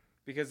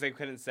 Because they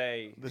couldn't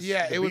say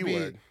Yeah, The it would B be.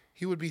 word.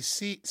 He would be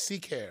C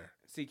care.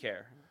 Sea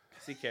Care.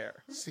 Sea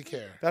Care. C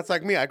care. That's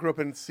like me. I grew up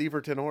in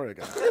Seaverton,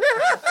 Oregon.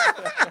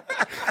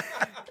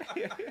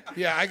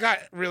 Yeah, I got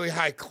really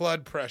high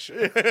clud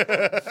pressure.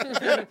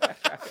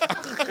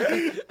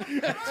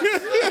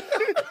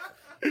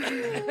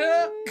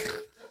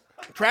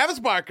 Travis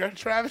Barker.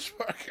 Travis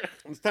Barker.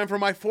 It's time for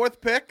my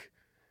fourth pick.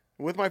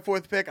 With my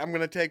fourth pick, I'm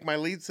going to take my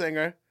lead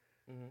singer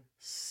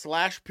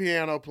 /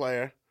 piano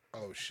player.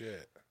 Oh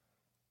shit.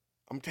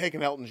 I'm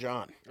taking Elton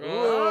John.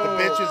 Oh.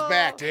 The bitch is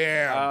back.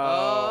 Damn.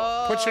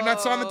 Oh. Put your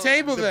nuts on the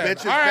table The then. bitch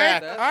is all right.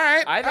 back. All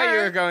right. I thought all you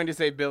were right. going to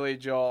say Billy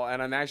Joel,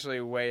 and I'm actually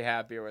way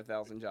happier with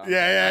Elton John.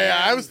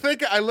 Yeah. I was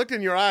thinking, I looked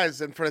in your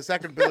eyes, and for a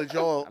second, Billy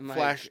Joel I'm like-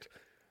 flashed.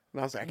 And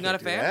I was like, I can't Not a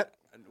do fan? that.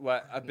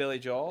 What, Billy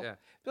Joel? Yeah.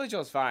 Billy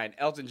Joel's fine.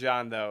 Elton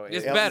John, though,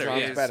 It's is better,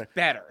 John's yes.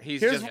 better. He's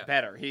Here's- just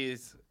better.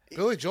 He's...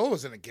 Billy Joel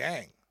was in a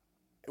gang.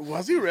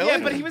 Was he really? Yeah,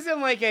 but he was in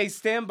like a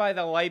stand by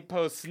the light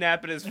post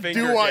snapping his finger.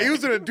 doo-wop. gang. He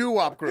was in a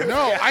doo-wop group.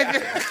 No,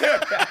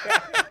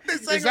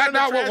 is that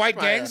not what white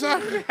gangs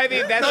are? I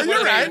mean, that's, No, what, you're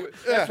they, right.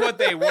 that's what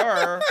they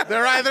were.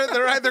 They're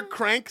either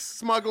crank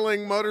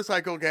smuggling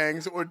motorcycle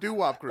gangs or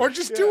doo-wop groups. Or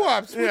just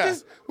doo-wops. Yeah.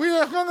 We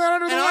hung out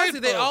under the And light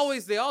honestly,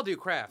 post. they all do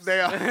crafts. They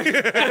are.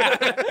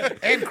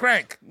 And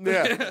crank.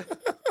 Yeah.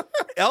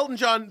 Elton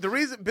John. The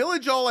reason Billy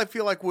Joel, I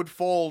feel like, would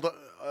fold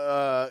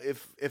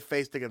if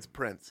faced against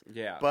Prince.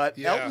 Yeah. But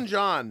Yeah. Elton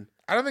John,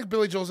 I don't think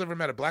Billy Joel's ever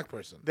met a black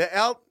person.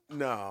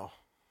 no,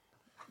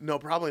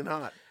 probably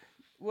not.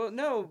 Well,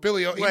 no. He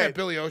Wait. met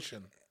Billy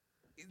Ocean.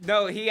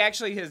 No, he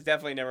actually has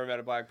definitely never met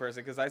a black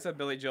person because I saw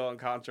Billy Joel in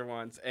concert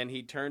once and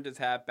he turned his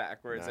hat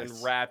backwards Nice.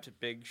 and rapped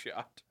Big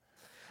Shot.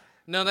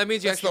 No, that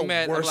means you That's actually the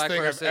met a worst black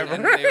thing I've person ever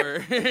and they were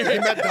He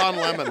met Don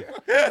Lemon.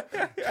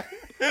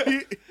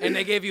 and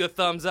they gave you a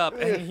thumbs up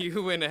and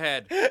you went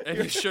ahead and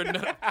you shouldn't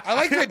have. I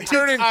like that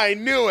turning. I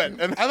knew it.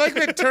 And I like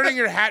that turning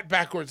your hat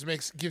backwards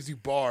gives you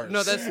bars.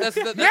 No, that's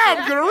now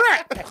I'm gonna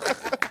rap.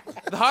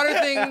 the harder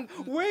thing.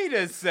 Wait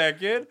a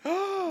second.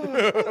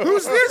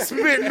 Who's this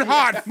spitting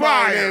hot my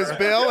fire? name's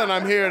Bill, and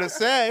I'm here to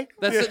say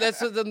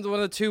That's one of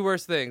the two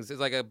worst things.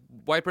 It's like a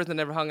white person that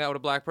never hung out with a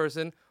black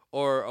person,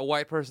 or a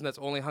white person that's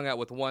only hung out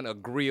with one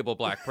agreeable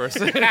black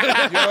person.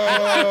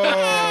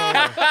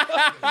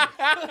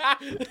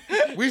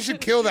 We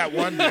should kill that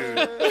one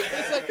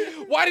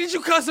dude. Why did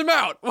you cuss him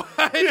out?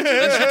 Why did you?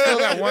 We should kill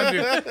that one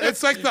dude.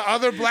 It's like the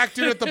other black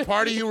dude at the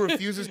party who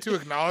refuses to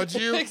acknowledge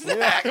you.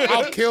 Exactly.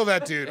 I'll kill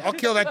that dude. I'll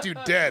kill that dude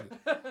dead.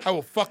 I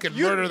will fucking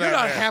murder that You're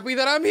not man. happy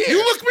that I'm here. You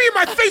look me in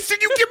my face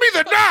and you give me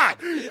the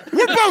nod.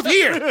 We're both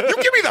here. You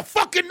give me the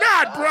fucking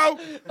nod, bro.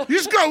 You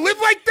just gonna live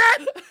like that?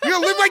 You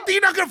gonna live like that?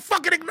 You're not gonna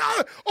fucking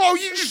acknowledge? Oh,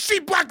 you just see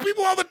black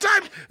people all the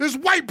time. This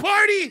white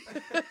party.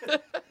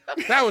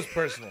 That was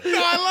personal. no,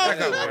 I love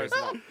That got it.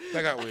 weird.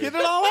 That got weird. Get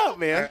it all out,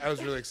 man. I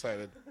was really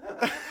excited.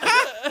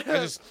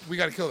 We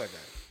gotta kill that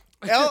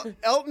guy.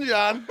 Elton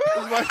John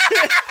is my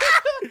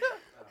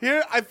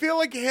here. I feel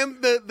like him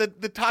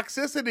the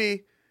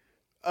toxicity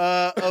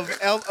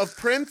of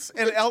Prince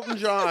and Elton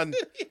John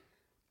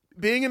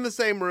being in the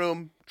same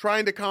room,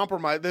 trying to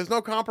compromise. There's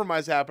no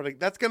compromise happening.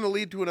 That's going to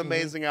lead to an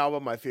amazing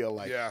album, I feel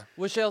like. Yeah.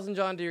 Which Elton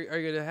John are you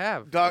going to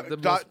have? The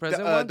most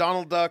present one?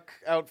 Donald Duck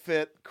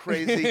outfit,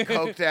 crazy,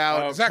 coked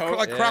out. Is that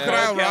like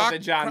Crocodile Coke Rock?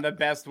 Elton John, the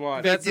best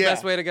one. That's the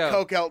best way to go.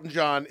 Coke Elton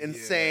John,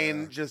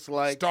 insane, just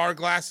like Star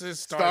glasses.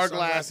 star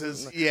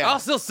sunglasses. glasses. Yeah. I'll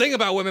still sing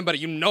about women, but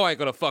you know I ain't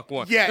going to fuck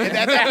one. Yeah, and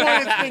at that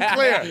point, it's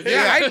been clear.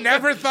 Yeah, I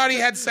never thought he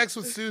had sex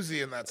with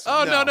Susie in that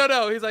Oh, song.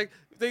 no. He's like,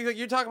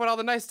 you're talking about all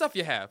the nice stuff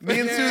you have. Me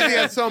and Susie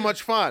had so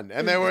much fun,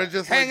 and they were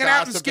just Hanging like,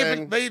 out and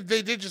gossiping. skipping.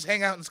 They did just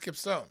hang out and skip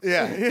stones.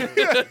 Yeah.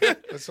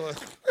 That's all-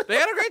 They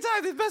had a great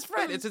time. His best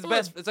friend. It's his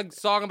best. It's a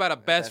song about a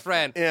best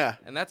friend. Yeah.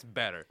 And that's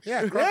better. yeah,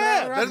 Crocodile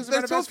Yeah, Rock there's, is about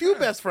there's a so few friend.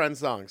 best friend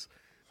songs.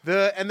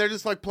 And they're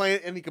just like playing,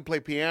 and he can play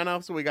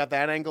piano, so we got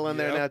that angle in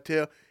there Yep. now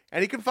too.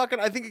 And he can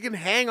I think he can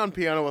hang on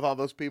piano with all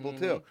those people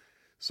too.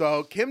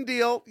 So Kim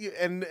Deal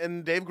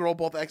and Dave Grohl,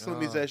 both excellent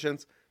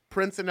musicians.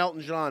 Prince and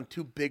Elton John,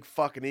 two big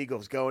fucking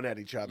egos going at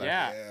each other.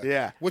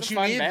 Yeah. Which It's a you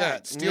fun need band.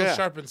 that. Steel Yeah.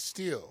 sharpens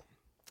steel.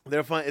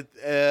 They're fun.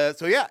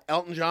 So yeah,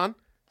 Elton John,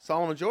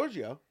 Solomon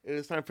Georgio. It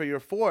is time for your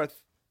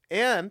fourth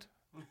and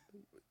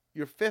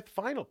your fifth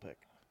final pick.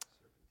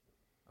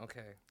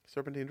 Okay.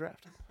 Serpentine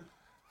Draft.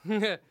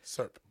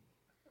 Serp.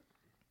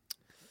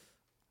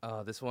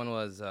 This one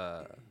was.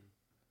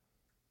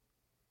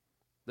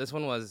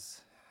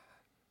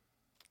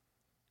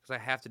 Because I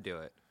have to do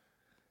it.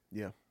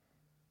 Yeah.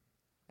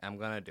 I'm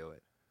gonna do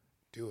it.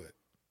 Do it.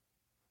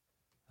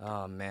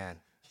 Oh man,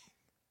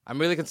 I'm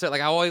really concerned.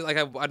 Like I always like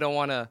I don't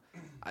want to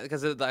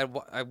because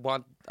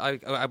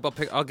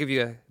I'll give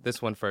you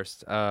this one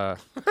first. Tina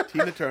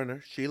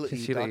Turner, Sheila E.,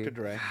 Sheila E. Dr.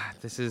 Dre.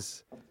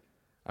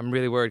 I'm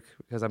really worried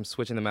because I'm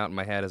switching them out in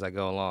my head as I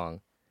go along.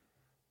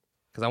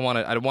 Because I want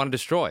to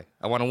destroy.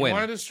 I want to win.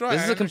 wanna destroy,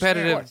 This is I a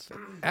competitive understand.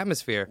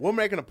 atmosphere. We're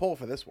making a poll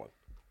for this one.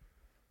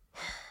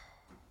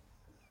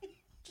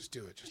 Just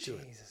do it. Just do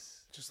it.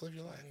 Just live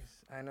your life.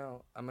 I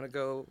know. I'm gonna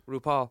go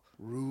RuPaul.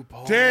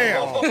 RuPaul.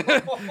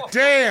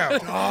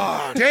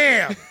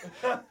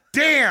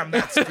 Damn.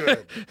 That's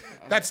good.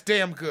 That's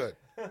damn good.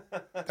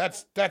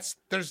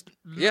 There's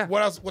Yeah.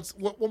 What else?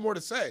 What more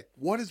to say?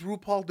 What is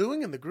RuPaul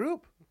doing in the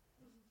group?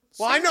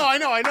 Well, I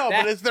know.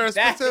 But is there a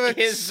That specific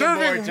is the more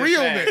Serving to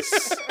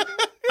realness.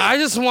 I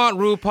just want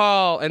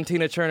RuPaul and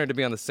Tina Turner to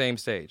be on the same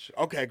stage.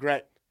 Okay,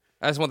 great.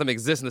 I just want them to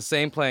exist in the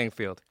same playing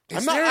field.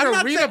 Is there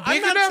an arena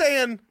big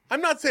enough?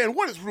 I'm not saying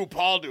what is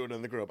RuPaul doing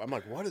in the group. I'm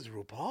like, what is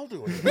RuPaul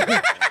doing in the group?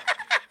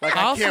 Like,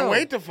 I can't Also,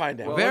 wait to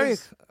find out. Very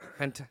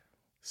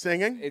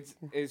Singing?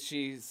 Is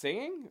she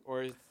singing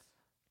or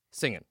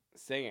singing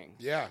singing?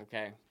 Yeah.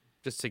 Okay.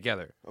 just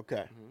together.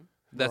 Okay.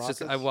 That's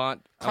just I Maracas?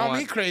 want. Call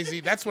me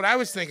crazy. That's what I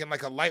was thinking,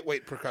 like a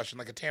lightweight percussion,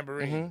 like a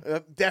tambourine.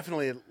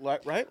 Definitely,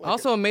 right? Like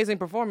Also, amazing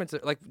performance.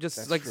 Like just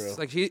That's like true.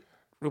 like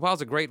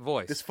RuPaul's a great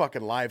voice. this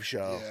fucking live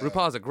show.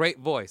 RuPaul has a great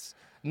voice.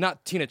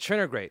 Not Tina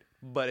Turner great,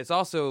 but it's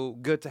also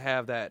good to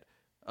have that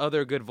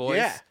other good voice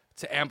Yeah.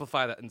 to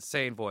amplify that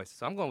insane voice.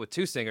 So I'm going with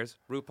two singers: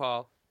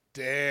 RuPaul,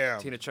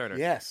 Damn. Tina Turner.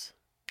 Yes.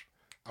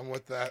 I'm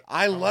with that.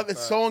 I love with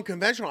it's that. so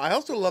unconventional. I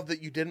also love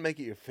that you didn't make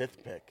it your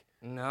fifth pick.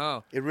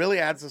 No. It really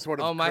adds a sort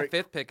of Oh, my great-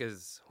 fifth pick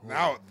is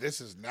Now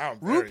I'm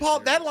very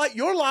RuPaul. That serious.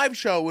 your live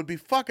show would be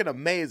fucking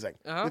amazing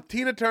with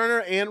Tina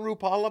Turner and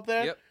RuPaul up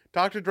there. Yep.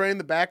 Dr. Dre in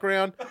the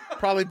background,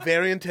 probably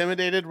very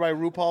intimidated by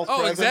RuPaul's Oh,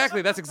 presence.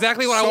 exactly. That's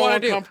exactly what So I want to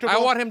do. uncomfortable. I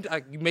want him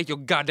to you make your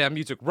goddamn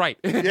music right.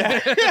 I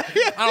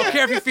don't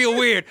care if you feel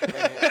weird.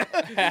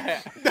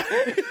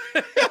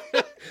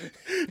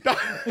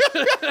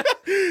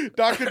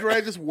 Dr.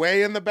 Dre just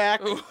way in the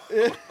back.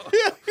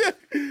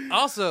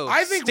 Also,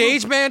 I think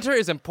stage banter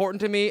is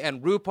important to me,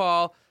 and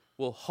RuPaul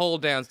will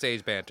hold down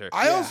stage banter.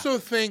 I also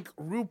think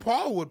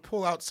RuPaul would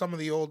pull out some of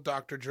the old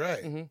Dr.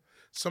 Dre.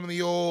 Some of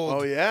the old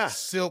Oh, yeah.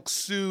 silk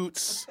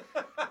suits.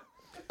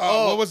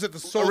 What was it? The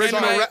Soul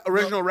original, Song-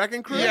 original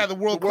Wrecking Crew? Yeah, the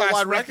world-class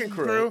Worldwide Wrecking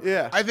Crew.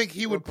 Yeah. I think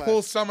he would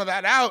pull some of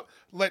that out,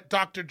 let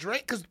Dr. Dre,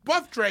 because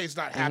Buff Dre is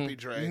not Happy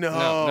Dre. No.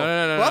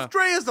 No. Buff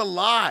Dre is a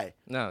lie.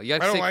 No, you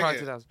have I to don't say like Pride it.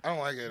 2000. I don't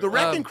like it. The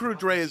Wrecking Crew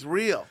Dre is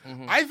real.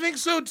 I think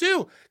so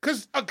too,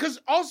 because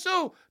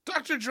also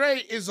Dr. Dre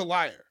is a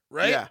liar,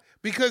 right? Yeah.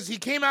 Because he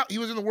came out, he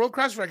was in the World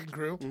Class Wrecking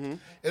Crew, and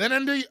then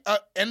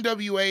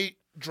NWA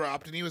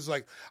dropped, and he was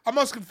like, "I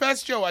must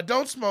confess, Joe, I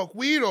don't smoke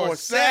weed or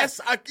sex."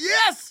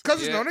 Yes.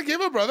 Because it's known to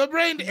give a brother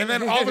brain. And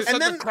then all of a sudden,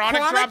 then the Chronic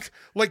Chronic? drops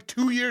like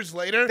 2 years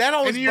later. That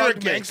always and you're a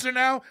bugged me. gangster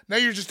now. Now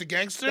you're just a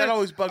gangster. That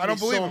always bugged I don't me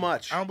believe so him.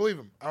 much. I don't believe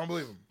him.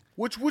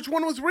 Which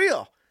one was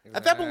real?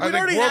 At that point, I we'd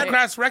think already World had.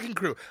 Class Wrecking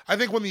Crew. I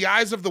think when the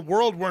eyes of the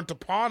world weren't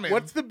upon him.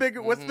 What's the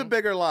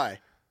bigger lie?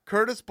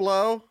 Curtis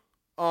Blow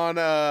on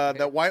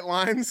that White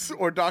Lines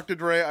or Dr.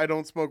 Dre? I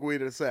don't smoke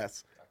weed or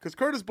sex. Because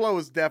Curtis Blow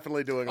is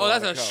definitely doing. Oh,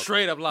 that's lot a of coke.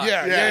 straight up lie.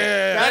 Yeah.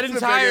 That That's the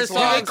entire biggest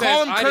song lie. They call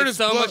says, him I Curtis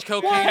did so Blow. much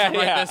cocaine to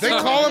write this They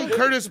song. call him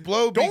Curtis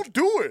Blow. Don't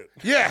do it.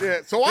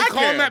 Yeah. So they I call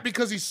him can. that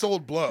because he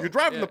sold blow. You're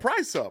driving the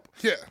price up.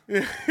 Yeah.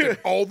 And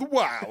all the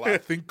while, I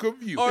think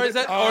of you. Or is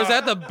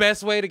that the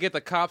best way to get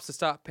the cops to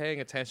stop paying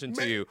attention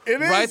to you?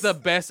 it Write is. the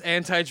best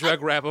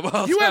anti-drug rap of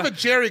all You time. have a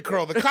Jerry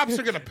curl. The cops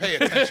are going to pay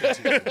attention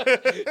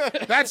to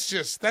you. That's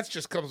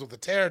just comes with the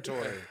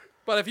territory.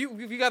 But if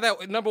you got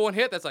that number one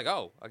hit, that's like,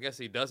 oh, I guess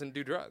he doesn't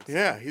do drugs.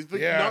 Yeah,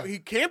 Yeah. No, he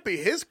can't be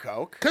his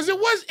coke. Because it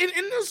was, and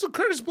also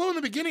Curtis Blow in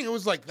the beginning, it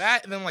was like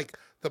that, and then like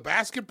the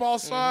basketball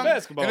song.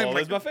 Basketball and then,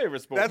 like, is my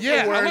favorite sport. That's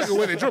yeah, the I worst. like the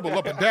way they dribble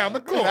up and down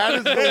the court. That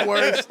is the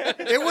worst.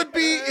 It would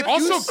be if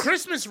Also, you,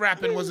 Christmas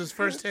rapping was his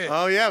first hit.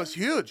 Oh yeah, it was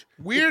huge.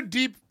 Weird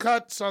deep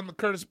cuts on the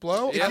Curtis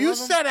Blow. If you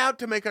set out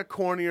to make a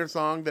cornier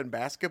song than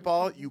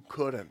basketball, you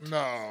couldn't.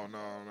 No.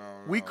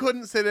 We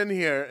couldn't sit in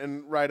here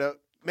and write a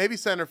Maybe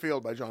Center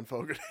Field by John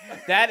Fogerty.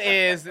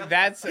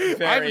 That's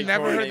very I've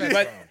never corny, heard that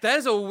but song. That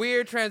is a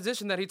weird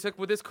transition that he took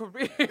with his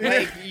career.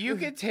 like you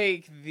could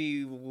take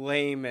the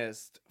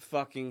lamest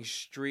fucking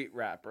street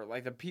rapper,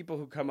 like the people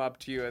who come up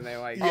to you and they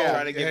like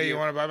try to give Hey, you you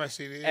want to buy my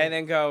CD? and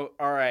then go,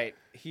 all right,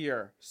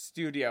 here,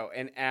 studio,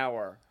 an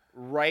hour.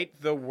 Write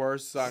the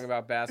worst song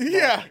about basketball.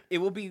 Yeah. It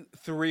will be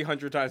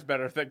 300 times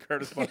better than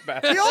Curtis Blow He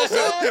basketball. also,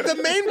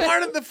 the main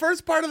part of the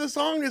first part of the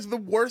song is the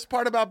worst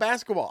part about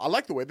basketball. I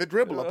like the way they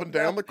dribble up and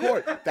down the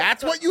court.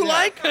 That's what you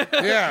like?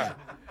 Yeah.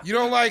 You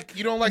don't like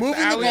Moving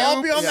the ball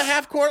alley-oop? beyond the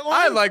half court line?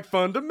 I like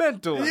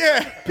fundamentals.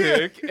 Yeah.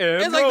 Pick and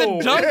It's like roll.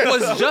 the dunk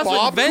was just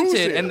Bob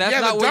invented, Cousy. and that's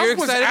Yeah, not the what you're dunk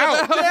was excited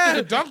out. about. Yeah,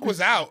 the dunk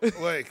was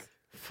out. Like,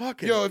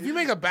 Fucking. yo, if you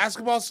make a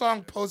basketball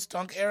song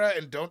post-dunk era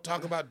and don't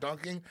talk about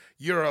dunking,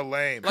 you're a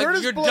lame. Like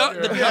Curtis your Blow-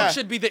 dunk, the Yeah. dunk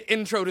should be the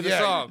intro to the Yeah.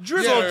 song.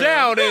 Dribble Yeah.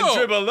 down and No.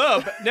 dribble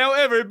up. Now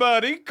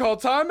everybody call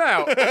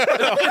timeout.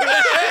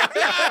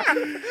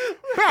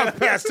 Cross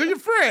pass to your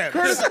friend.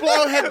 Curtis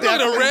Blow had Look at the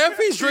definitely, ref,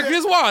 he's drinking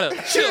his water.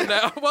 Chill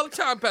now while the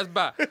time passes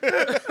by.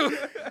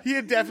 he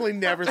had definitely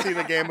never seen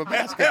a game of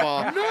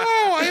basketball.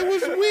 No, it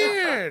was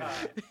weird.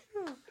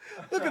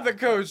 Look at the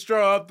coach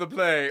draw up the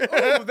play.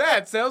 Oh,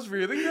 that sounds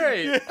really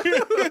great.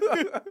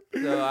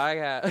 So I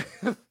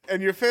got.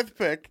 And your fifth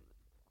pick.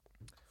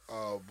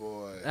 Oh,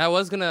 boy. I'm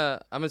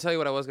gonna tell you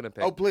what I was gonna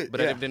pick. Oh, please,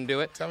 But yeah. I didn't do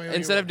it. Tell me who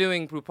Instead you of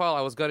doing RuPaul,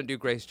 I was gonna do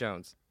Grace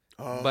Jones.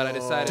 But I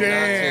decided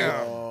Damn.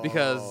 not to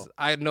because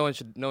no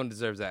one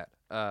deserves that.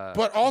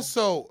 But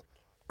also,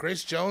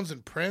 Grace Jones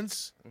and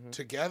Prince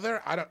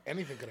together,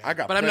 anything could happen. I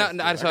got But I'm Prince,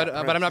 not- dude. I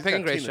got but I'm not Prince.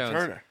 picking He's Grace got Tina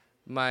Jones.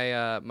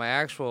 Turner. my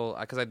actual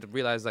because I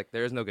realized like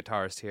there is no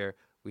guitarist here.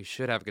 We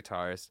should have a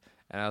guitarist,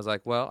 and I was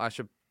like, well, I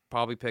should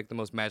probably pick the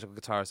most magical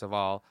guitarist of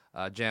all,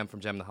 Jem from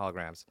Jem and the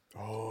Holograms.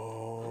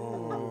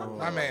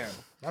 My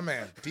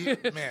man.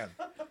 Deep man.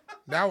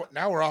 Now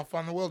we're off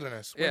on the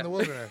wilderness. We're in Yeah. the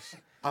wilderness.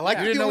 I like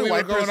You that didn't the know only we were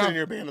white going person off- in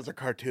your band is a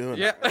cartoon.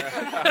 Yeah,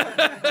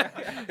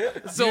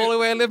 it's the only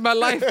way I live my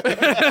life.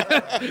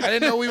 I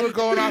didn't know we were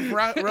going off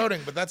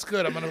roading, but that's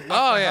good. I'm gonna let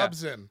my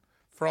hubs in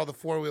for all the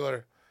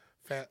four-wheeler.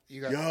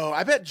 You got Yo,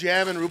 I bet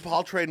Jam and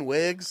RuPaul trading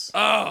wigs.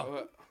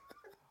 Oh,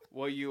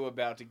 Well, you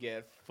about to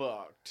get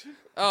fucked.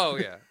 oh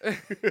yeah.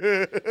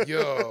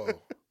 yo,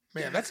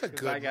 man, that's a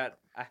good.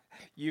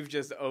 You've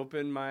just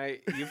opened my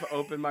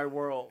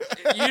world.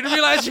 You didn't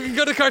realize you can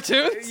go to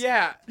cartoons?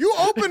 Yeah. You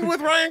opened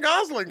with Ryan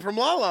Gosling from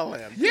La La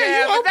Land.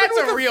 Yeah, you but opened that's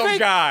with a real fake-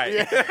 guy.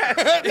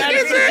 That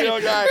is a real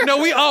guy.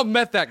 No, we all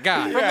met that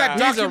guy. From that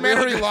He's a real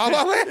documentary La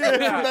La Land.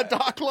 From that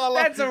doc La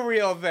La. That's a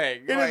real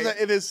thing.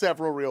 It is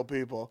several real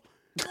people.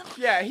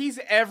 Yeah, he's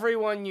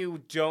everyone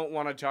you don't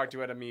want to talk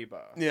to at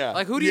Amoeba. Yeah.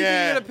 Like, who do you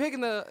think you're gonna pick in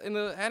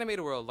the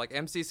animated world? Like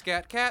MC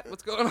Scat Cat?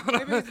 What's going on?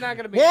 Maybe it's not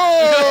gonna be. Whoa!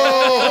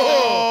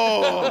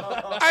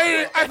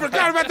 I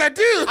forgot about that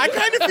dude. I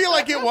kind of feel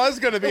like it was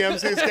going to be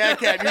MC Scat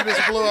Cat. You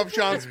just blew up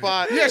Sean's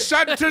spot. Yeah,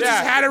 Sean turns his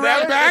hat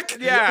around back.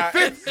 Yeah.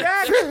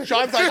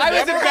 Sean's like, I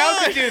was never about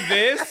to mind. do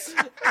this.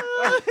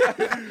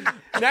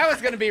 Now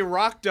it's gonna be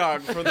Rock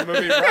Dog for the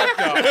movie Rock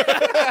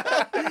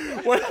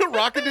Dog. What,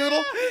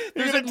 Rockadoodle?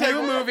 There's a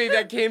new movie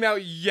that came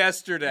out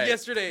yesterday.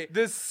 Yesterday.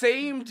 The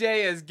same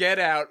day as Get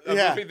Out, a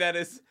Yeah. movie that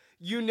is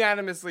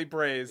unanimously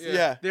praised.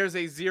 Yeah. There's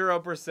a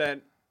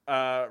 0%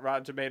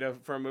 Rotten Tomato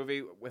for a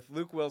movie with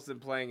Luke Wilson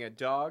playing a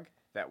dog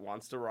that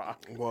wants to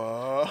rock.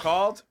 Whoa.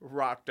 Called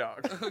Rock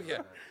Dog.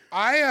 Yeah.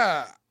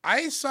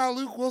 I saw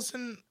Luke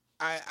Wilson.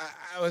 I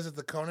was at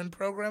the Conan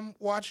program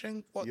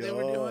watching what they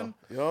were doing.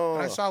 Yo.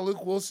 And I saw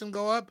Luke Wilson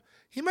go up.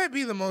 He might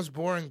be the most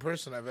boring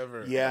person I've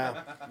ever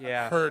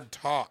Yeah. heard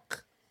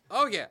talk.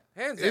 Oh yeah,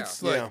 hands down.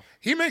 It's like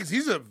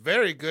he's a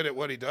very good at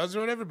what he does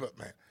or whatever, but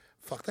man,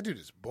 fuck, that dude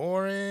is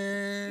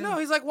boring. No,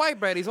 he's like white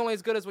bread. He's only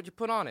as good as what you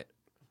put on it.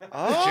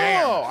 Oh,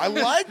 Jam. I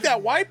like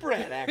that white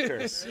bread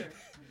actors.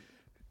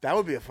 That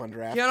would be a fun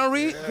draft. Keanu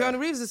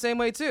Reeves is the same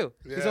way too.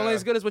 He's Yeah. only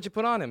as good as what you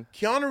put on him.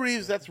 Keanu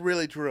Reeves, that's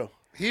really true.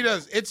 He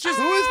does. It's just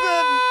Who is the...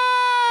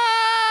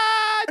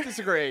 I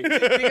disagree.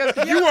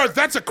 Because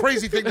that's a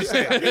crazy thing to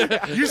say.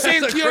 You're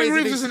saying That's a Keanu crazy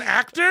Reeves thing. is an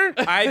actor?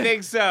 I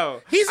think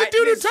so. He's a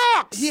dude who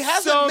talks. He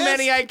hasn't so missed.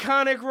 many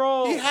iconic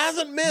roles. He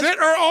hasn't missed. that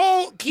are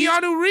all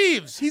Keanu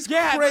Reeves. He's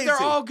Yeah, crazy. but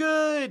they're all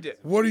good.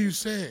 What are you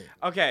saying?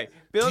 Okay,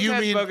 Bill Do you and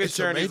Ted's mean Bogus it's a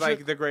Journey is Matrix?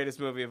 like the greatest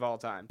movie of all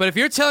time. But if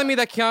you're telling me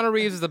that Keanu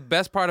Reeves is the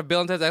best part of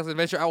Bill and Ted's Excellent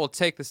Adventure, I will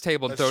take this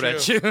table and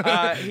That's throw it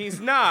at you. He's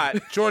not.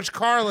 George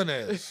Carlin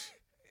is.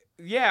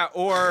 Yeah,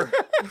 or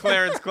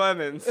Clarence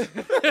Clemens.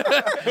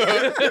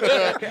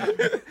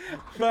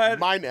 But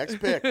My next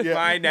pick. Yeah.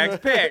 my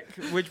next pick,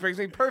 which brings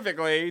me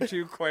perfectly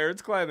to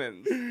Clarence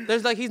Clemens.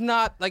 There's like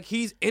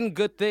he's in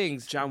good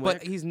things, John but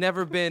Wick? he's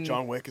never been.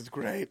 John Wick is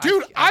great.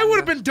 Dude, I would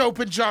have been dope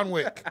in John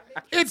Wick.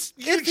 It's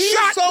you If he's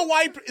shot. so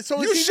white,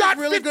 so you is he shot just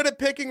really 50 good at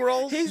picking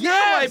roles? He's Yes!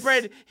 not white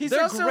bread. He's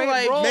They're also great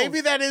like roles.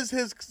 Maybe that is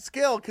his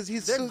skill because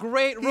he's They're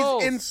great he's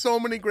roles. in so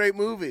many great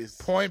movies.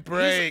 Point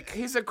Break.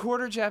 he's a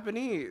quarter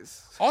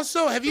Japanese.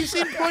 Also, have you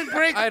seen Point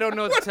Break? I don't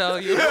know what to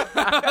tell you.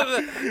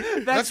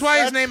 That's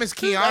why his name is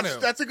Keanu.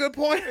 That's a good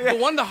point. But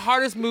one of the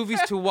hardest movies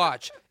to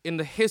watch in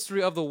the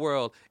history of the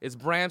world is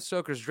Bram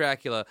Stoker's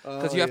Dracula,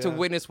 because you have to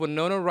witness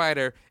Winona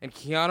Ryder and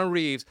Keanu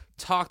Reeves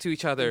talk to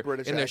each other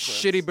in their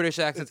shitty British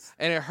accents,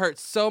 and it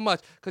hurts so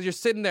much because you're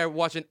sitting there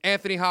watching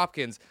Anthony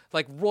Hopkins,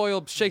 like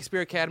Royal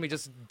Shakespeare Academy,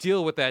 just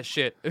deal with that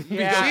shit.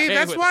 Yeah. See,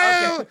 that's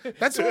why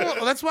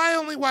that's why I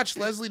only watch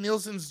Leslie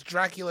Nielsen's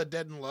Dracula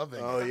Dead and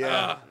Loving. Oh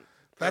yeah,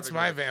 That's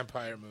my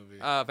vampire movie.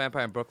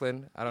 Vampire in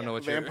Brooklyn. I don't know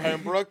what you're... Vampire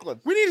in Brooklyn.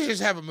 We need to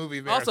just have a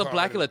movie marathon. Also,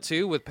 Blackula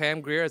 2 with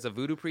Pam Grier as a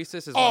voodoo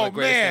priestess is one of the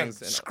greatest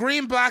things.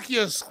 Scream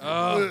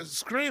Blackula,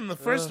 Scream, the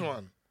first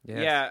one.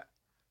 Yeah.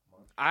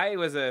 I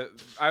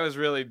was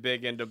really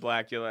big into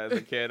Blackula as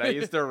a kid. I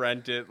used to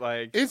rent it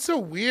like It's a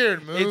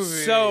weird movie.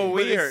 it's so But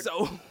weird. it's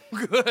so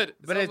good.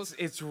 But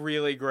it's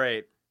really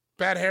great.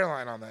 Bad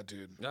hairline on that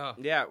dude. Oh.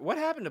 Yeah, what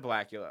happened to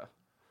Blackula?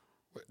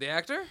 The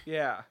actor?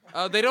 Yeah.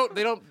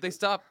 They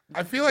stopped.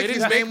 I feel like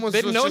his name was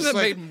no one just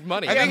like... made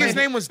money. I think his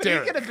name was He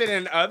Derek. could have been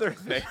in other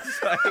things.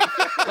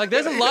 Like,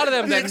 there's a lot of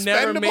them that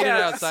never made it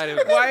outside of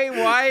it.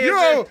 Why is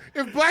Yo, it?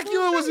 if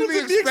Blackula was in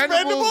the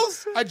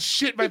Expendables, I'd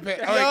shit my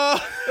pants.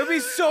 Like, It'd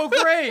be so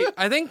great.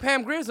 I think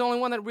Pam Grier is the only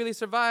one that really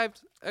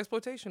survived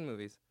exploitation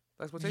movies.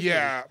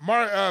 yeah,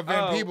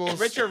 Van Peebles.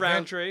 Richard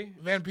Roundtree.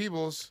 Van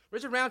Peebles.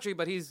 Richard Roundtree,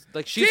 but he's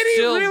like she's Did he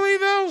still really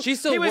though? she's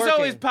still He was working.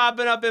 always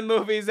popping up in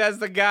movies as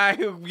the guy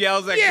who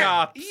yells at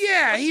cops.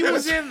 Yeah, he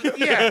was in.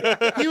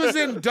 Yeah, he was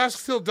in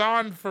Dusk Till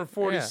Dawn for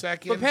 40 Yeah.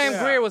 seconds. But Pam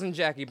Grier was in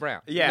Jackie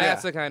Brown. Yeah.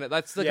 That's the kind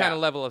of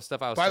level of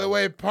stuff I was. By the talking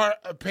way,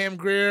 about. Pam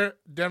Grier,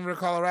 Denver,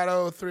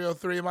 Colorado,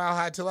 303 Mile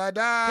High Till I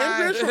Die.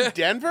 Pam Grier's from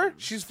Denver?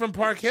 She's from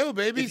Park Hill,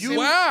 baby.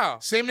 Wow.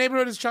 Same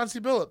neighborhood as Chauncey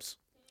Billups.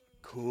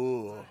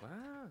 Cool. Wow.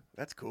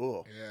 That's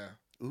cool.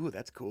 Yeah. Ooh,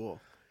 that's cool.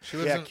 She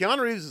lives Yeah, in,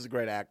 Keanu Reeves is a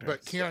great actor.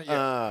 but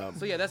Keanu,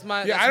 So yeah, that's my.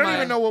 yeah, that's I don't my,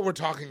 even know what we're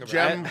talking about.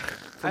 Gem.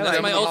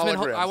 That's my ultimate.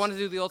 Holograms. I wanted to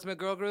do the ultimate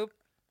girl group,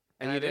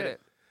 and you I did did.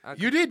 it.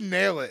 Okay. You did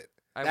nail it.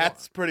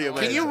 That's pretty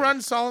amazing. Can you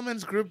run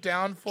Solomon's group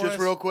down for us? Just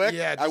real quick?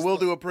 Yeah, I will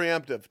do a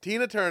preemptive.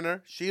 Tina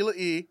Turner, Sheila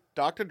E.,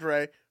 Dr.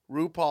 Dre,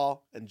 RuPaul,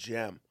 and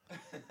Jem.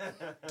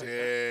 Damn.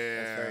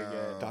 Very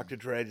good. Dr.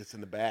 Dre just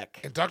in the back.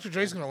 And Dr.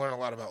 Dre's going to learn a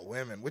lot about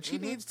women, which he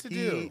needs to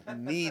do. He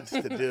needs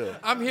to do.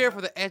 I'm here for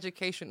the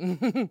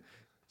education.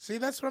 See,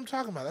 that's what I'm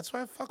talking about. That's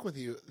why I fuck with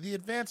you. The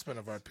advancement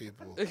of our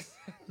people.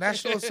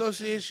 National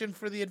Association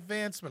for the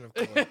Advancement of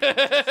Color.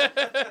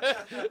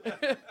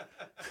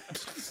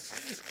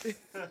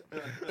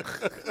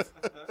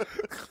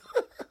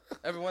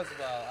 Every once in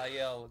a while, I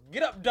yell,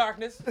 "Get up,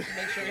 darkness!" Make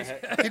sure he's...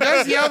 He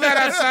does yell that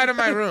outside of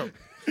my room.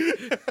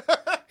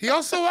 He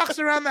also walks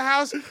around the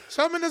house.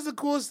 Solomon does the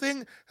coolest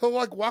thing. He'll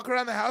like walk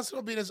around the house.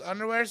 He'll be in his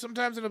underwear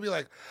sometimes, and he'll be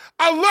like,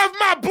 "I love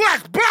my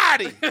black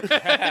body,"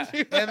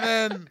 and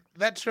then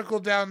that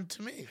trickled down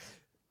to me.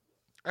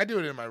 I do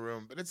it in my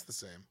room, but it's the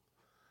same.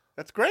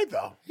 That's great,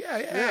 though.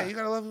 Yeah. You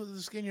gotta love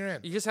the skin you're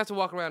in. You just have to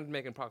walk around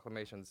making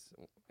proclamations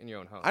in your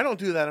own home. I don't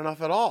do that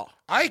enough at all.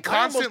 I almost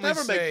constantly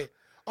never say,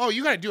 "Oh,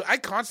 you gotta do it." I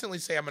constantly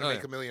say I'm gonna make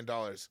yeah. $1 million.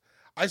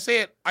 I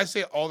say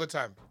it all the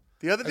time.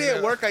 The other day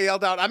at work, I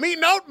yelled out, "I'm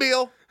eating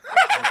oatmeal,"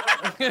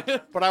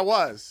 but I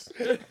was,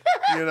 so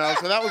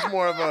that was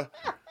more of a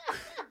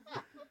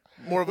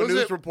Was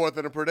news it report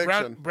than a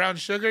prediction. Brown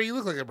sugar. You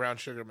look like a brown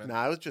sugar man.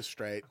 Nah, I was just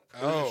straight.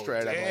 It was Oh, just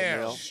straight up damn.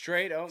 oatmeal.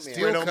 Straight oatmeal. Steel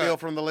Straight cut. oatmeal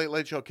from the Late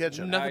Late Show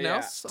kitchen. Nothing yeah.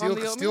 else on the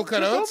Steel oatmeal? cut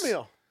Just oats.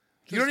 oatmeal.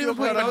 You don't Just even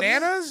steel put cut oats.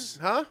 bananas.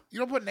 Huh? You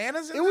don't put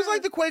bananas in It was there?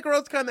 like the Quaker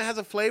Oats kind that has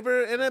a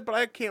flavor in it, but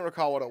I can't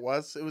recall what it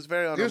was. It was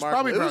very It was unremarkable.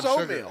 probably brown It was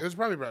sugar. oatmeal. It was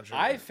probably brown sugar.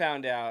 I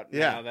found out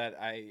Yeah. now that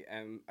I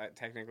am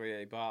technically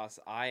a boss.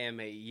 I am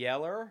a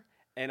yeller,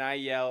 and I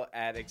yell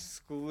at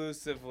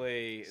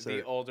exclusively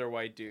the older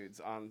white dudes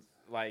on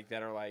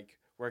that are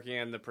working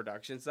on the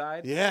production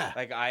side. Yeah.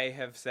 Like I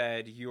have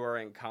said, you are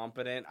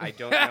incompetent. I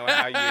don't know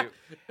how you.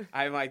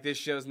 I'm like, this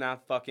show's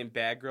not fucking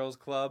Bad Girls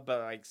Club,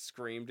 but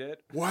screamed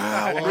it.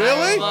 Wow, Whoa.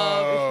 really?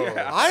 Whoa.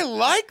 Yeah. I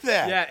like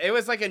that. Yeah, it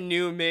was like a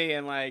new me,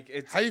 and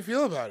it's. How you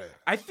feel about it?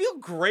 I feel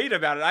great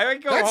about it. I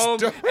go That's home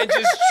dope. and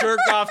just jerk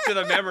off to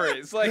the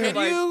memories. Can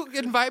you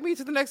invite me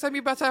to the next time you're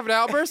about to have an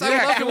outburst? I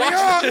would love to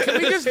watch it.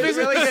 Can we just It's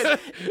visit really this?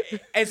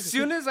 good. As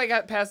soon as I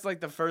got past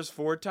the first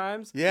 4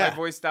 times, Yeah. my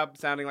voice stopped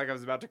sounding like I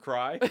was about to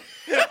cry.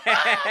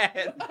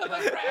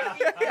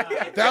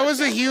 That was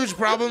a huge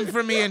problem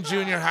for me in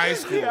junior high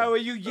school. Yeah,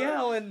 when you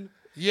yell and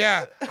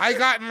Yeah, I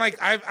got in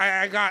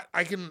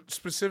I can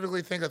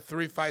specifically think of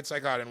 3 fights I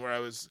got in where I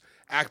was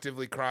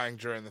actively crying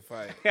during the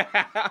fight.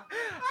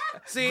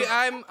 See,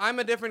 I'm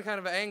a different kind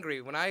of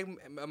angry. When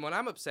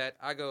I'm upset,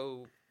 I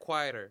go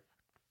quieter.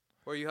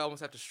 Or you almost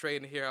have to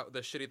straighten to hear out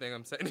the shitty thing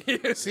I'm saying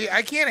to you. See,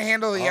 I can't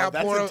handle the Oh,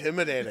 outpour. that's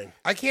intimidating.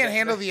 I can't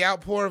handle the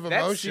outpour of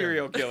emotion. that's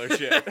serial killer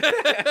shit.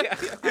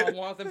 I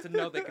want them to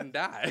know they can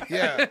die.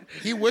 Yeah,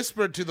 he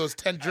whispered to those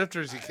 10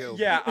 drifters he killed.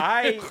 Yeah,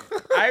 I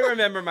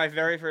remember my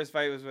very first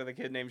fight was with a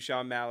kid named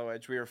Sean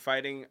Malowich. We were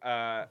fighting,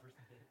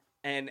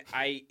 and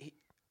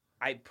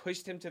I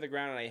pushed him to the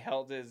ground and I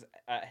held his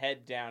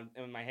head down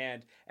in my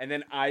hand, and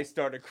then I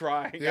started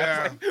crying. Yeah.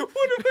 I was like,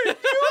 "What am I doing?"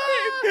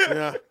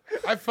 Yeah.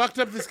 I fucked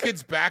up this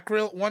kid's back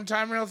one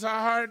time real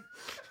hard.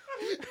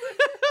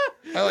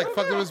 I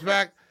fucked up his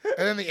back.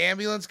 And then the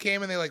ambulance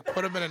came and they like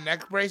put him in a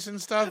neck brace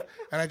and stuff,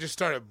 and I just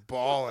started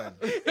bawling.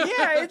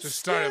 Yeah, it's Just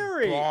started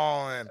scary.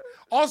 bawling.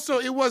 Also,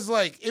 it wasn't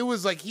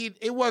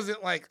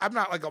like I'm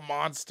not like a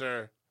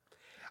monster.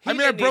 I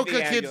mean, I broke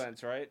a kid's.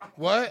 Ambulance, right?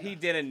 What? He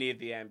didn't need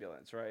the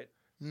ambulance, right?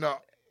 No,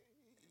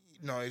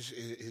 his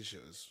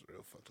shit was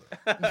real fucked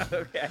up.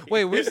 Okay.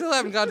 Wait, we still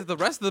haven't gotten to the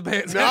rest of the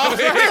band.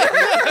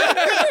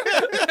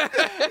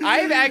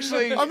 I've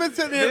actually. I've been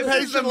sitting here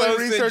This is the patiently most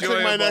researching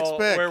my next enjoyable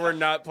pick. where we're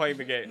not playing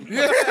the game.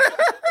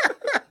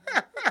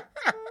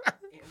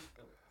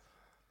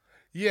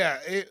 Yeah,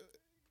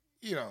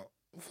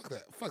 fuck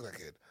that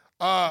kid.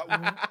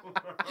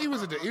 He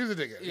was a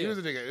dickhead. He was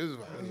a dickhead. It was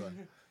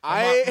fine.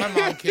 My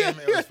mom came.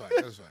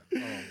 It was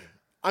fine.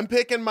 I'm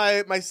picking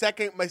my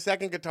second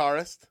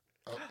guitarist.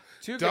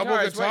 Two Double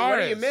guitars. Wait, what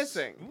are you guitarist.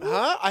 missing?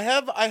 Huh? I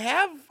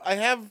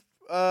have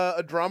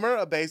a drummer,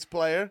 a bass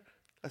player,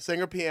 a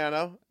singer,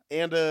 piano,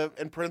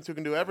 and Prince who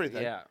can do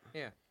everything.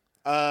 Yeah.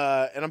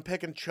 And I'm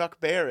picking Chuck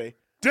Berry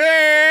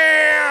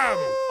Damn!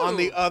 on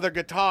the other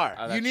guitar.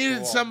 Oh, You that's needed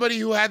cool. somebody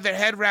who had their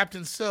head wrapped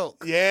in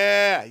silk.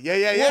 Yeah.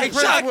 Hey,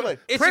 Prince Chuck, would-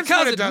 it's Prince your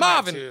would've cousin,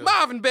 done that too.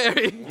 Marvin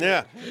Berry.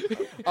 Yeah.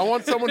 I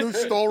want someone who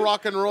stole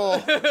rock and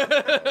roll.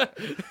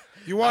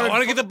 You I wanted,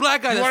 want to get the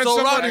black guy you that wanted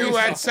stole rock. someone who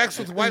had sex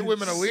with white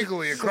women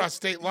illegally across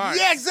state lines.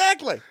 Yeah,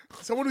 exactly.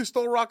 Someone who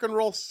stole rock and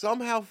roll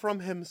somehow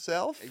from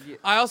himself.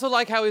 I also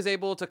like how he's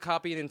able to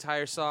copy an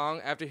entire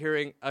song after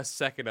hearing a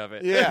second of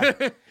it. Yeah.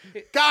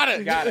 Got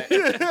it. Got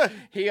it.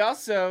 He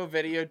also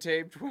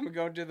videotaped women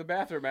going to the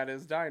bathroom at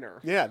his diner.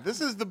 Yeah,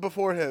 this is the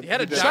before him. He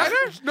had a did diner?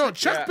 that. No,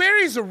 Chuck Yeah.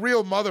 Berry's a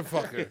real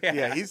motherfucker.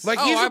 Yeah, he's Like,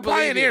 Oh, he's I a believe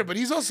pioneer, you. but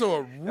he's also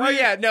a real... Oh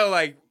yeah, no,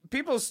 like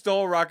people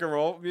stole rock and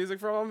roll music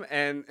from him,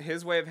 and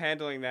his way of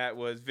handling that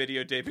was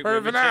videotaping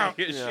women Perving out.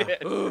 taking his Yeah.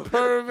 shit.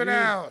 Perving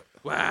out.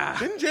 Wow.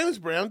 Didn't James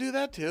Brown do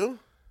that too?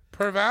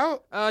 Perv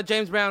out?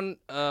 James Brown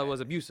was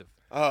abusive.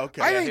 Oh,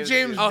 okay. I think his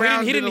James abuse. Oh,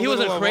 Brown he did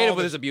wasn't a creative little with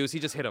of his abuse. He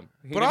just hit him.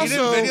 But He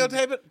didn't also,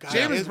 videotape it? God,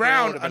 James his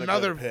Brown, would've been a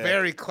another good pick.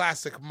 very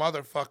classic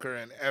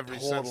motherfucker in every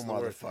Total sense of the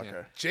word.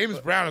 motherfucker.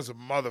 James Brown is a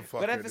motherfucker.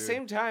 But at the dude.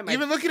 same time,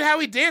 Even look at how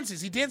he dances.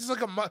 He dances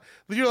like a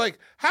you're like,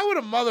 how would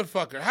a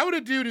motherfucker? How would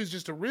a dude who's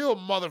just a real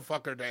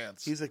motherfucker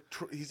dance? He's a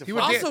He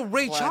would Also,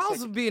 Ray Classic. Charles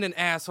was being an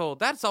asshole.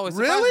 That's always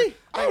Really?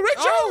 Oh,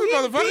 Ray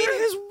Charles, he motherfucker. beat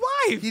his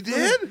wife. He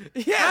did?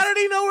 Yes. How did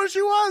he know where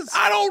she was?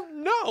 I don't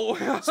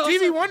know.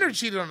 Stevie Wonder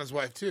cheated on his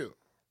wife too.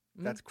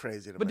 That's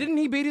crazy to But me. didn't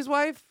he beat his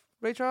wife,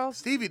 Ray Charles?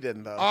 Stevie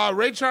didn't though.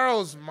 Ray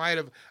Charles might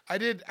have. I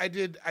did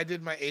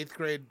my 8th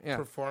grade Yeah.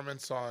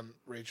 performance on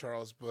Ray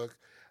Charles' book,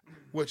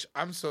 which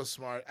I'm so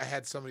smart. I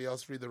had somebody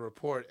else read the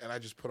report, and I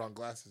just put on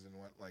glasses and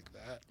went like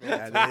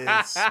that.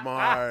 That is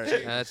smart.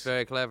 That's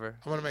very clever.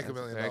 I'm gonna make $1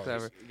 million. Very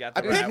clever. you got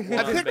I the right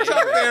picked one,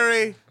 Chuck baby.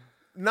 Berry,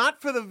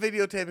 not for the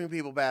videotaping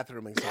people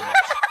bathrooming so much.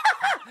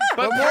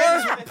 But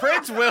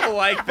Prince will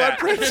like that.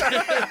 Prince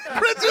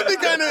would be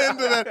kind of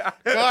into that.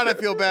 God, I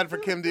feel bad for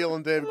Kim Deal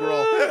and Dave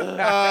Grohl.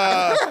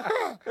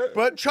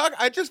 But Chuck,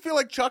 I just feel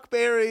like Chuck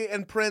Berry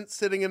and Prince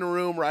sitting in a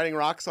room writing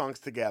rock songs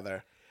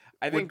together.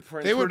 I think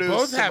Prince. They would produce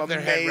both some have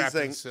their head wrapped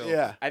in amazing- silk.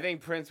 Yeah, I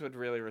think Prince would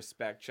really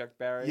respect Chuck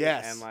Berry.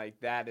 Yes. And like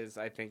that is,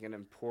 I think, an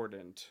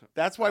important.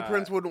 that's why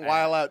Prince wouldn't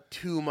while out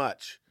too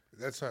much.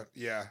 That's not.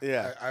 Yeah.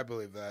 Yeah. I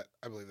believe that.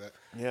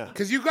 Yeah.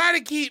 Because you got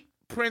to keep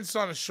Prince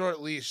on a short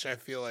leash. I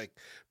feel like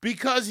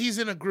because he's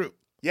in a group.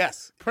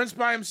 Yes, Prince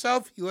by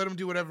himself, you let him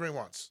do whatever he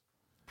wants.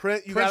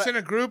 Prince. Prince in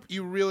a group,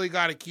 you really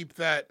got to keep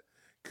that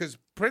because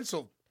Prince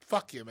will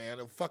fuck you, man.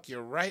 He'll fuck you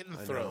right in the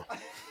throat.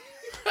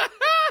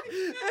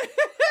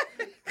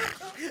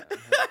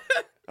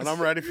 And I'm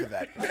ready for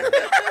that.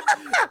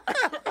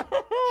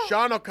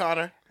 Sean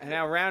O'Connor. And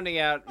now rounding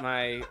out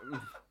my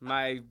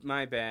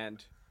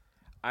band,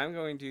 I'm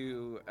going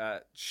to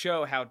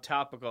show how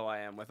topical I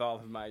am with all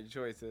of my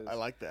choices. I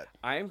like that.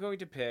 I am going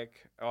to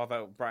pick,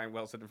 although Brian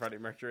Wilson and Freddie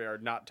Mercury are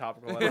not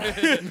topical at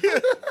all,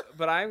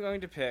 but I'm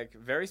going to pick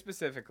very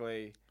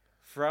specifically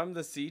from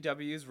the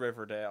CW's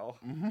Riverdale,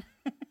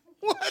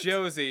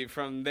 Josie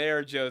from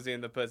their Josie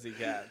and the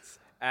Pussycats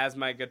as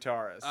my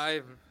guitarist.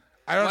 I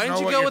don't Why know didn't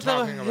you what go you're with the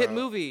talking hit about.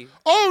 movie?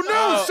 Oh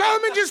no!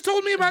 Solomon just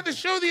told me about the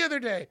show the other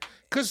day.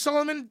 Because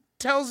Solomon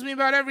tells me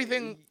about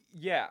everything.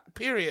 yeah.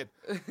 Period.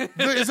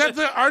 Is that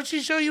the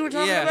Archie show you were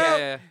talking about?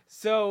 Yeah.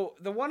 So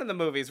the one in the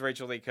movie is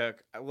Rachel Lee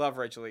Cook. I love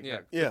Rachel Lee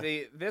Cook. Yeah.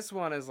 This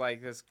one is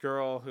like this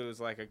girl who's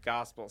like a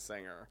gospel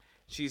singer.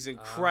 She's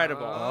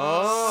incredible,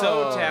 Oh.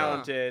 so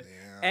talented,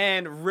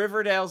 and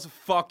Riverdale's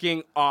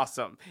fucking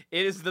awesome.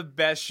 It is the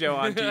best show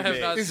on I have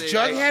not TV. Is seen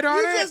Jughead on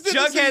You it? just did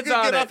this so you Jughead's could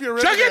on get it. off your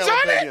Jughead's Riverdale on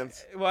it?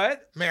 opinions.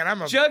 What? Man,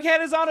 I'm a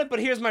Jughead is on it, but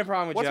here's my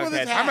problem with What's Jughead. with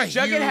his hat? I'm a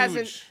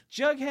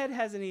Jughead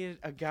hasn't eaten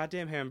a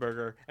goddamn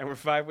hamburger, and we're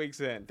 5 weeks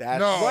in. That's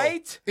no.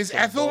 Right? Is some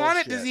Ethel on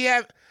it? bullshit. Does he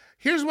have?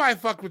 Here's why I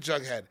fuck with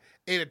Jughead.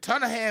 Ate a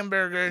ton of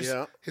hamburgers.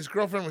 Yeah. His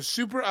girlfriend was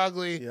super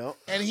ugly. Yeah.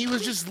 And he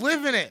was just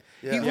living it.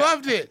 Yeah. He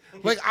loved it.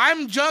 Like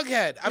I'm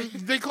Jughead.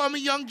 They call me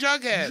Young You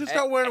Jughead. should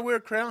start wearing a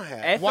weird crown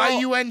hat.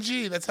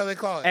 YUNG. That's how they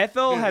call it.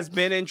 Ethel has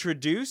been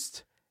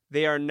introduced.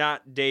 They are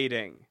not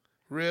dating.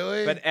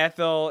 Really? But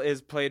Ethel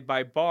is played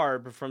by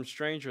Barb from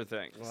Stranger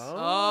Things.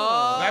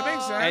 Oh, that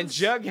makes sense.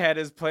 And Jughead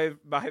is played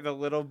by the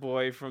little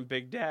boy from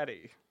Big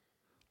Daddy.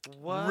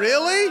 what?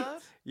 Really?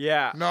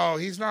 Yeah. No,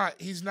 he's not.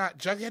 He's not.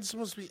 Jughead's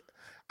supposed to be.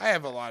 I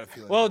have a lot of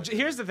feelings. Well, about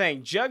here's the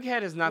thing.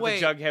 Jughead is not Wait.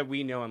 the Jughead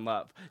we know and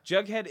love.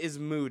 Jughead is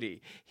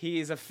moody.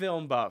 He's a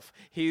film buff.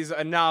 He's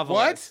a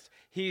novelist.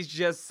 He's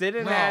just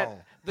sitting No.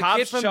 at The Pop's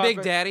kid from Chocolate-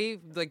 Big Daddy,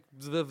 like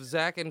the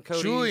Zach and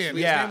Cody. Julian.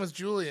 Yeah. His name was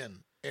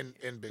Julian in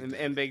Big Daddy.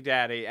 and Big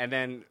Daddy, and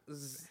then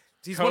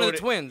He's one of the Cody-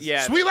 twins.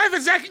 Yeah, Sweet Life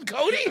and Zack and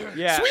Cody?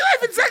 Yeah. Sweet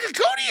Life and Zack and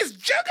Cody is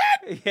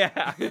Jughead?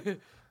 yeah.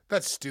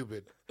 That's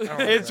stupid. I don't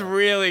like It's that.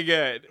 really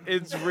good.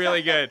 It's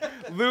really good.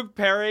 Luke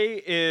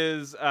Perry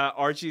is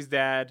Archie's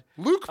dad.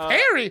 Luke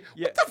Perry?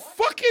 yeah. What the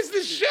fuck is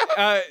this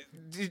show?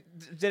 Did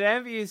any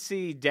of you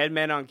see Dead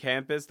Men on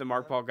Campus, the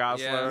Mark Paul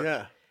Gosselaar?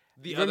 Yeah.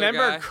 The other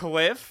Remember guy.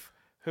 Cliff,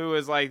 who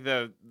was like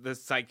the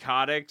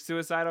psychotic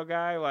suicidal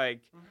guy?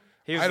 Like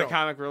he was I the don't-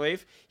 comic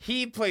relief.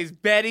 He plays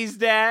Betty's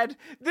dad.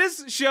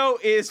 This show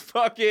is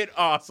fucking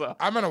awesome.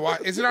 I'm going to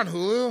watch. Is it on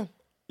Hulu?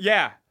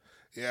 Yeah.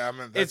 Yeah, I'm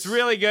gonna. It's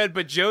really good,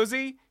 but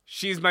Josie,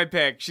 she's my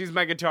pick. She's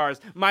my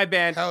guitarist. My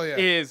band Hell yeah.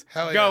 is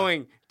Hell yeah.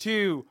 going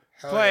to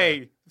Hell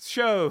play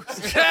shows.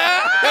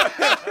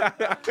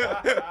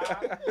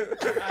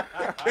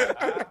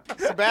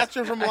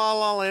 Sebastian from La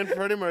La Land,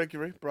 Freddie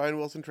Mercury, Brian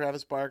Wilson,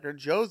 Travis Barker,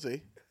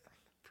 Josie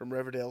from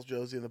Riverdale's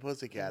Josie and the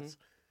Pussycats,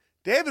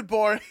 David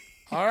Gborie,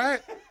 All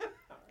right.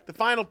 the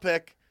final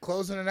pick,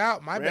 Closing it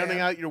out. My rounding band.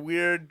 out your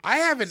weird I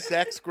haven't.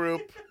 sex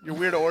group, your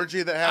weird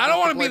orgy that happens. I don't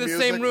want to to be in play the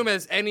same music. room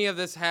as any of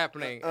this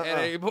happening at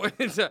any point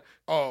in time.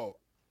 Oh,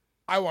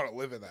 I want to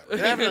live in that. They're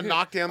having to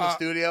knock down the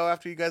studio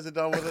after you guys are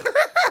done with it.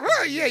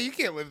 Yeah, you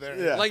can't live there.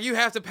 Yeah. Like you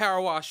have to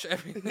power wash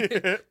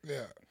everything.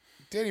 Yeah.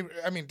 Danny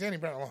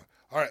Brown alone.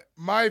 All right.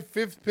 My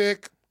fifth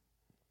pick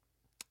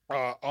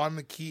on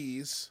the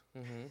keys.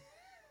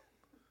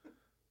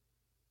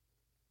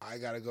 I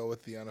got to go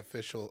with the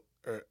unofficial,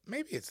 or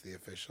maybe it's the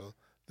official,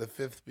 the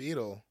fifth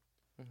Beatle,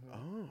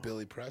 Oh,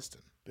 Billy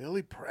Preston.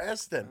 Billy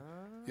Preston.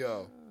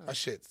 Yo, that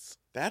shit's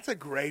That's a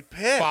great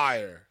pick.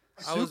 fire.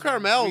 I Sue was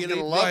Carmel's really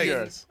gonna love like,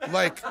 yours.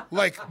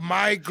 like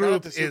my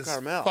group to Sue is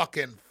Carmel.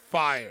 fucking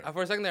fire.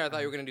 For a second there, I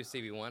thought you were gonna do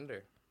Stevie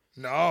Wonder.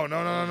 No.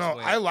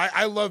 Wait.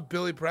 I love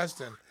Billy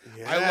Preston.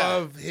 Yeah. I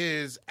love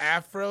his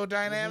Afro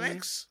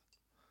dynamics.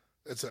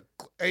 It's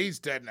he's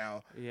dead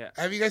now. Yeah.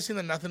 Have you guys seen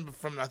the Nothing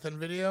from Nothing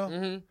video?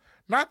 Mm-hmm.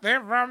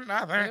 Nothing from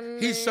nothing.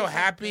 He's so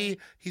happy.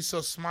 He's so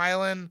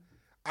smiling.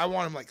 I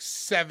want him like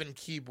 7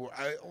 keyboard.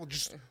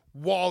 Just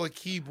wall of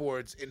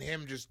keyboards and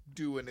him just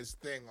doing his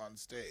thing on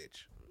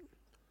stage.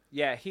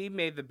 Yeah, he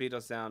made the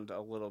Beatles sound a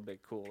little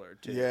bit cooler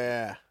too.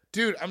 Yeah.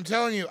 Dude, I'm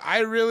telling you,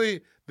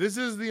 this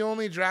is the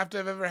only draft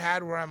I've ever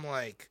had where I'm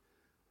like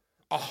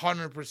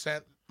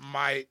 100%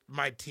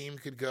 my team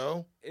could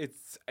go.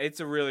 It's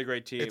a really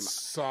great team. It's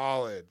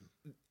solid.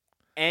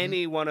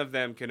 Any one of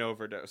them can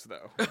overdose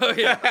though. Oh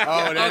yeah.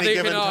 Oh, at any they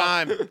given can all-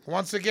 time.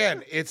 Once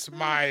again, it's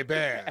my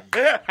band.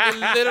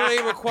 It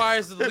literally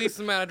requires the least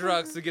amount of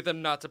drugs to get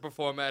them not to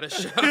perform at a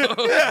show.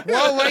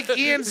 Well, like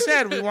Ian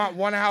said, we want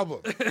one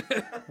album.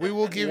 We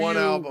will give One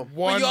you album.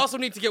 one. But you also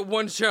need to get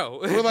one show.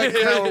 we're like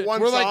Yeah,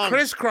 one we're song. like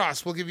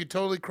crisscross. We'll give you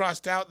totally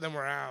crossed out, then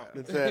we're out.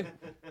 That's it.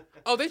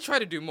 Oh, they try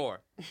to do more.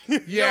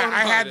 Yeah, No, I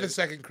had no, the it-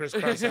 second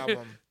crisscross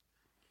album.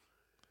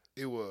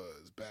 It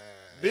was bad.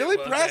 Billy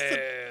Well, Preston.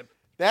 man.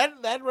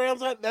 That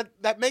rounds out.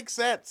 That makes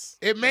sense.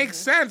 It makes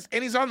sense,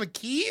 and he's on the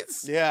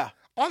keys. Yeah.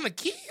 On the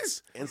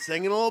keys. And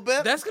singing a little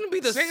bit. That's gonna be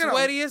the Sing it on.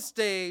 sweatiest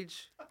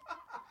stage.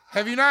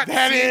 Have you not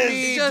That seen is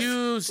me Just,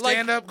 do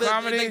stand-up like,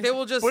 comedy? Like, they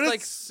will just But like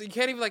it's- you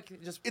can't even like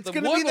just it's the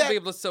gonna wood be will that- be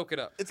able to soak it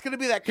up. It's gonna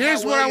be that. Here's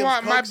Cat what I Williams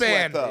want my Coke sweat,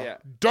 band. though. Yeah.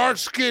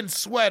 Dark-skinned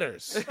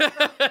sweaters.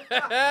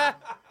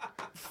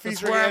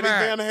 Featuring where I'm Eddie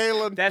at. Van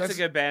Halen. That's a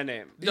good band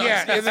name.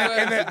 Yeah, and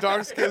then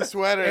Dark skin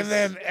sweaters. and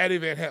then Eddie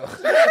Van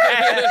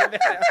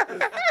Halen.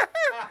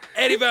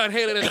 Eddie Van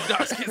Halen and the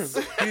dark skins.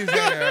 He's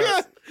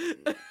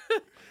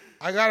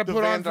I gotta The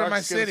put Van on for my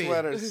Dark-Skin city.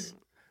 Sweaters.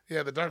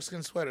 Yeah, the dark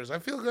skin sweaters. I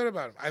feel good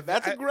about them.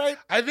 That's a great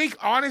I think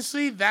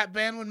honestly that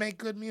band would make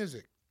good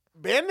music.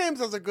 band names.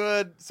 Is a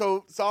good.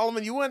 So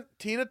Solomon, you went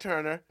Tina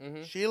Turner,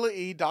 Mm-hmm. Sheila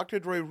E., Dr.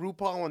 Dre,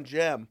 RuPaul, and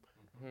Jem.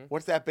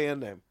 What's that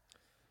band name?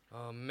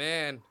 Oh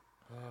man,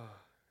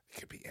 It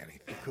could be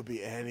anything. It could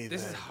be anything.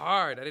 this is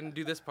hard. I didn't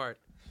do this part.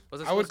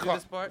 Was I I would supposed to do call-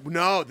 this part?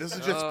 No, this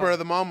is just spur of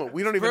the moment.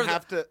 We don't even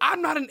have to.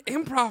 I'm not an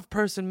improv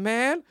person,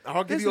 man.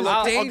 I'll give This you a is little.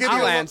 I'll give you dangerous. a I'll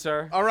little-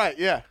 answer. All right,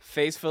 yeah.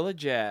 Face full of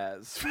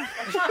jazz.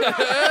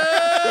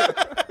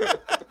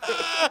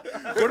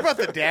 What about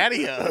the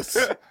Daddy-O's?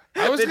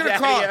 I was gonna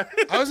call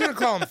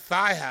Daddy-O. him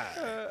Thigh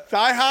High.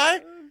 Thigh High?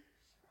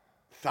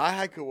 Thigh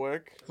High could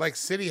work. Like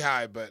City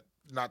High, but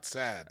not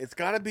sad. It's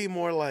got to be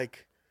more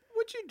like.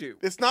 What'd you do?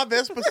 It's not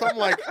this, but something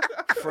like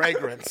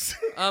fragrance.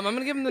 I'm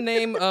gonna give him the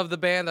name of the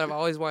band that I've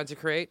always wanted to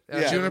create. Yeah.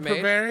 never Juniper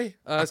made. Berry?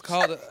 It's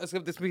called.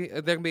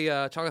 They're gonna be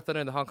Chocolate Thunder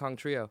and the Hong Kong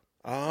Trio.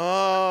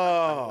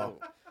 Oh.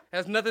 It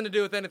has nothing to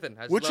do with anything.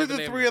 I just Which love of the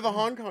name three of the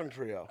Hong Kong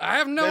trio? I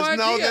have no There's idea.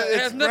 no- it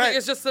it's has nothing. great.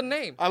 It's just the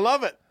name. I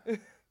love it.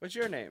 What's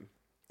your name?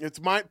 It's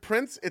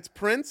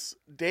Prince,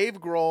 Dave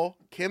Grohl,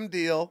 Kim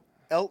Deal,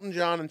 Elton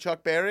John, and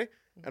Chuck Berry,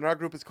 and our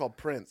group is called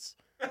Prince.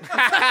 Yeah!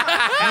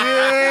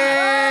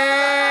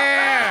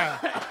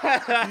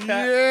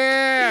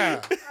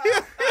 Yeah!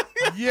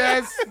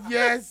 Yes.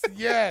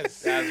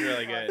 That was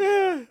really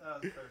good.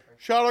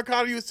 Sean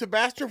O'Connor used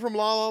Sebastian from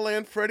La La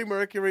Land, Freddie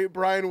Mercury,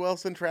 Brian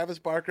Wilson, Travis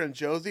Barker, and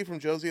Josie from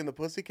Josie and the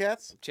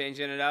Pussycats.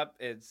 Changing it up,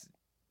 it's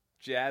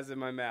jazz in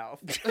my mouth.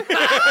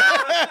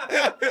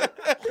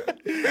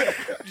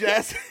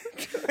 Jazz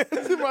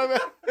in my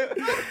mouth.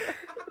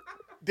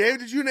 Dave,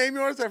 did you name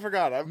yours? I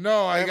forgot.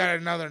 No, I got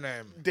another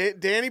name.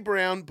 Danny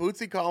Brown,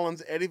 Bootsy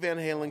Collins, Eddie Van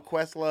Halen,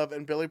 Questlove,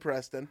 and Billy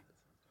Preston.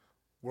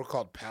 We're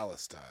called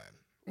Palestine.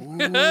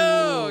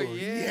 Oh,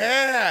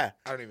 yeah.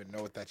 I don't even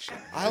know what that shit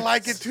means. I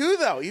like it too,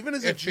 though, even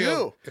as a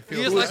Jew. It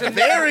feels just like like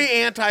Very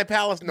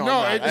anti-Palestine. No,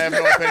 I have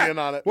no opinion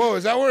on it. Whoa,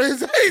 is that what it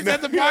is? Is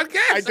that the podcast?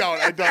 I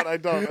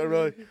don't. I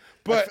really.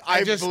 But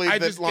I believe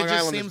that Long it just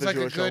Island is seems the like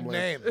Jewish a good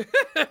homeland. name.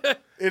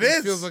 It It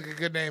is. feels like a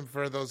good name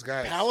for those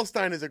guys.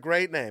 Palestine is a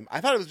great name. I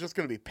thought it was just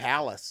going to be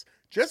Palace.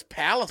 Just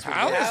Palace.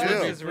 Palace Palace would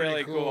Palace be is pretty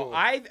really cool. cool.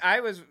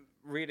 I was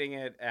reading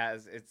it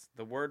as it's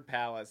the word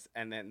palace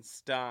and then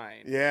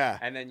Stein. Yeah.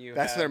 And then you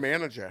That's have, their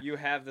manager. You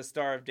have the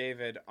Star of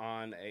David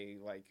on a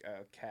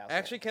castle.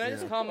 Actually, can I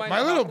just call mine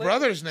My little chocolate?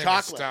 brother's name is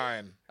Chocolate.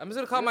 Just I'm just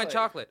going to call mine Really?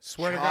 chocolate.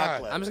 Swear to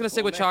Chocolate. God. I'm just going to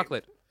stick with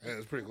chocolate. Yeah,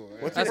 it's pretty cool.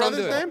 What's your That's what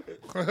I'm brother's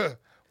doing. name?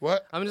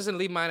 What? I'm just going to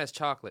leave mine as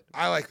chocolate.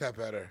 I like that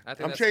better. I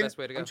think that's the best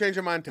way to go. I'm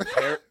changing mine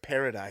to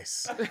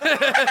Paradise.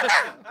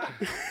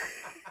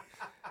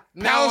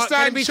 Now, Palestine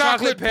can it be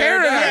chocolate Yeah,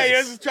 paradise.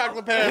 yours is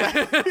Chocolate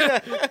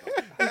Paradise.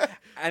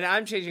 And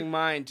I'm changing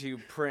mine to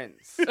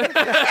Prince.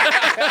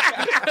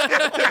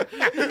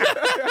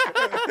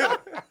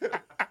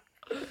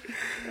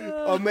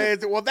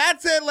 Amazing. Well,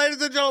 that's it,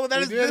 ladies and gentlemen. That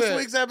We is did this it.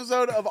 week's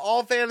episode of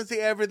All Fantasy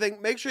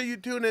Everything. Make sure you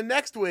tune in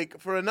next week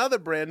for another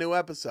brand new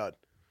episode.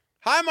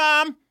 Hi,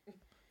 Mom.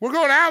 We're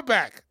going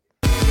Outback.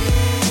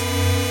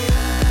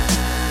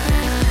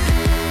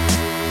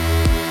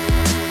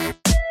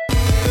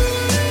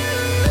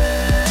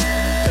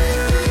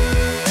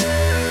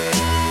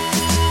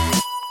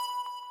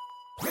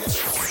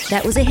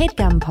 That was a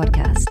HeadGum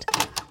podcast.